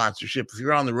food sponsorship if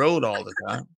you're on the road all the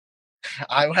time?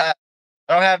 I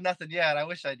don't have nothing yet. I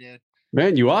wish I did.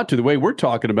 Man, you ought to. The way we're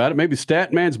talking about it, maybe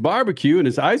Statman's Barbecue and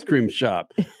his ice cream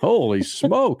shop. Holy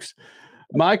smokes.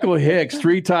 Michael Hicks,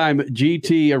 3-time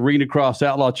GT Arena Cross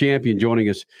Outlaw champion, joining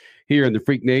us here in the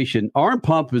Freak Nation. Arm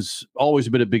pump has always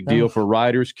been a big deal for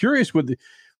riders. Curious with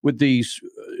these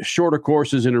shorter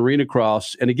courses in Arena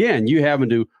Cross, and again, you having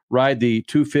to ride the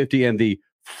 250 and the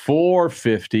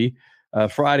 450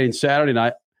 Friday and Saturday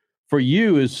night. For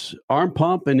you, is arm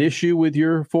pump an issue with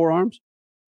your forearms?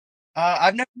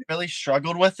 I've never really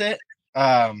struggled with it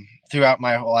throughout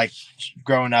my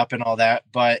growing up and all that,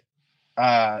 but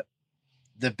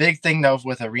the big thing though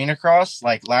with Arena Cross,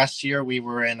 like last year we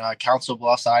were in Council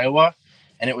Bluffs, Iowa,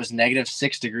 and it was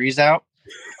 -6 degrees out.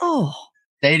 Oh,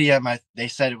 stadium, they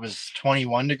said it was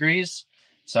 21 degrees.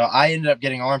 So I ended up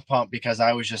getting arm pump because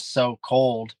I was just so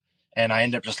cold, and I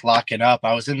ended up just locking up.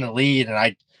 I was in the lead, and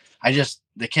I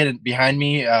the kid behind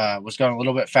me was going a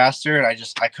little bit faster, and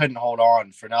I couldn't hold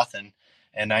on for nothing,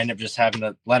 and I ended up just having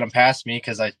to let him pass me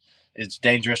because it's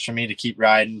dangerous for me to keep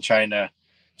riding, trying to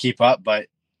keep up. But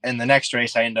in the next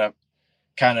race, I ended up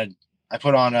I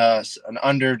put on an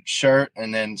undershirt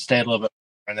and then stayed a little bit,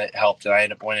 and that helped, and I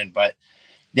ended up winning. But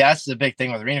yeah, that's the big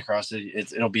thing with arena cross.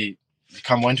 It'll be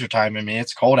come wintertime. I mean,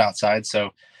 it's cold outside,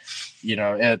 so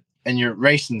and you're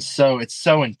racing, so it's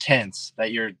so intense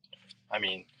that you're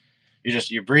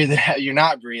breathing, you're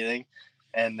not breathing,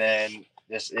 and then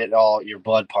your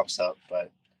blood pumps up.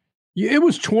 But it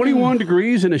was 21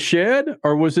 degrees in a shed,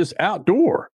 or was this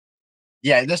outdoor?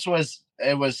 Yeah, it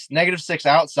was -6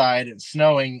 outside and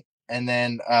snowing, and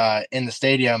then in the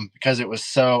stadium, because it was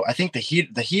so, I think the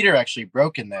heater actually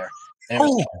broke in there, and it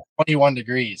was 21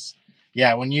 degrees.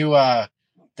 Yeah, when you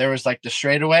there was like the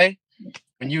straightaway,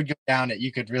 when you go down it,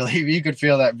 you could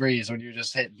feel that breeze when you're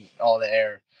just hitting all the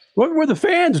air. What were the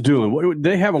fans doing?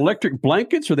 They have electric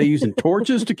blankets? Are they using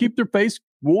torches to keep their face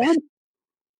warm?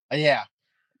 Yeah.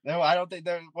 No, I don't think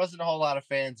there wasn't a whole lot of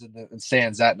fans in the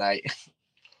stands that night.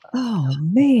 Oh,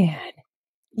 man.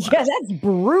 Yeah, that's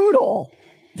brutal.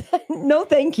 No,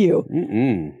 thank you.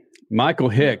 Michael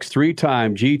Hicks,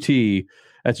 3-time GT.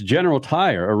 That's General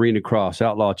Tire Arena Cross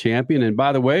Outlaw Champion. And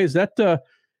by the way, is that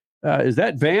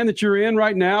van that you're in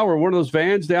right now, or one of those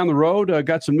vans down the road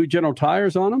got some new General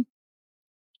Tires on them?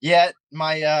 Yeah,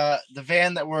 my the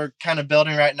van that we're kind of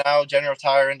building right now, General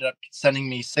Tire ended up sending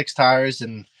me 6 tires,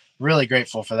 and really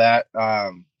grateful for that.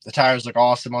 The tires look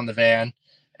awesome on the van,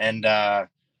 and I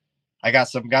got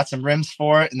some rims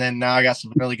for it, and then now I got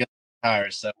some really good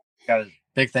tires. So got a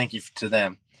big thank you to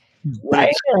them.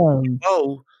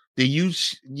 Oh, do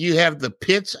you have the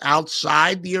pits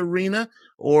outside the arena,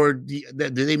 or do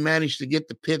they manage to get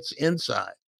the pits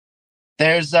inside?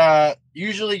 There's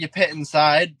usually you pit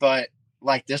inside, but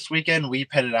like this weekend we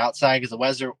pitted outside because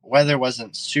the weather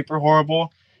wasn't super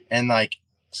horrible, and like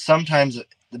sometimes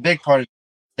the big part of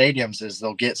stadiums is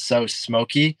they'll get so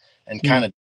smoky and kind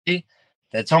of dirty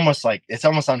that it's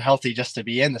almost unhealthy just to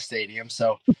be in the stadium.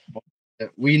 So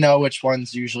we know which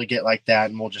ones usually get like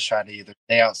that, and we'll just try to either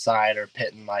stay outside or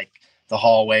pit in like the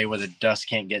hallway where the dust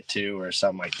can't get to or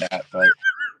something like that. But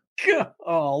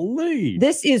golly,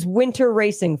 this is winter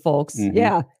racing, folks. Mm-hmm.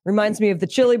 Yeah, reminds me of the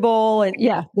Chili Bowl, and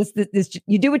yeah, this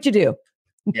you do what you do.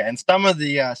 Yeah, and some of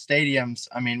the stadiums,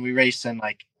 I mean, we race in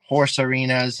like horse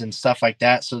arenas and stuff like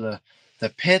that. So the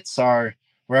pits are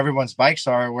where everyone's bikes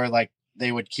are, where like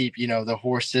they would keep the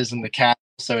horses and the cattle.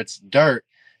 So it's dirt,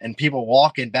 and people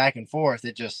walking back and forth.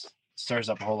 It just stirs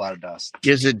up a whole lot of dust.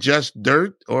 Is it just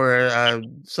dirt or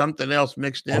something else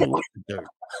mixed in with the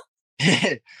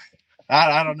dirt?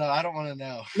 I don't know. I don't want to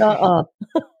know.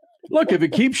 Look, if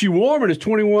it keeps you warm and it's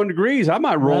 21 degrees, I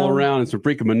might roll around in some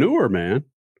freaking manure, man.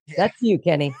 That's you,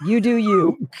 Kenny. You do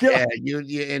you. Yeah, you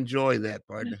enjoy that,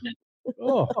 partner.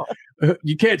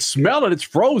 You can't smell it. It's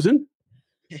frozen.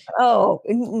 Oh,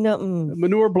 no.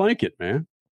 Manure blanket, man.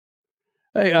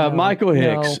 Hey, Michael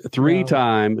Hicks,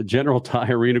 3-time General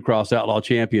Tire Arena Cross Outlaw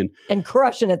Champion. And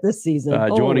crushing it this season.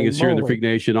 Joining us here in the Freak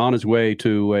Nation on his way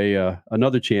to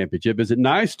another championship. Is it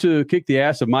nice to kick the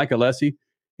ass of Mike Alessi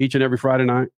each and every Saturday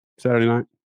night?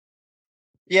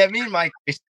 Yeah, me and Mike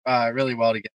race really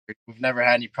well together. We've never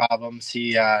had any problems.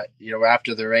 He,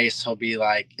 after the race, he'll be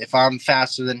like, if I'm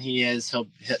faster than he is,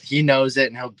 he knows it,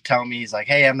 and he'll tell me, he's like,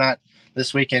 hey, I'm not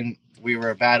this weekend. We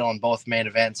were battling both main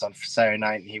events on Saturday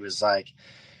night, and he was like,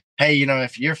 hey,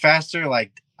 if you're faster,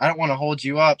 like, I don't want to hold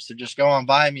you up, so just go on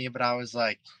by me. But I was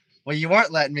like, well, you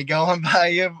weren't letting me go on by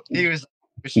you. He was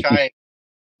trying,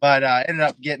 but ended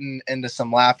up getting into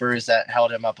some lappers that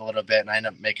held him up a little bit, and I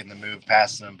ended up making the move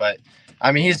past him. But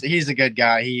I mean, he's a good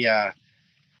guy.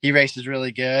 He races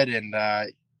really good, and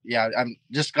I'm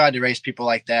just glad to race people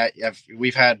like that.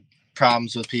 We've had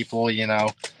problems with people,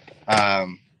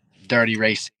 dirty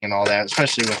racing and all that,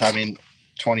 especially with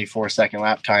 24-second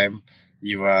lap time.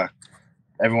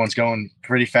 Everyone's going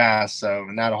pretty fast, so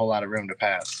not a whole lot of room to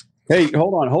pass. Hey,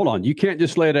 hold on. You can't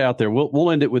just lay it out there. We'll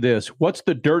end it with this. What's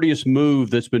the dirtiest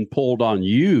move that's been pulled on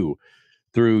you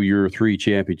through your 3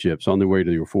 championships on the way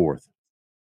to your 4th?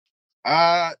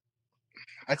 I'd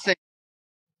say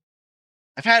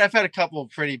I've had a couple of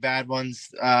pretty bad ones.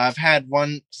 I've had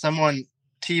someone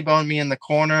T-boned me in the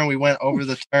corner, and we went over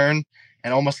the turn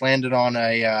and almost landed on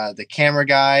the camera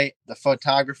guy, the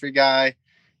photography guy,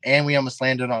 and we almost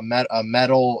landed on a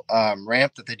metal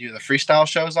ramp that they do the freestyle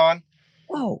shows on.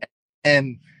 Oh.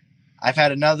 And I've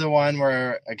had another one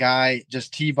where a guy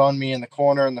just T-boned me in the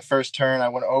corner in the first turn. I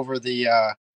went over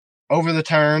the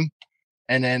turn,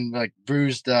 and then like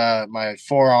bruised my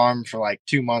forearm for like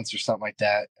 2 months or something like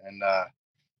that. And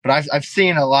But I've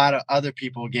seen a lot of other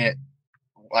people get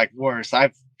like worse.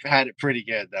 I've had it pretty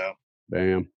good though.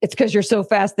 Bam. It's because you're so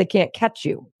fast they can't catch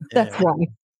you. That's why.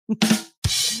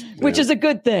 Which is a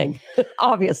good thing,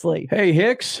 obviously. Hey,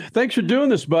 Hicks, thanks for doing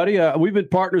this, buddy. We've been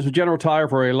partners with General Tire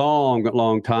for a long,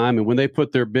 long time. And when they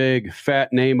put their big,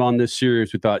 fat name on this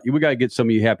series, we thought, we got to get some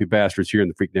of you happy bastards here in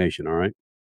the Freak Nation, all right?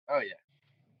 Oh, yeah.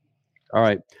 All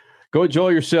right. Go enjoy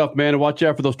yourself, man, and watch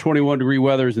out for those 21-degree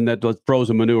weathers and that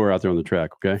frozen manure out there on the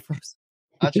track, okay?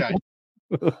 I'll try.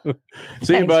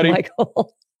 See you, buddy.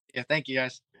 Michael. Yeah, thank you,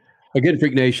 guys. Again,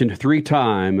 Freak Nation,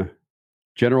 3-time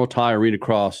General Tire Arena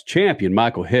Cross champion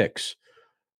Michael Hicks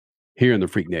here in the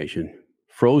Freak Nation.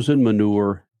 Frozen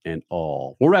manure and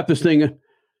all. We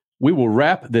will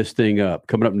wrap this thing up.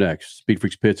 Coming up next, Speed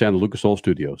Freaks Pits and the Lucas Oil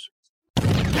Studios.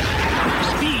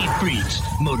 Speed Freaks,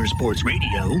 Motorsports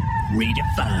Radio,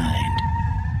 redefined.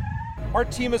 Our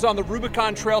team is on the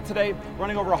Rubicon Trail today,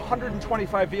 running over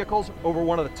 125 vehicles over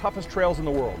one of the toughest trails in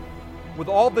the world. With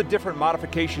all the different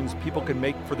modifications people can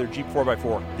make for their Jeep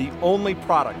 4x4, the only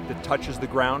product that touches the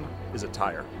ground is a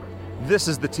tire. This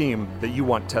is the team that you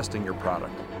want testing your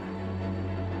product.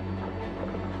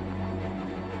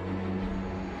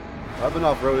 I've been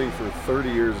off-roading for 30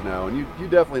 years now, and you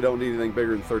definitely don't need anything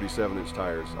bigger than 37-inch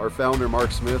tires. Our founder,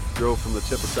 Mark Smith, drove from the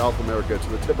tip of South America to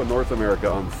the tip of North America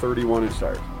on 31-inch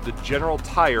tires. The General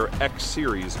Tire X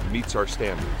Series meets our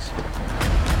standards.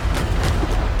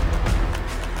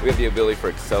 We have the ability for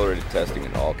accelerated testing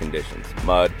in all conditions: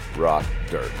 mud, rock,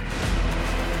 dirt.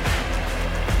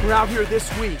 We're out here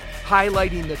this week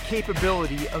highlighting the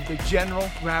capability of the General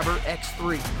Grabber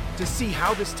X3 to see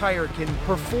how this tire can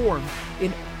perform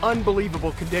in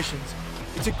unbelievable conditions.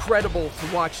 It's incredible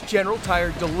to watch General Tire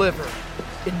deliver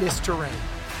in this terrain.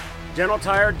 General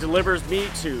Tire delivers me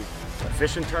to a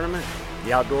fishing tournament,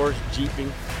 the outdoors, jeeping,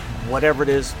 whatever it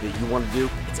is that you want to do.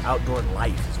 It's outdoor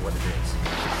life is what it is.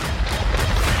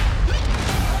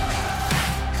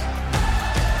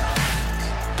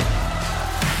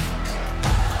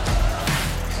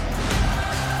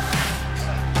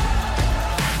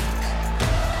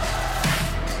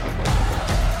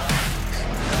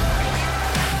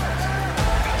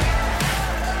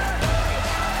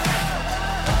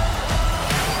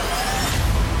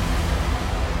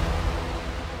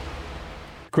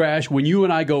 Crash, when you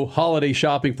and I go holiday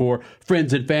shopping for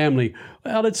friends and family,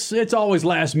 well, it's always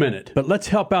last minute. But let's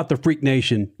help out the Freak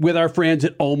Nation with our friends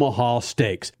at Omaha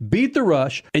Steaks. Beat the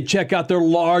rush and check out their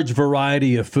large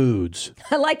variety of foods.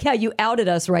 I like how you outed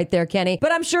us right there, Kenny.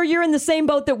 But I'm sure you're in the same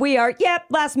boat that we are. Yep,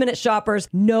 last minute shoppers.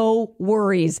 No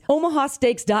worries.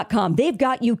 OmahaSteaks.com. They've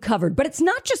got you covered. But it's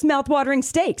not just mouthwatering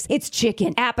steaks. It's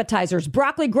chicken, appetizers,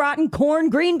 broccoli gratin, corn,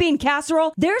 green bean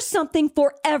casserole. There's something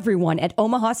for everyone at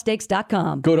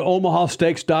OmahaSteaks.com. Go to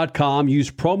OmahaSteaks.com, use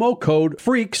promo code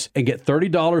FREAKS, and get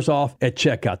 $30 off at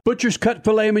checkout. Butcher's Cut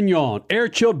Filet Mignon,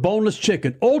 air-chilled boneless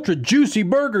chicken, ultra juicy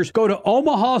burgers. Go to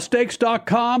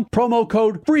OmahaSteaks.com, promo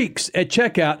code FREAKS at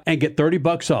checkout, and get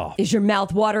 $30 off. Is your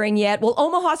mouth watering yet? Well,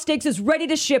 Omaha Steaks is ready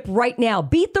to ship right now.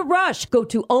 Beat the rush. Go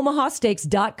to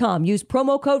OmahaSteaks.com. Use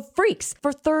promo code FREAKS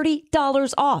for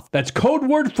 $30 off. That's code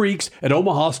word FREAKS at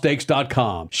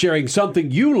OmahaSteaks.com. Sharing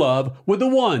something you love with the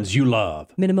ones you love.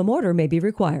 Minimum order may be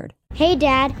required. Hey,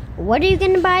 Dad, what are you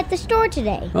going to buy at the store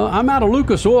today? I'm out of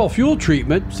Lucas Oil fuel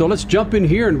treatment, so let's jump in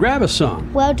here and grab us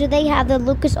some. Well, do they have the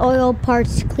Lucas Oil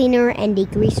parts cleaner and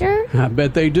degreaser? I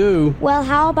bet they do. Well,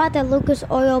 how about the Lucas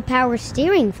Oil power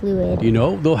steering fluid? You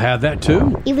know, they'll have that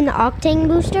too. Even the octane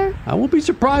booster? I won't be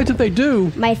surprised if they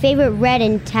do. My favorite red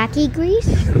and tacky grease?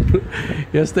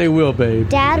 Yes, they will, babe.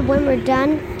 Dad, when we're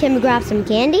done, can we grab some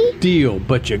candy? Deal,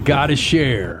 but you gotta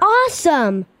share.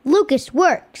 Awesome! Lucas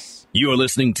works. You're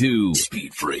listening to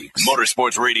Speed Freaks,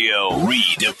 Motorsports Radio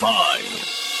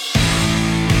redefined.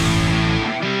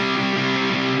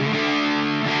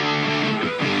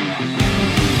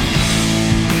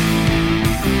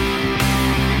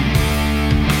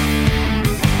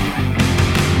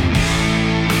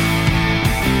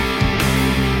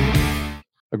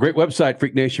 A great website,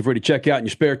 Freak Nation, for you to check out in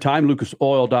your spare time,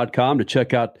 lucasoil.com, to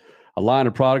check out a line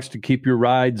of products to keep your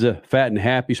rides fat and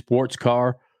happy, sports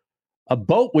car, a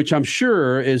boat, which I'm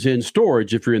sure is in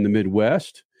storage if you're in the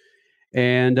Midwest,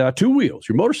 and two wheels,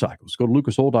 your motorcycles. Go to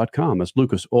lucasoil.com. That's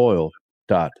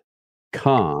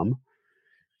lucasoil.com.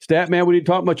 Stat man, we didn't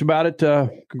talk much about it.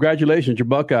 Congratulations, your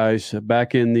Buckeyes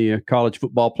back in the college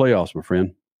football playoffs, my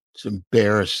friend. It's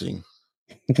embarrassing.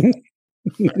 That's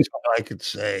all I could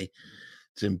say.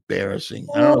 It's embarrassing.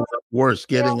 I don't know what's worse,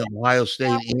 getting Ohio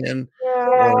State in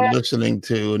or listening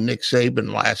to Nick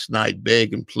Saban last night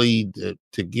beg and plead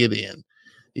to get in.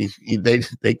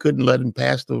 They couldn't let him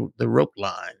pass the rope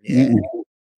line. Yeah.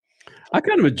 I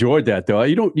kind of enjoyed that though.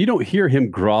 You don't hear him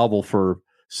grovel for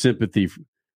sympathy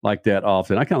like that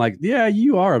often. I kind of like, yeah,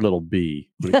 you are a little B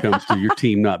when it comes to your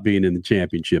team not being in the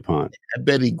championship hunt. I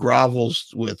bet he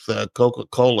grovels with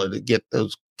Coca-Cola to get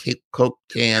those Coke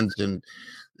cans and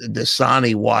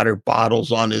Dasani water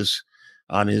bottles on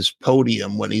his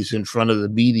podium when he's in front of the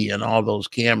media and all those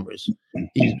cameras.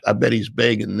 I bet he's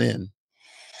begging then.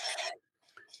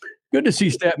 Good to see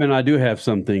Statman and I do have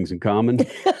some things in common,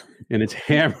 and it's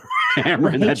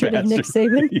hammering that Hatred of Nick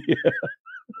bastard. Saban.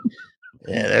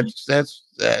 Yeah, that's that's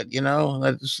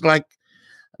like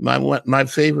my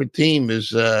favorite team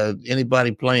is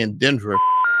anybody playing Denver.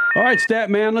 All right,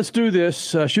 Statman, let's do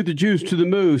this. Shoot the juice to the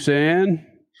moose and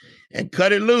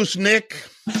cut it loose, Nick.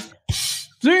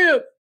 See ya.